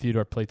Pietrangelo and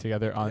Theodore played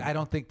together on? I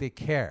don't think they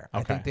care. I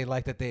Okay. think they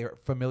like that they are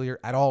familiar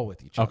at all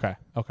with each other.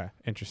 Okay.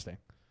 Interesting.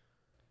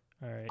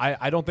 All right.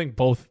 I don't think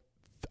both.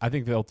 I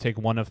think they'll take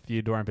one of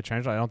Theodore and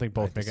Pietrangelo. I don't think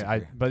both make it.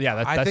 disagree. But yeah,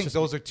 that's I think just,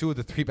 those are 2 of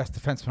the 3 best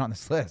defensemen on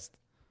this list.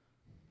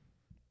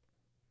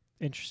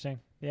 Interesting.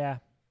 Yeah.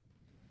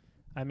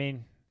 I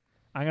mean,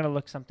 I'm going to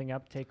look something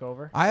up, take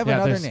over. I have Yeah,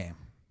 another there's- name.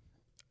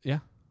 Yeah.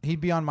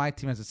 He'd be on my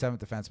team as a 7th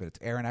defenseman. It's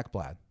Aaron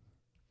Ekblad.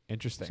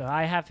 Interesting. So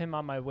I have him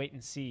on my wait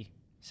and see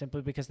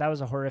simply because that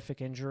was a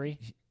horrific injury.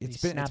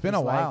 It's He been snapped a his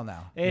while leg.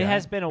 now. It Yeah.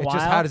 has been a It's while.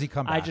 just how does he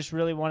come I back? just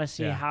really want to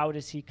see Yeah. how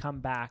does he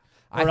come back,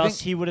 I or else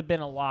think- he would have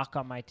been a lock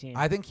on my team.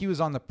 I think he was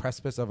on the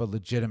precipice of a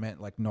legitimate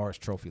like Norris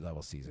Trophy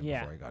level season Yeah.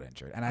 before he got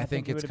injured, and I I think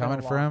think he it's would've been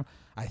coming a for him.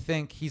 I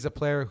think he's a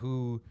player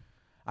who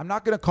I'm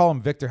not going to call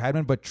him Victor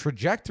Hedman, but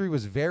trajectory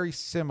was very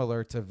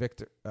similar to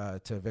Victor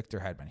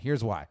Hedman.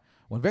 Here's why: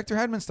 when Victor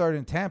Hedman started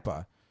in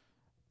Tampa,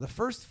 the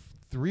first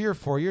 3 or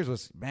 4 years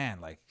was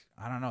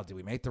I don't know, did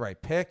we make the right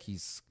pick?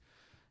 He's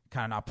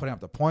kind of not putting up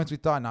the points we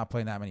thought, not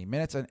playing that many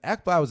minutes, and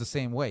Ekblad was the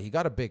same way. He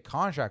got a big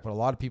contract, but a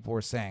lot of people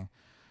were saying,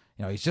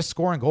 he's just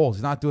scoring goals.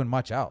 He's not doing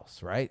much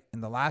else, right?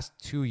 In the last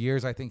 2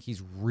 years, I think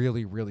he's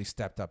really, really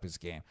stepped up his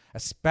game,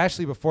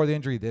 especially before the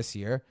injury this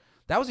year.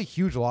 That was a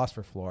huge loss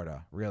for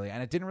Florida, really,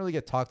 and it didn't really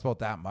get talked about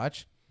that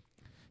much.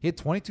 He had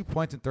 22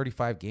 points in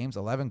 35 games,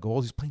 11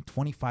 goals. He's playing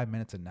 25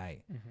 minutes a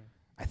night. Mm-hmm.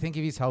 I think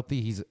if he's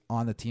healthy, he's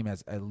on the team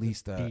as at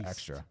least an Beast.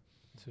 extra.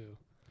 too.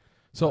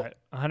 So But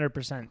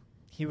 100%.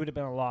 He would have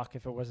been a lock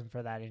if it wasn't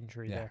for that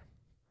injury Yeah.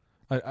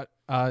 there.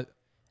 I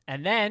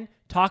And then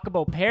talk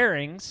about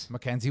pairings.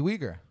 Mackenzie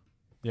Weegar.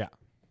 yeah.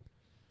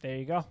 There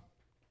you go.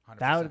 100%.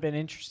 That would have been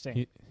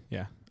interesting.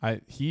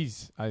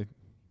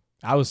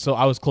 I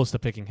was close to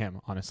picking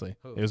him, honestly.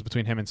 Who? It was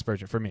between him and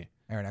Spurgeon for me.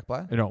 Aaron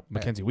Ekblad? No,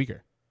 Mackenzie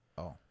Weegar.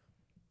 Oh.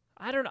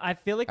 I don't know. I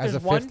feel like As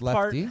there's a one fifth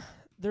part. lefty?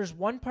 There's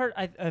one part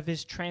of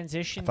his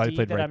transition I thought he D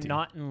played that right I'm D.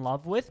 not in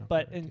love with,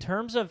 but in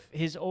terms of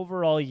his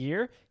overall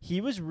year,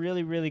 he was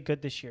really, really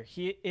good this year.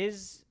 He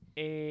is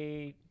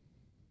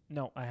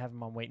no, I have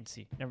him on wait and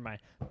see. Never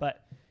mind.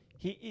 But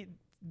he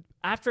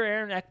after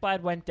Aaron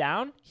Ekblad went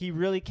down, he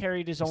really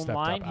carried his own stepped up,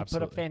 line. He put up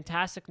absolutely.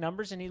 fantastic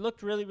numbers, and he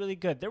looked really, really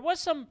good. There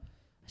was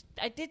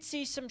I did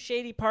see some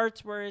shady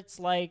parts where it's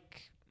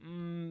like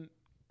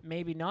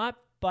maybe not,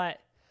 but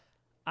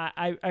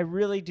I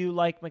really do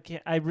like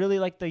I really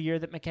like the year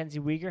that Mackenzie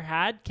Weegar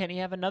had. Can he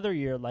have another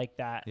year like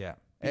that? Yeah.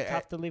 Be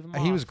tough to leave him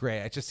He off. was great.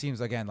 It just seems,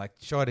 again, like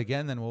show it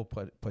again, then we'll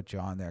put you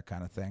on there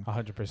kind of thing.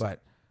 100%. But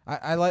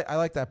I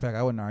like that pick.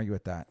 I wouldn't argue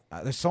with that.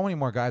 There's so many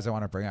more guys I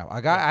want to bring up.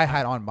 A guy I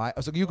had on my.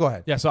 So you go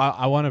ahead. Yeah, so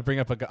I want to bring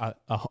up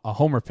a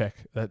homer pick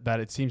that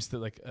it seems that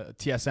like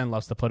TSN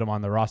loves to put him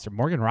on the roster.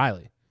 Morgan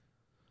Riley.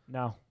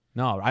 No.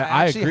 No, I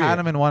I actually agree. had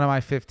him in one of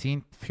my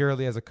 15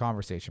 purely as a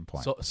conversation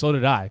point. So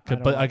did I.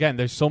 don't But like again,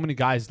 there's so many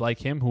guys like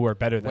him who are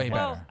better than Way him.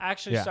 better. Well,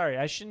 actually, Yeah. sorry,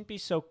 I shouldn't be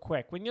so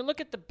quick. When you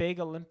look at the big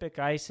Olympic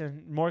ice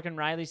and Morgan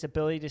Riley's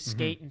ability to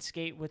skate and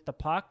skate with the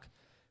puck,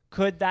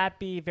 could that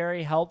be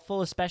very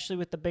helpful, especially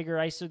with the bigger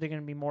ice? So they're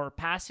going to be more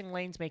passing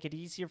lanes, make it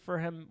easier for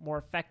him, more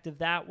effective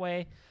that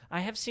way. I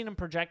have seen him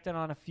projected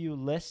on a few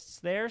lists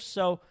there,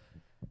 so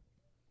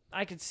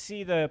I could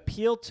see the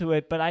appeal to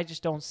it, but I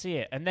just don't see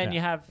it. And then Yeah.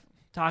 you have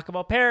talk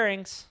about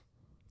pairings.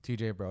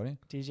 TJ Brody.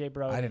 TJ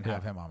Brody. I didn't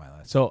have him on my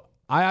list. So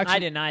I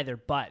didn't either,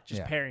 but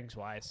just Yeah. pairings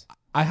wise.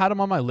 I had him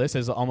on my list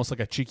as almost like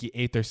a cheeky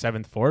 8th or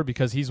 7th forward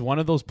because he's one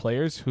of those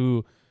players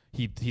who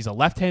he's a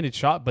left-handed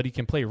shot, but he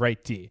can play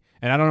right D.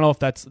 And I don't know if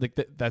that's like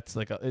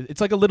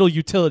it's like a little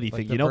utility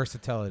Like thing, the you know.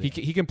 versatility.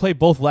 He can play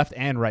both left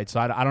and right, so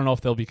I don't know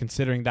if they'll be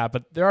considering that,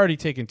 but they're already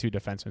taking 2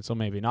 defensemen, so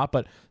maybe not.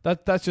 But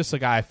that's just a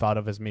guy I thought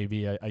of as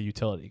maybe a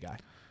utility guy.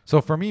 So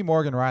for me,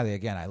 Morgan Riley,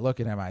 again, I look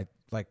at him, I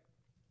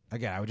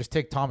would just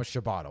take Thomas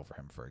Chabot over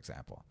him, for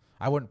example.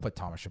 I wouldn't put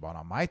Thomas Chabot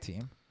on my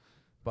team,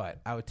 but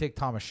I would take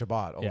Thomas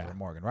Chabot over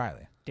Morgan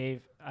Riley.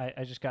 Dave,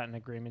 I just got an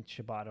agreement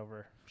Shabbat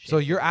over. So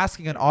you're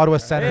asking an Ottawa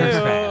Senators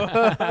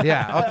fan.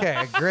 Yeah,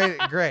 okay,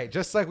 great.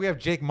 Just like we have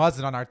Jake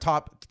Muzzin on our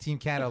top Team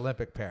Canada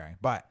Olympic pairing.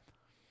 But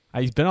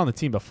He's been on the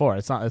team before.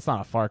 It's not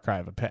a far cry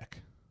of a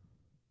pick.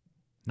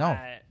 no,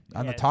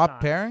 on the it's top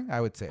not. pairing,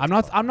 I would say. I'm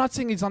not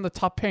saying he's on the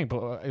top pairing,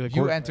 but like,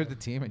 You entered the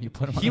team and you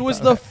put him on he was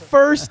the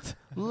first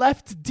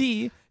left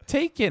D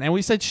taken, and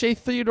we said Shea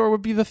Theodore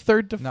would be the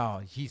third.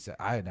 No, he said.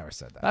 I had never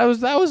said that. That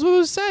was what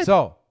was said.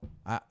 So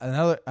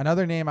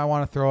another name I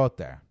want to throw out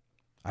there.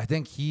 I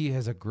think he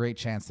has a great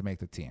chance to make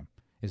the team.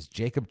 Is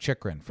Jacob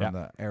Chikrin from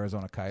the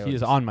Arizona Coyotes. he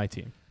is on my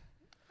team.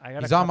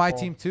 He's on my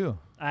team too.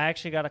 I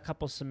actually got a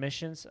couple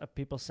submissions of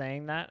people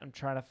saying that. I'm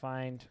trying to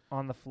find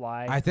on the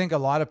fly. I think a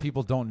lot of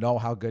people don't know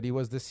how good he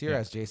was this year, Yeah.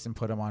 as Jason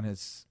put him on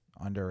his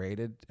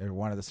underrated, or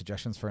one of the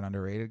suggestions for an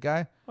underrated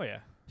guy. oh yeah,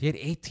 He had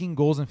 18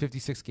 goals in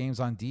 56 games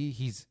on D.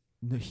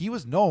 He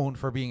was known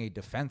for being a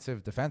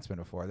defensive defenseman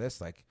before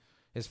this. Like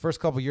his first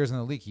couple years in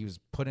the league, he was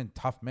put in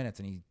tough minutes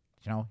and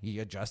he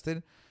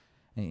adjusted.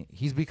 And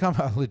he's become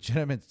a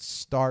legitimate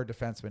star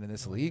defenseman in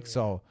this league.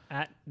 So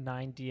at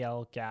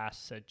 9DL Gas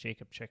said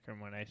Jacob Chikrin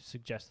when I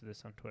suggested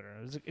this on Twitter.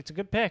 It's a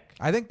good pick.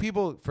 I think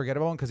people forget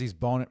about him because he's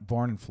born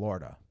in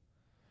Florida,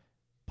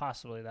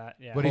 Possibly that.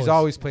 Yeah, but he's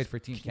always played for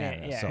Team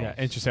Canada. yeah, so. Yeah,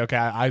 interesting. Okay,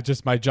 I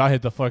just my jaw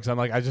hit the floor because I'm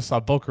like I just saw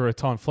Boca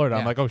Raton, Florida.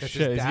 I'm Yeah, like, oh 'cause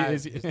shit,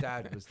 his is he?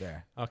 dad was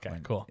there. Okay,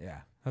 when- cool. Yeah.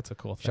 That's a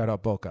cool thing. Shout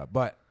out Boca.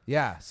 But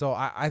yeah, so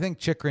I think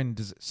Chikrin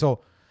does.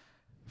 So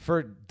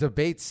for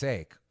debate's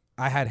sake,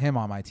 I had him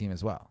on my team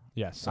as well.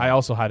 Yes, So- I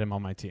also had him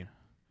on my team.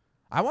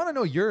 I want to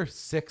know your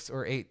 6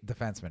 or 8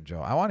 defensemen, Joe.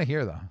 I want to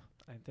hear them.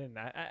 I didn't.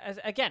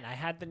 Again, I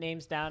had the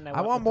names down. And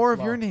I want more of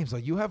your names.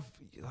 Like you have,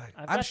 I've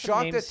I'm got some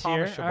shocked at names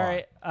Thomas here.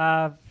 Chabot.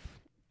 All right.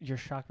 You're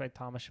shocked by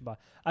Thomas Chabot.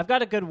 I've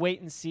got a good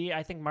wait and see.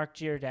 I think Mark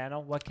Giordano.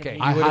 What can Okay,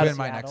 he he do would've in been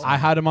my Seattle? next I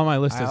had him on my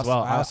list I as also,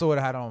 well. I also would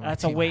have had him on my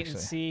That's team, a wait actually. and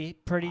see.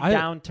 Pretty I-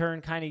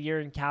 downturn kind of year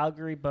in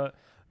Calgary, but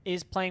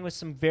is playing with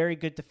some very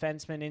good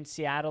defensemen in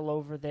Seattle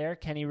over there.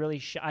 Can he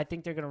really? I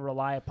think they're going to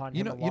rely upon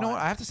You him. know, a lot. you know what?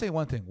 I have to say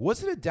one thing.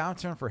 Was it a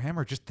downturn for him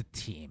or just the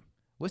team?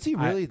 Was he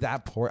really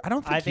that poor? I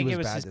don't think. I think he it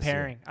was bad his this year.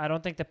 pairing. I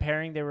don't think the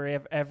pairing they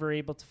were ever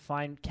able to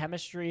find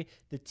chemistry.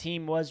 The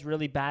team was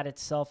really bad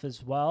itself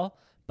as well,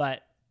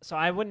 but so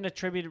I wouldn't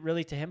attribute it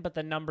really to him. But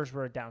the numbers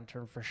were a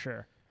downturn for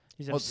sure.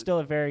 He's still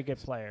a very good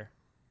player.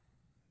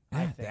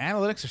 Yeah, the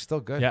analytics are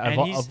still good. Yeah,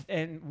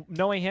 And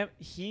knowing him,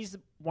 he's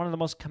one of the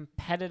most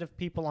competitive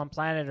people on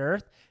planet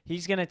Earth.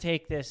 He's gonna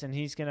take this and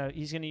he's gonna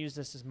use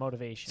this as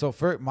motivation. So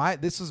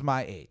this is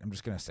my 8. I'm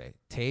just gonna say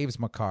Taves,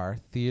 Makar,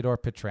 Theodore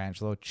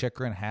Pietrangelo,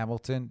 Chikrin,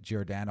 Hamilton,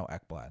 Giordano,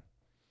 Ekblad.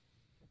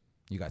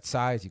 You got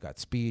size, you got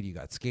speed, you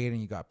got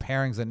skating, you got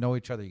pairings that know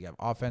each other. You have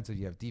offensive,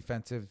 you have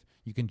defensive.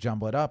 You can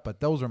jumble it up,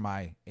 but those are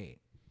my 8.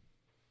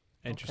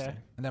 Interesting. Okay.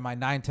 And then my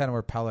 9, 10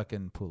 were Pellick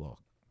and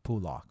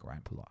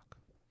Ryan Pulak.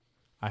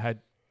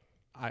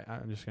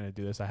 I'm just gonna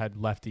do this. I had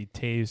lefty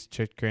Taves,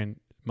 Chikrin,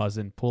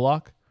 Muzzin,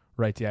 Pulak.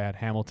 Righty, I had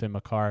Hamilton,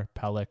 Makar,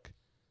 Pellick,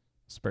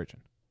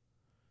 Spurgeon.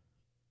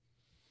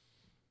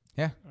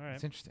 Yeah, All right.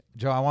 it's interesting.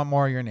 Joe, I want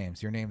more of your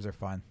names. Your names are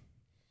fun.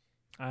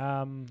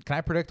 I Can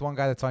I predict one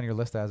guy that's on your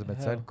list that hasn't been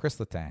Hell. said? Chris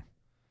Letang.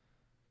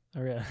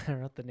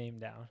 wrote the name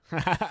down,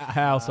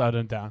 I also had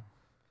him down.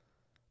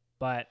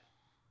 but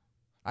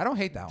I don't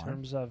hate that in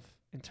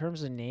one.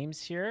 terms of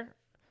names here,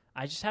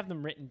 I just have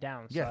them written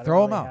down. So I Yeah, don't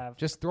throw them really out. have-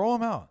 Just throw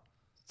them out.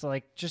 So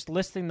like just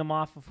listing them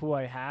off of who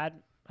I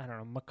had. I don't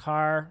know,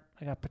 Makar.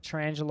 I got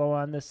Pietrangelo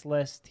on this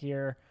list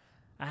here.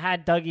 I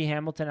had Dougie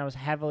Hamilton. I was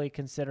heavily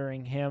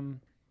considering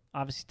him.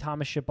 Obviously,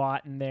 Thomas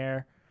Chabot in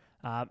there.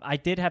 I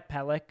did have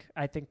Pelech.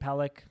 I think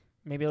Pelech,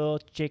 maybe a little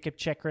Jacob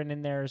Chikrin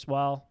in there as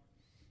well.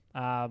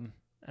 And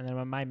then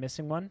am I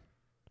missing one?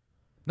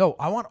 No,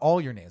 I want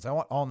all your names. I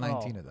want all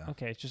 19 of them.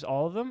 Okay, it's just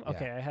all of them? Yeah.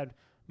 Okay, I had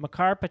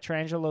Makar,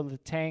 Petrangelo,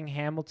 Letang,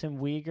 Hamilton,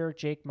 Uyghur,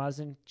 Jake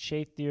Muzzin,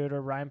 Shea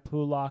Theodore, Ryan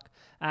Pulak,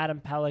 Adam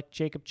Pelech,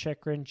 Jacob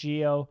Chikrin,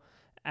 Gio,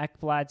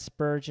 Ekblad,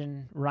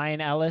 Spurgeon, Ryan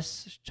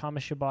Ellis,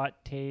 Thomas Chabot,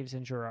 Taves,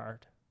 and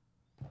Gerard.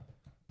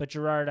 But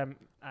Gerard,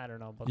 I don't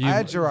know. About I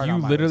had Gerard You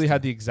on my literally list.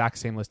 had the exact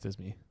same list as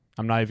me.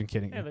 I'm not even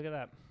kidding Hey, you. look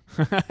at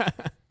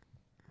that.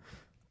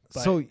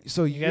 But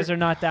So you guys are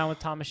not down with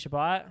Thomas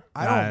Chabot?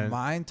 I don't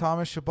mind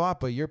Thomas Chabot,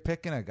 but you're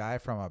picking a guy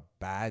from a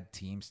bad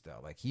team still.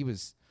 Like he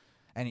was,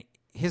 and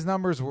his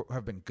numbers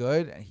have been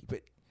good.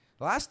 But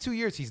the last 2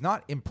 years, he's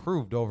not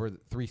improved over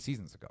 3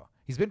 seasons ago.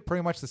 He's been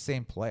pretty much the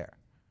same player.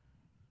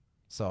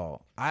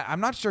 So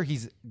I'm not sure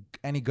he's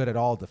any good at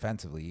all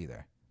defensively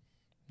either.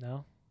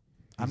 No?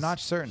 I'm not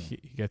certain. He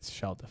gets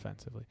shelled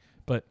defensively.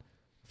 But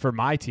for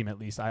my team, at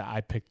least,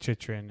 I picked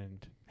Chitrin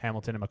and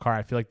Hamilton and Makar.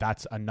 I feel like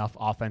that's enough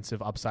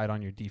offensive upside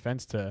on your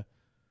defense to,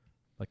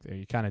 like,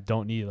 you kind of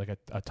don't need like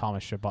a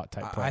Thomas Chabot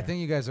type player. I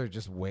think you guys are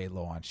just way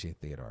low on Shea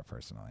Theodore,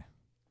 personally.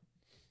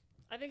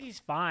 I think he's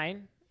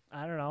fine.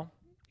 I don't know.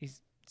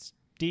 He's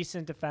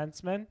decent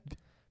defenseman,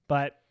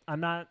 but I'm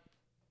not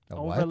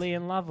overly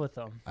in love with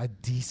him. A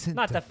decent,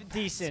 Not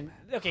decent.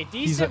 Okay,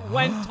 decent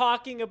when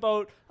talking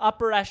about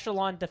upper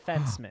echelon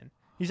defensemen.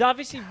 He's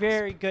obviously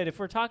very good. If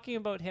we're talking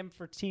about him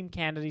for Team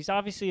Canada, he's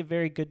obviously a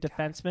very good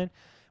defenseman.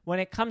 When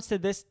it comes to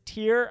this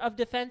tier of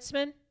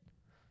defensemen,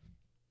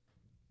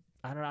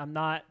 I don't know. I'm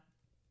not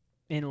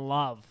in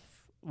love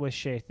with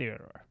Shea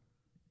Theodore.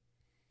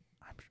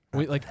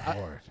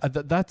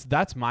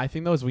 That's my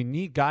thing though. Is we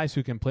need guys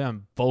who can play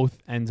on both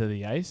ends of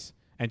the ice.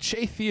 And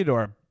Shea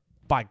Theodore,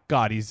 by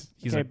God, he's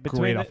a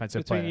great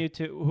offensive player. Between you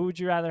two, who would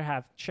you rather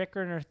have,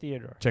 Chikrin or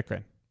Theodore?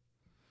 Chikrin.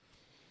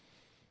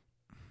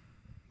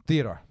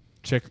 Theodore.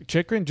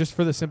 Chikrin, just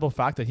for the simple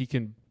fact that he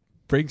can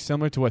bring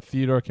similar to what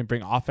Theodore can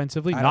bring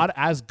offensively. I Not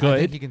as I good.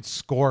 think he can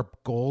score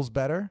goals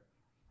better.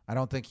 I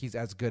don't think he's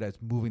as good at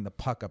moving the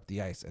puck up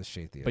the ice as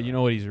Shea Theodore. But you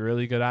know what he's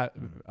really good at?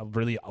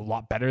 A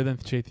lot better than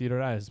Shea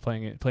Theodore at is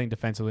playing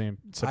defensively and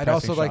suppressing I'd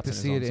also like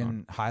shots to in see his it own in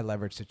zone. high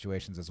leverage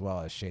situations as well,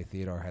 as Shea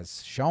Theodore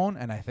has shown,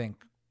 and I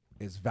think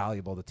is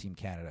valuable to Team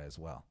Canada as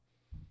well.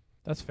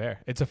 That's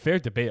fair. It's a fair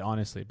debate,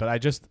 honestly. But I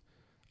just,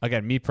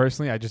 again, me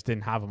personally, I just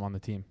didn't have him on the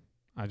team.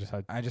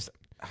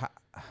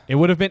 It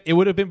would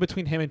have been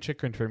between him and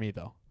Chikrin for me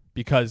though,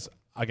 because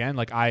again,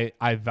 like I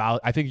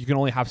think you can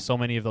only have so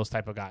many of those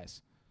type of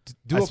guys.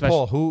 Do a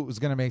poll. Who's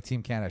going to make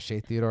Team Canada, Shea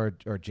Theodore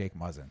or Jake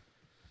Muzzin?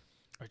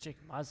 Or Jake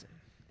Muzzin.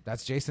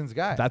 That's Jason's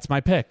guy. That's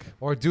my pick.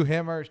 Or do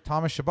him or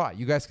Thomas Chabot.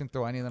 You guys can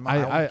throw any of them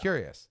out. I'm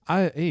curious.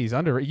 He's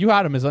underrated. You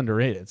had him as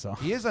underrated, so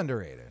He is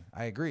underrated.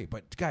 I agree.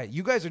 But, guy,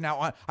 you guys are now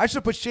on. I should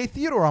have put Shea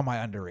Theodore on my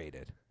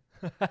underrated.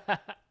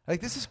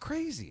 Like, this is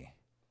crazy.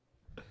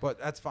 But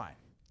that's fine.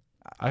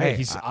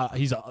 he's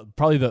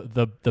probably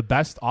the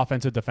best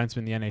offensive defenseman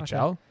in the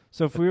NHL. Okay.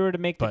 So if we were to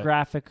make the But-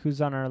 graphic, who's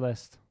on our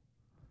list?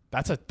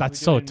 That's We're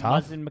so doing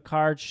tough. Muzzin,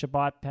 Makar,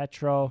 Chabot,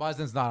 Petro.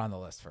 Muzzin's not on the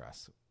list for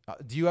us.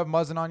 Do you have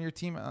Muzzin on your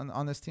team,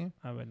 on this team?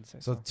 I wouldn't say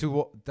So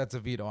so. that's a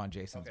veto on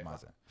Jason's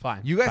Muzzin.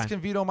 Fine. You guys fine. can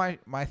veto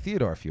my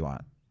Theodore if you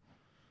want.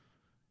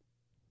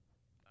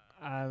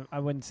 I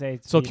wouldn't say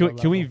it's So veto can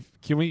level.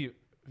 we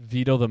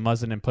veto the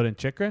Muzzin and put in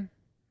Chikrin?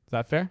 Is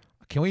that fair?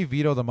 Can we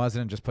veto the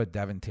Muzzin and just put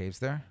Devin Taves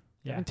there?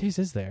 Yeah. Devin Taves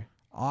is there.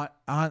 On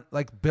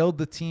like build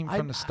the team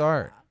from the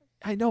start.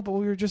 I know, but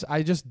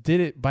I just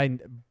did it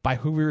by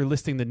who we were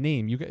listing the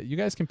name. You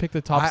guys can pick the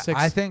top six.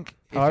 I think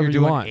if however you're you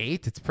doing want.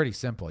 8, it's pretty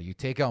simple. You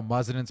take out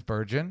Muzzin and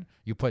Spurgeon,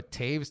 you put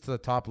Taves to the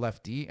top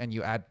left D, and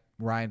you add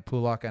Ryan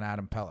Pulak and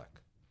Adam Pelech.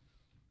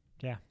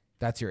 Yeah,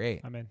 That's your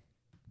 8. I'm in.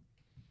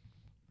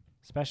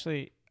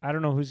 Especially, I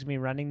don't know who's going to be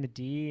running the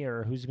D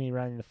or who's going to be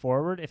running the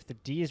forward. If the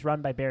D is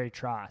run by Barry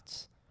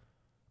Trotz,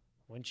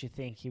 wouldn't you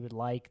think he would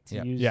like to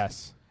Yeah.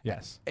 use...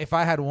 Yes. If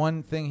I had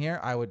one thing here,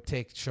 I would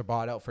take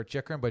Chabot out for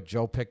Chikrin, but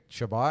Joe picked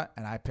Chabot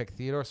and I picked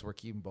Theodore, so we're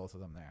keeping both of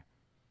them there.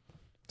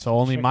 So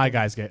only my Chikrin.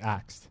 guys get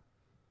axed.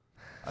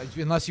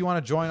 Unless you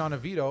want to join on a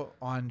veto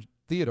on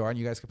Theodore, and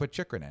you guys can put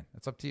Chikrin in.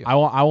 It's up to you. I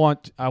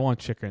want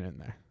Chikrin in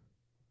there.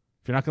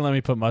 If you're not gonna let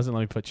me put Muzzin, let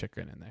me put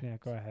Chikrin in there. Yeah,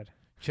 go ahead.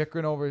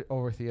 Chikrin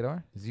over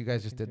Theodore? You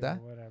guys just did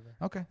that? Whatever.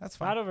 Okay, that's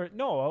fine.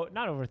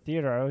 Not over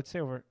Theodore. I would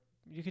say over...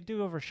 You could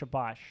do over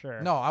Chabot,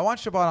 sure. No, I want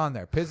Chabot on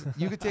there.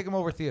 You could take him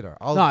over Theodore.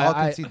 I'll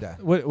I concede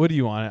that. What do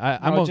you want?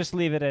 I'm just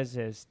leave it as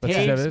is. Let's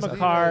leave it Taves, as is. Makar,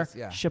 Leave it as,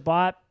 yeah.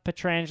 Chabot,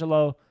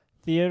 Petrangelo,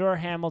 Theodore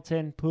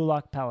Hamilton,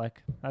 Pulak, Pelech.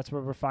 That's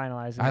where we're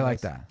finalizing. I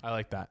like this. that. I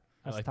like that.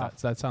 That's I like tough. that.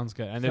 So that sounds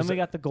good. And Then we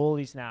got the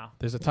goalies now.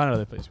 there's a ton of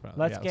other places.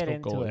 Let's get go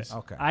into goalies. it.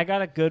 Okay. I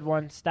got a good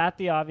one. Stat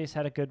the Obvious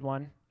had a good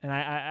one, and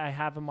I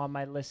have him on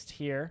my list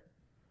here.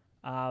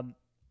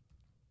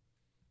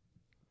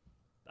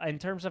 In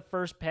terms of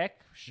first pick,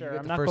 sure. get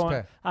I'm the not first going.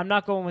 pick. I'm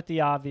not going with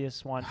the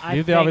obvious one.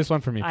 Leave the obvious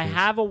one for me, I please.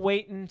 have a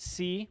wait and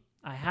see.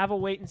 I have a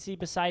wait and see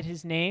beside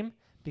his name,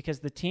 because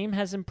the team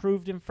has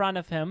improved in front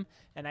of him,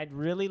 and I'd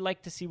really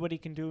like to see what he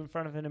can do in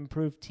front of an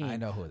improved team. I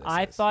know who this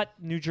I is. thought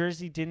New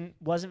Jersey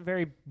wasn't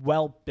very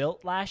well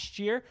built last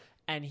year,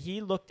 and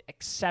he looked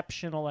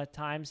exceptional at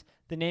times.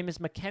 The name is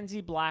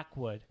Mackenzie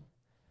Blackwood.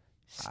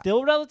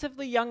 Still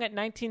relatively young at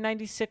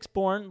 1996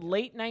 born,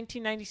 late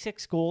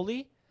 1996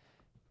 goalie.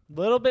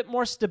 Little bit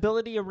more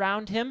stability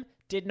around him.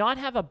 Did not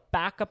have a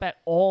backup at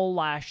all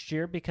last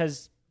year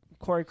because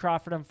Corey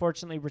Crawford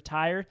unfortunately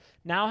retired.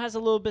 Now has a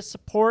little bit of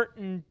support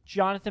in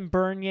Jonathan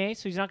Bernier,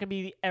 so he's not going to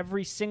be the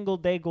every single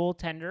day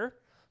goaltender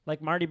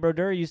like Marty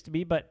Brodeur used to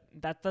be, but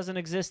that doesn't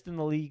exist in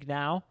the league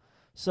now.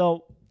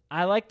 So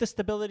I like the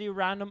stability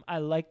around him. I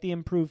like the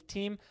improved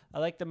team. I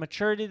like the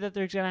maturity that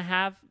they're going to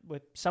have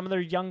with some of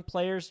their young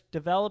players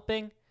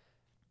developing.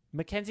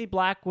 Mackenzie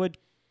Blackwood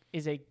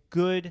is a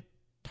good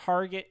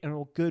target and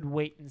a good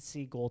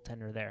wait-and-see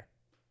goaltender there.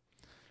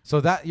 So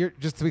that you're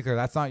just to be clear,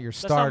 that's not your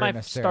starter That's not my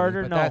necessarily.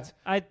 starter, but no. that's,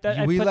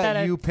 I we put let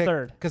that you at pick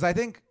third. because I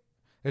think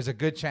there's a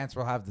good chance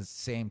we'll have the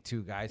same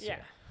two guys Yeah.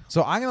 here.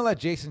 So I'm gonna let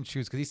Jason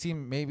choose because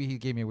maybe he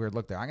gave me a weird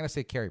look there. I'm gonna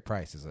say Carey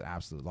Price is an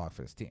absolute lock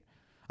for this team.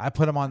 I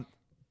put him on.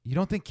 You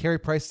don't think Carey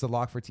Price is a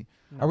lock for a team?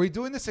 No. Are we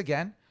doing this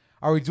again?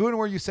 Are we doing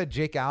where you said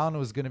Jake Allen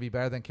was going to be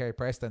better than Carey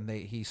Price? Then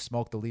he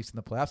smoked the Leafs in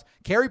the playoffs.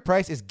 Carey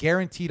Price is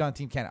guaranteed on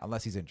Team Canada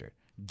unless he's injured.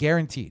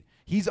 Guaranteed.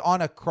 He's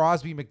on a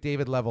Crosby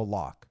McDavid level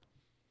lock.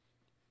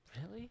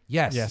 Really?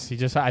 Yes. Yes,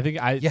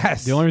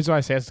 Yes. The only reason why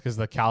I say this is because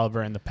the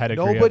caliber and the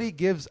pedigree. Nobody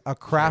gives a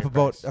crap Carey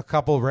about Price. a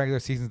couple of regular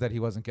seasons that he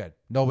wasn't good.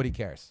 Nobody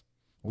cares.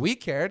 We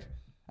cared,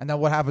 and then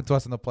what happened to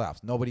us in the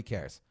playoffs? Nobody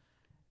cares.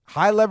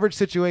 High leverage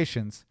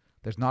situations,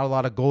 there's not a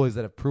lot of goalies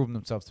that have proven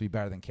themselves to be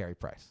better than Carey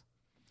Price.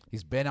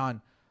 He's been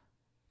on,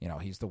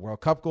 he's the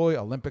World Cup goalie,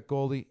 Olympic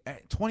goalie.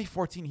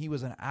 2014, he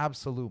was an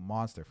absolute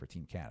monster for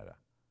Team Canada.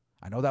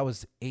 I know that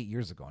was 8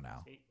 years ago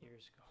now. 8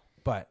 years ago.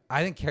 But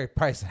I think Carey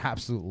Price is an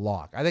absolute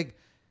lock. I think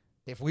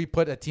if we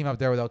put a team up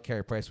there without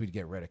Carey Price, we'd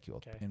get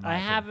ridiculed. Okay. In my I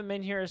have opinion. him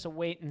in here as a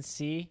wait and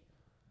see.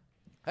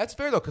 That's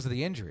fair though because of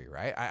the injury,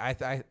 right? I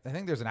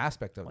think there's an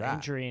aspect of that.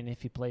 Injury, and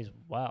if he plays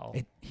well.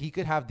 He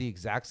could have the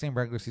exact same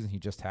regular season he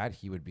just had.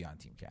 He would be on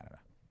Team Canada.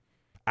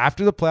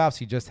 After the playoffs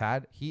he just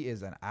had, he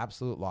is an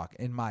absolute lock,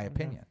 in my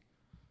opinion.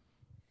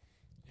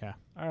 Yeah.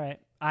 All right.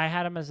 I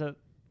had him as a,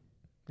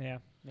 maybe.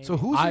 So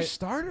who's your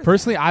starter?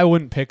 Personally, I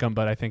wouldn't pick him,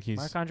 but I think he's.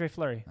 Marc-Andre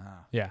Fleury.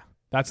 Yeah.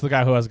 That's the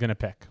guy who I was going to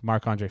pick.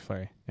 Marc-Andre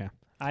Fleury. Yeah.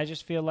 I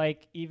just feel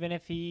like even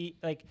if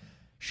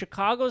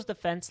Chicago's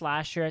defense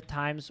last year at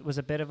times was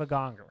a bit of a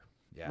gonger,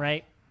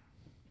 right?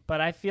 But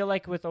I feel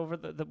like with over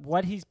the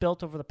what he's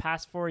built over the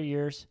past 4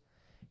 years,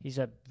 he's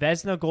a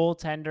Vezina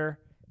goaltender.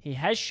 He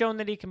has shown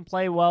that he can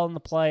play well in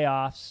the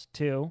playoffs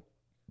too.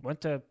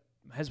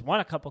 Has won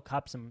a couple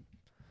cups and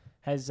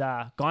has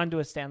gone to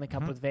a Stanley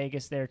Cup with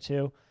Vegas there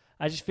too.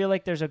 I just feel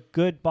like there's a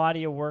good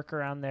body of work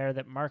around there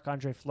that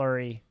Marc-Andre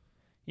Fleury,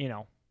 he'd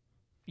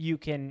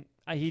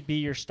be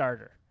your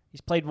starter.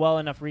 He's played well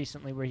enough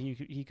recently where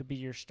he could be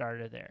your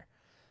starter there.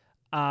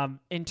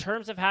 In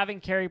terms of having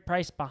Carey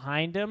Price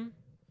behind him,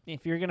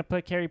 if you're going to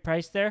put Carey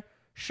Price there,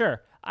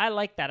 sure. I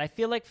like that. I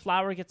feel like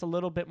Flower gets a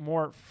little bit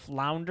more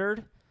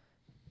floundered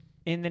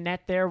in the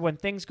net there. When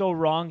things go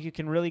wrong, you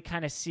can really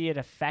kind of see it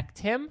affect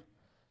him.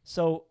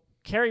 So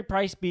Carey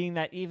Price being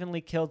that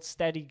evenly killed,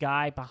 steady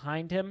guy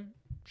behind him,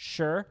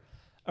 sure.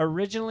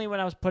 Originally, when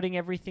I was putting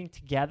everything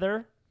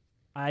together,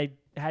 I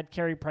had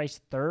Carey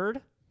Price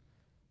third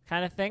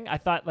kind of thing. I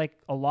thought like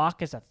a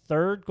lock as a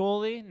third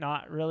goalie,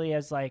 not really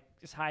as high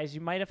as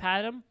you might have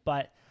had him,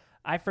 but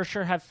I for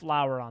sure have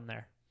Flower on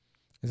there.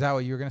 Is that what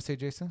you were going to say,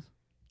 Jason?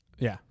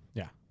 Yeah.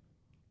 Yeah.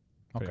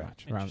 Pretty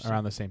Okay. much.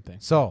 Around the same thing.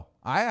 So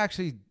I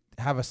actually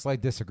have a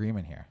slight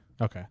disagreement here.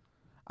 Okay.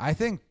 I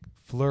think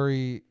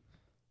Fleury,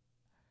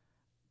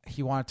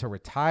 he wanted to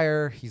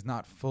retire. He's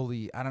not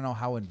fully, I don't know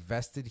how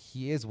invested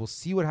he is. We'll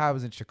see what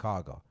happens in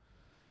Chicago.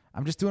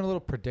 I'm just doing a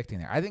little predicting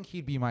there. I think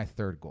he'd be my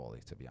third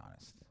goalie, to be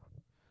honest.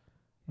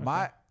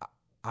 Okay.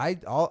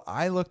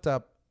 I looked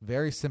up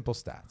very simple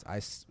stats. I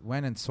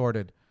went and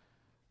sorted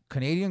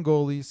Canadian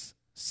goalies,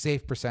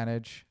 save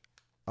percentage.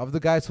 Of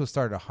the guys who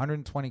started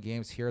 120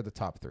 games, here are the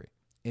top three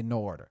in no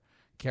order.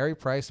 Carey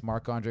Price,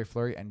 Marc-Andre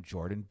Fleury, and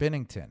Jordan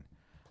Binnington.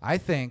 I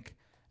think,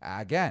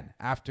 again,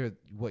 after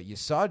what you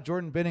saw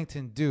Jordan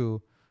Binnington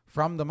do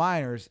from the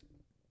minors,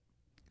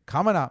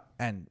 coming up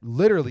and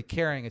literally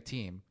carrying a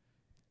team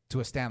to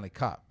a Stanley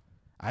Cup,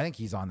 I think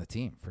he's on the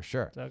team for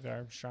sure. Doug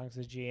Armstrong's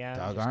the GM.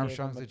 Doug Just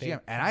Armstrong's gave the him a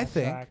GM. big And I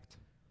think contract.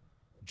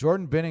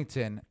 Jordan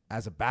Binnington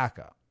as a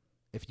backup,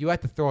 if you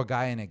had to throw a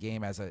guy in a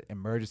game as an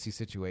emergency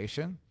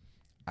situation,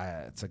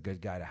 it's a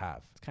good guy to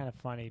have. It's kind of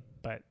funny,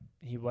 but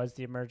he was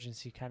the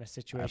emergency kind of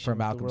situation for with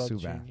Malcolm the World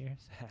Subban.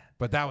 Juniors.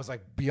 But that was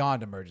like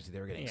beyond emergency. They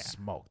were getting Yeah.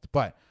 smoked.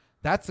 But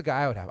that's the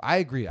guy I would have. I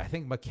agree. I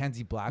think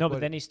Mackenzie Blackwood. No, but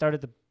then he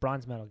started the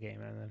bronze medal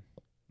game, and then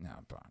No,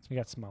 bronze. he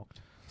got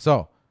smoked.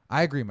 So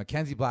I agree.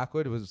 Mackenzie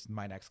Blackwood was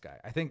my next guy.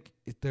 I think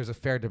there's a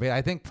fair debate.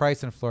 I think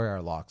Price and Fleury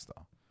are locks,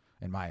 though,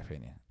 in my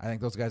opinion. I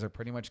think those guys are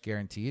pretty much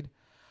guaranteed.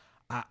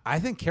 I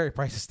think Carey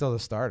Price is still the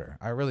starter.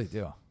 I really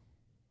do.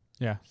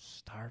 Yeah.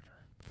 Starter.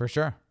 For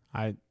sure.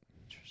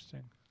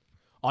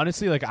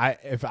 honestly, like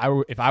if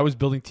I was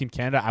building Team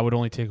Canada, I would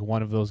only take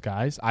one of those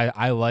guys. I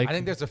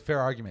think there's a fair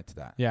argument to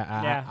that.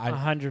 Yeah,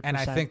 100%. And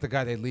I think the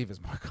guy they leave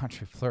is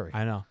Marc-Andre Fleury.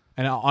 I know.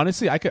 And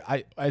honestly,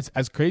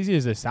 as crazy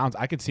as this sounds,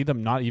 I could see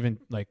them not even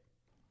like.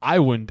 I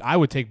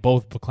would take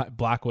both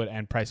Blackwood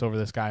and Price over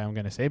this guy. I'm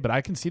gonna say, but I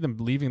can see them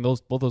leaving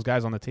both those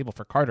guys on the table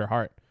for Carter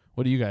Hart.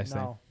 What do you guys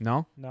think?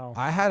 No.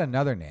 I had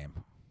another name.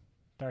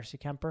 Darcy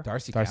Kemper.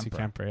 Darcy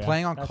Kemper, yeah.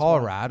 Playing on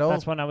Colorado.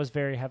 That's when I was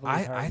very heavily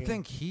targeting. I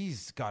think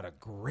he's got a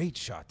great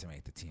shot to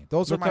make the team.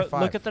 Those are my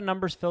 5. Look at the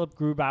numbers Philip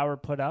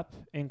Grubauer put up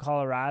in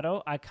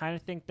Colorado. I kind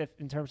of think that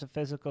in terms of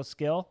physical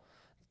skill,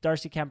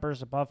 Darcy Kemper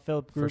is above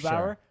Philip Grubauer.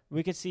 Sure.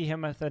 We could see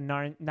him with a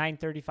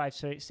 935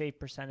 save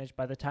percentage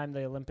by the time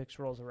the Olympics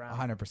rolls around.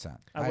 100%.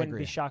 I wouldn't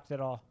be shocked at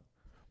all.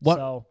 What?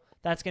 So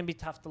that's going to be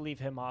tough to leave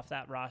him off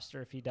that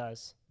roster if he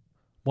does.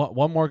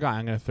 One more guy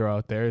I'm going to throw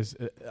out there is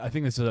I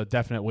think this is a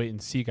definite wait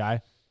and see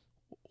guy.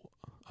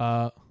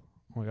 Oh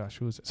my gosh,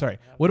 who was it? Sorry.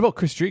 What about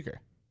Chris Streaker?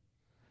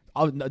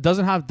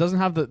 Doesn't have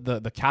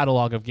the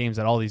catalog of games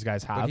that all these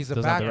guys have. But he's a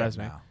doesn't have the backup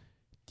resume.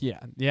 now.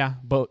 Yeah,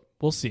 but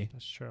we'll see.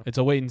 That's true. It's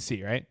a wait and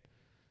see, right?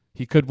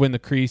 He could win the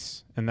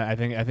crease, and I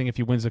think if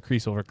he wins the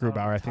crease over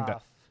Grubauer, I think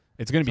that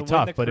it's going to be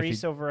tough. Win the but crease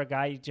if he, over a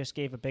guy you just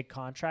gave a big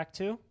contract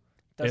to,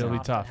 doesn't it'll be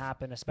often tough.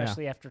 happen,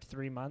 especially after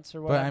 3 months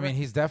or whatever. But I mean,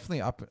 he's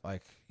definitely up.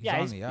 Like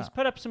he's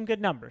put up some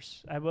good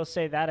numbers. I will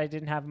say that. I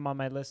didn't have him on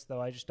my list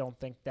though. I just don't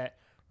think that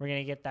we're going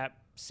to get that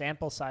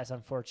sample size,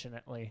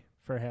 unfortunately,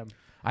 for him.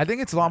 I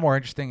think it's a lot more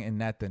interesting in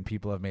net than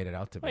people have made it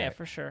out to be. Oh yeah,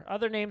 for sure.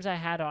 Other names I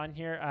had on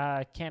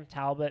here: Cam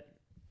Talbot.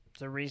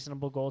 He's a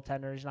reasonable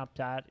goaltender. He's not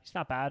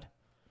bad.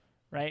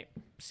 Right?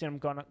 Seen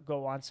him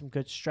go on some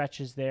good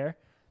stretches there.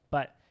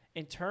 But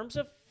in terms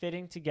of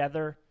fitting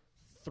together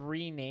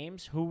 3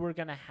 names who we're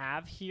going to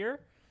have here,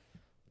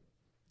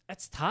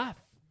 that's tough.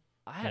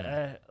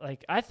 I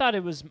thought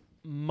it was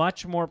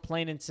much more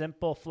plain and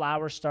simple,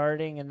 Flower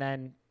starting and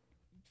then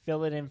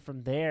fill it in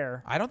from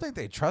there. I don't think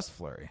they trust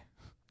Fleury.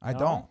 I No?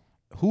 don't.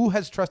 Who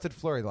has trusted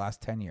Fleury the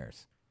last 10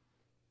 years?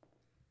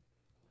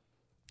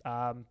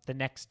 The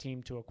next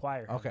team to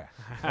acquire him. Okay.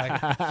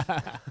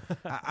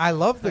 I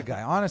love the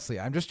guy, honestly.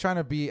 I'm just trying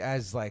to be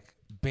as like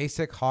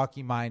basic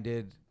hockey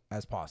minded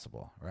as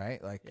possible,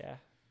 right? Like Yeah.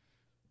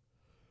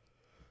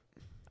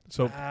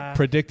 so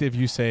predictive,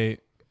 you say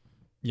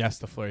yes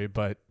to Fleury,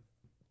 but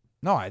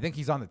no, I think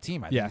he's on the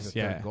team. I think yes,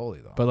 he's a third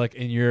goalie though. But like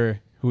in your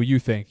who you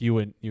think you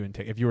wouldn't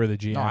take if you were the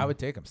GM? No, I would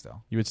take him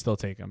still. You would still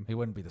take him. He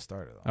wouldn't be the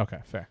starter though. Okay,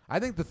 fair. I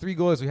think the 3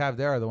 goalies we have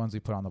there are the ones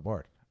we put on the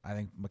board. I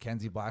think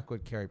Mackenzie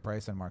Blackwood, Carey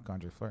Price, and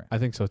Marc-Andre Fleury. I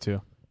think so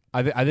too.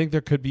 I think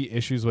there could be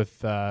issues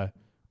with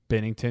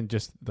Binnington.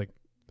 Just like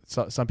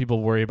some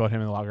people worry about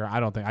him in the locker room. I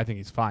don't think. I think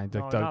he's fine.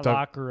 No, not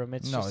locker room.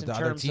 It's just in the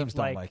other terms teams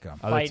of don't like him.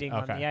 fighting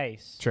on the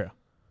ice. True.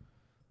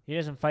 He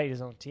doesn't fight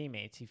his own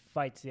teammates. He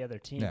fights the other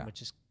team,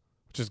 which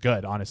is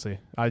good, honestly.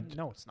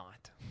 No, it's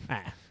not.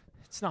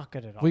 It's not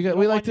good at all.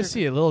 We like to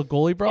see a little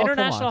goalie brawl.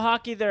 International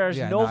hockey, there's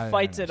no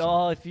fights at international.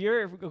 all. If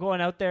you're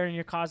going out there and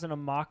you're causing a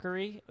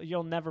mockery,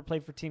 you'll never play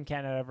for Team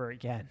Canada ever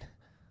again.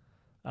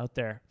 Out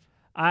there,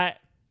 I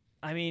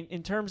mean,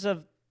 in terms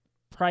of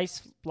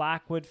Price,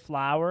 Blackwood,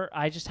 Flower,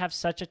 I just have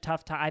such a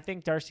tough time. I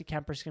think Darcy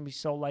Kemper's going to be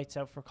so lights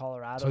out for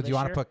Colorado. So do you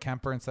want to put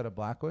Kemper instead of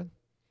Blackwood?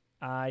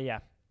 Yeah.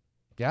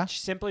 Yeah?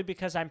 Simply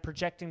because I'm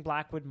projecting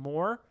Blackwood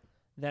more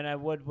than I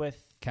would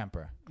with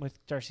Kemper.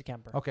 With Darcy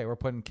Kemper. Okay, we're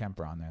putting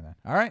Kemper on there then.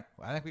 All right.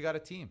 Well, I think we got a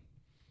team.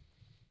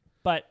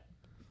 But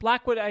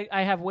Blackwood,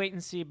 I have wait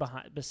and see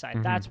beside.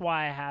 Mm-hmm. That's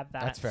why I have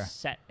that That's fair.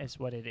 set as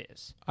what it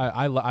is.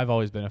 I've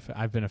always been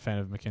I've been a fan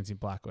of Mackenzie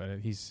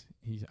Blackwood.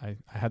 I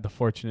had the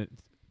fortunate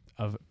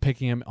of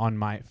picking him on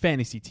my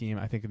fantasy team.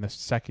 I think in the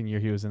second year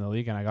he was in the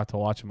league, and I got to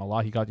watch him a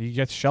lot. He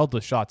gets shelled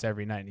with shots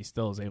every night, and he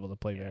still is able to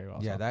play very well.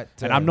 Yeah,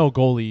 so. And I'm no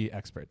goalie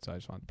expert, so I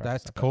just want to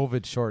that's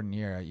COVID shortened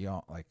year. You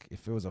know, like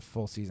if it was a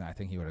full season, I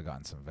think he would have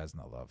gotten some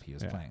Vezina love. He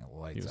was playing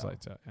lights. He was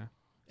lights out. Yeah.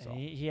 So. And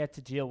he had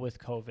to deal with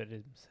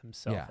COVID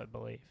himself, I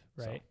believe,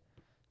 right?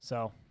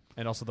 So.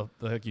 And also,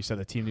 like you said,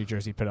 the team New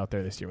Jersey put out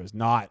there this year was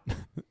not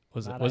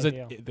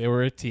it? They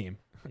were a team.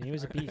 And he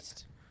was a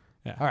beast.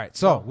 Yeah. All right,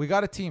 so we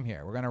got a team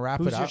here. We're gonna wrap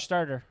it up. Who's your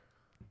starter?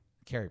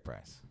 Carey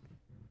Price.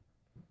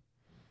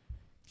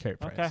 Carey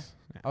Price. Okay.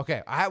 Yeah.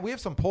 Okay. We have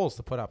some polls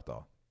to put up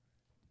though.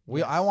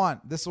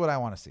 This is what I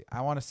want to see.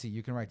 I want to see.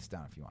 You can write this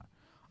down if you want.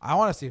 I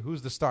want to see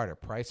who's the starter,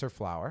 Price or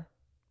Flower.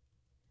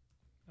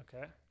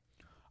 Okay.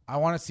 I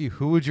want to see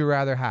who would you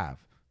rather have,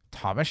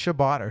 Thomas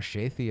Chabot or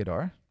Shea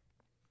Theodore.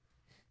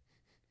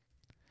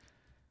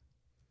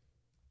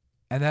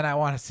 And then I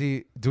want to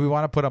see, do we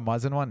want to put a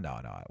Muzzin one?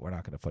 No, we're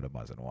not going to put a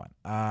Muzzin one.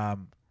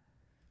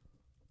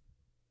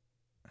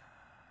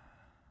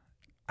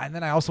 And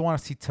then I also want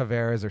to see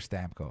Tavares or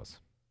Stamkos.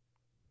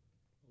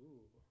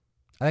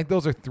 I think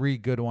those are 3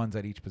 good ones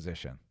at each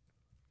position.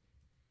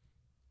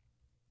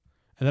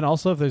 And then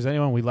also, if there's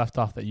anyone we left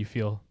off that you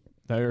feel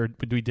or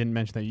we didn't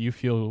mention that you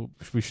feel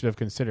we should have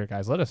considered,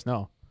 guys, let us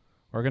know.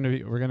 We're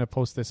gonna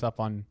post this up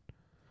on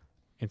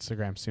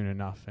Instagram soon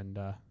enough, and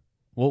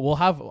we'll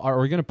have. Are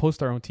we gonna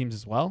post our own teams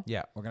as well?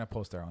 Yeah, we're gonna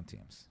post our own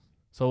teams.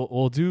 So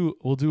we'll do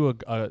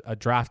a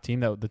draft team,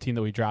 the team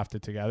that we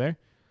drafted together,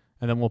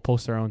 and then we'll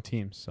post our own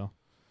teams.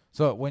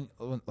 So when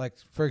like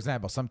for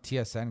example, some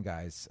TSN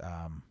guys,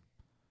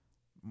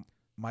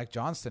 Mike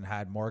Johnston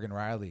had Morgan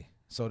Riley.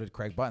 So did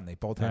Craig Button. They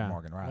both had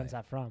Morgan Riley. When's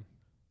that from?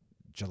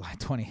 July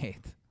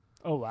 28th.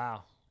 Oh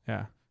wow.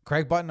 Yeah.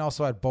 Craig Button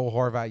also had Bo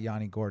Horvat,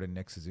 Yanni Gordon,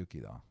 Nick Suzuki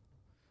though,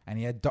 and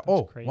he had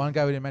crazy. one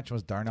guy we didn't mention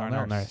was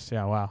Darnell Nurse.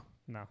 Yeah. Wow.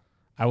 No.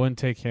 I wouldn't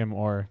take him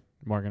or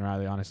Morgan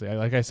Riley, honestly.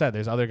 Like I said,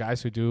 there's other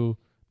guys who do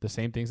the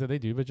same things that they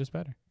do, but just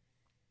better.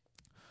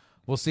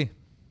 We'll see.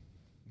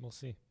 We'll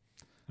see.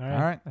 All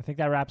right. I think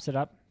that wraps it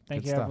up.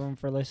 Thank Good you stuff. everyone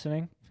for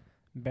listening,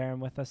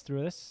 bearing with us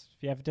through this.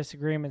 If you have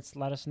disagreements,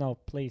 let us know,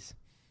 please.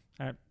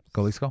 All right.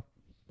 Go Leafs go.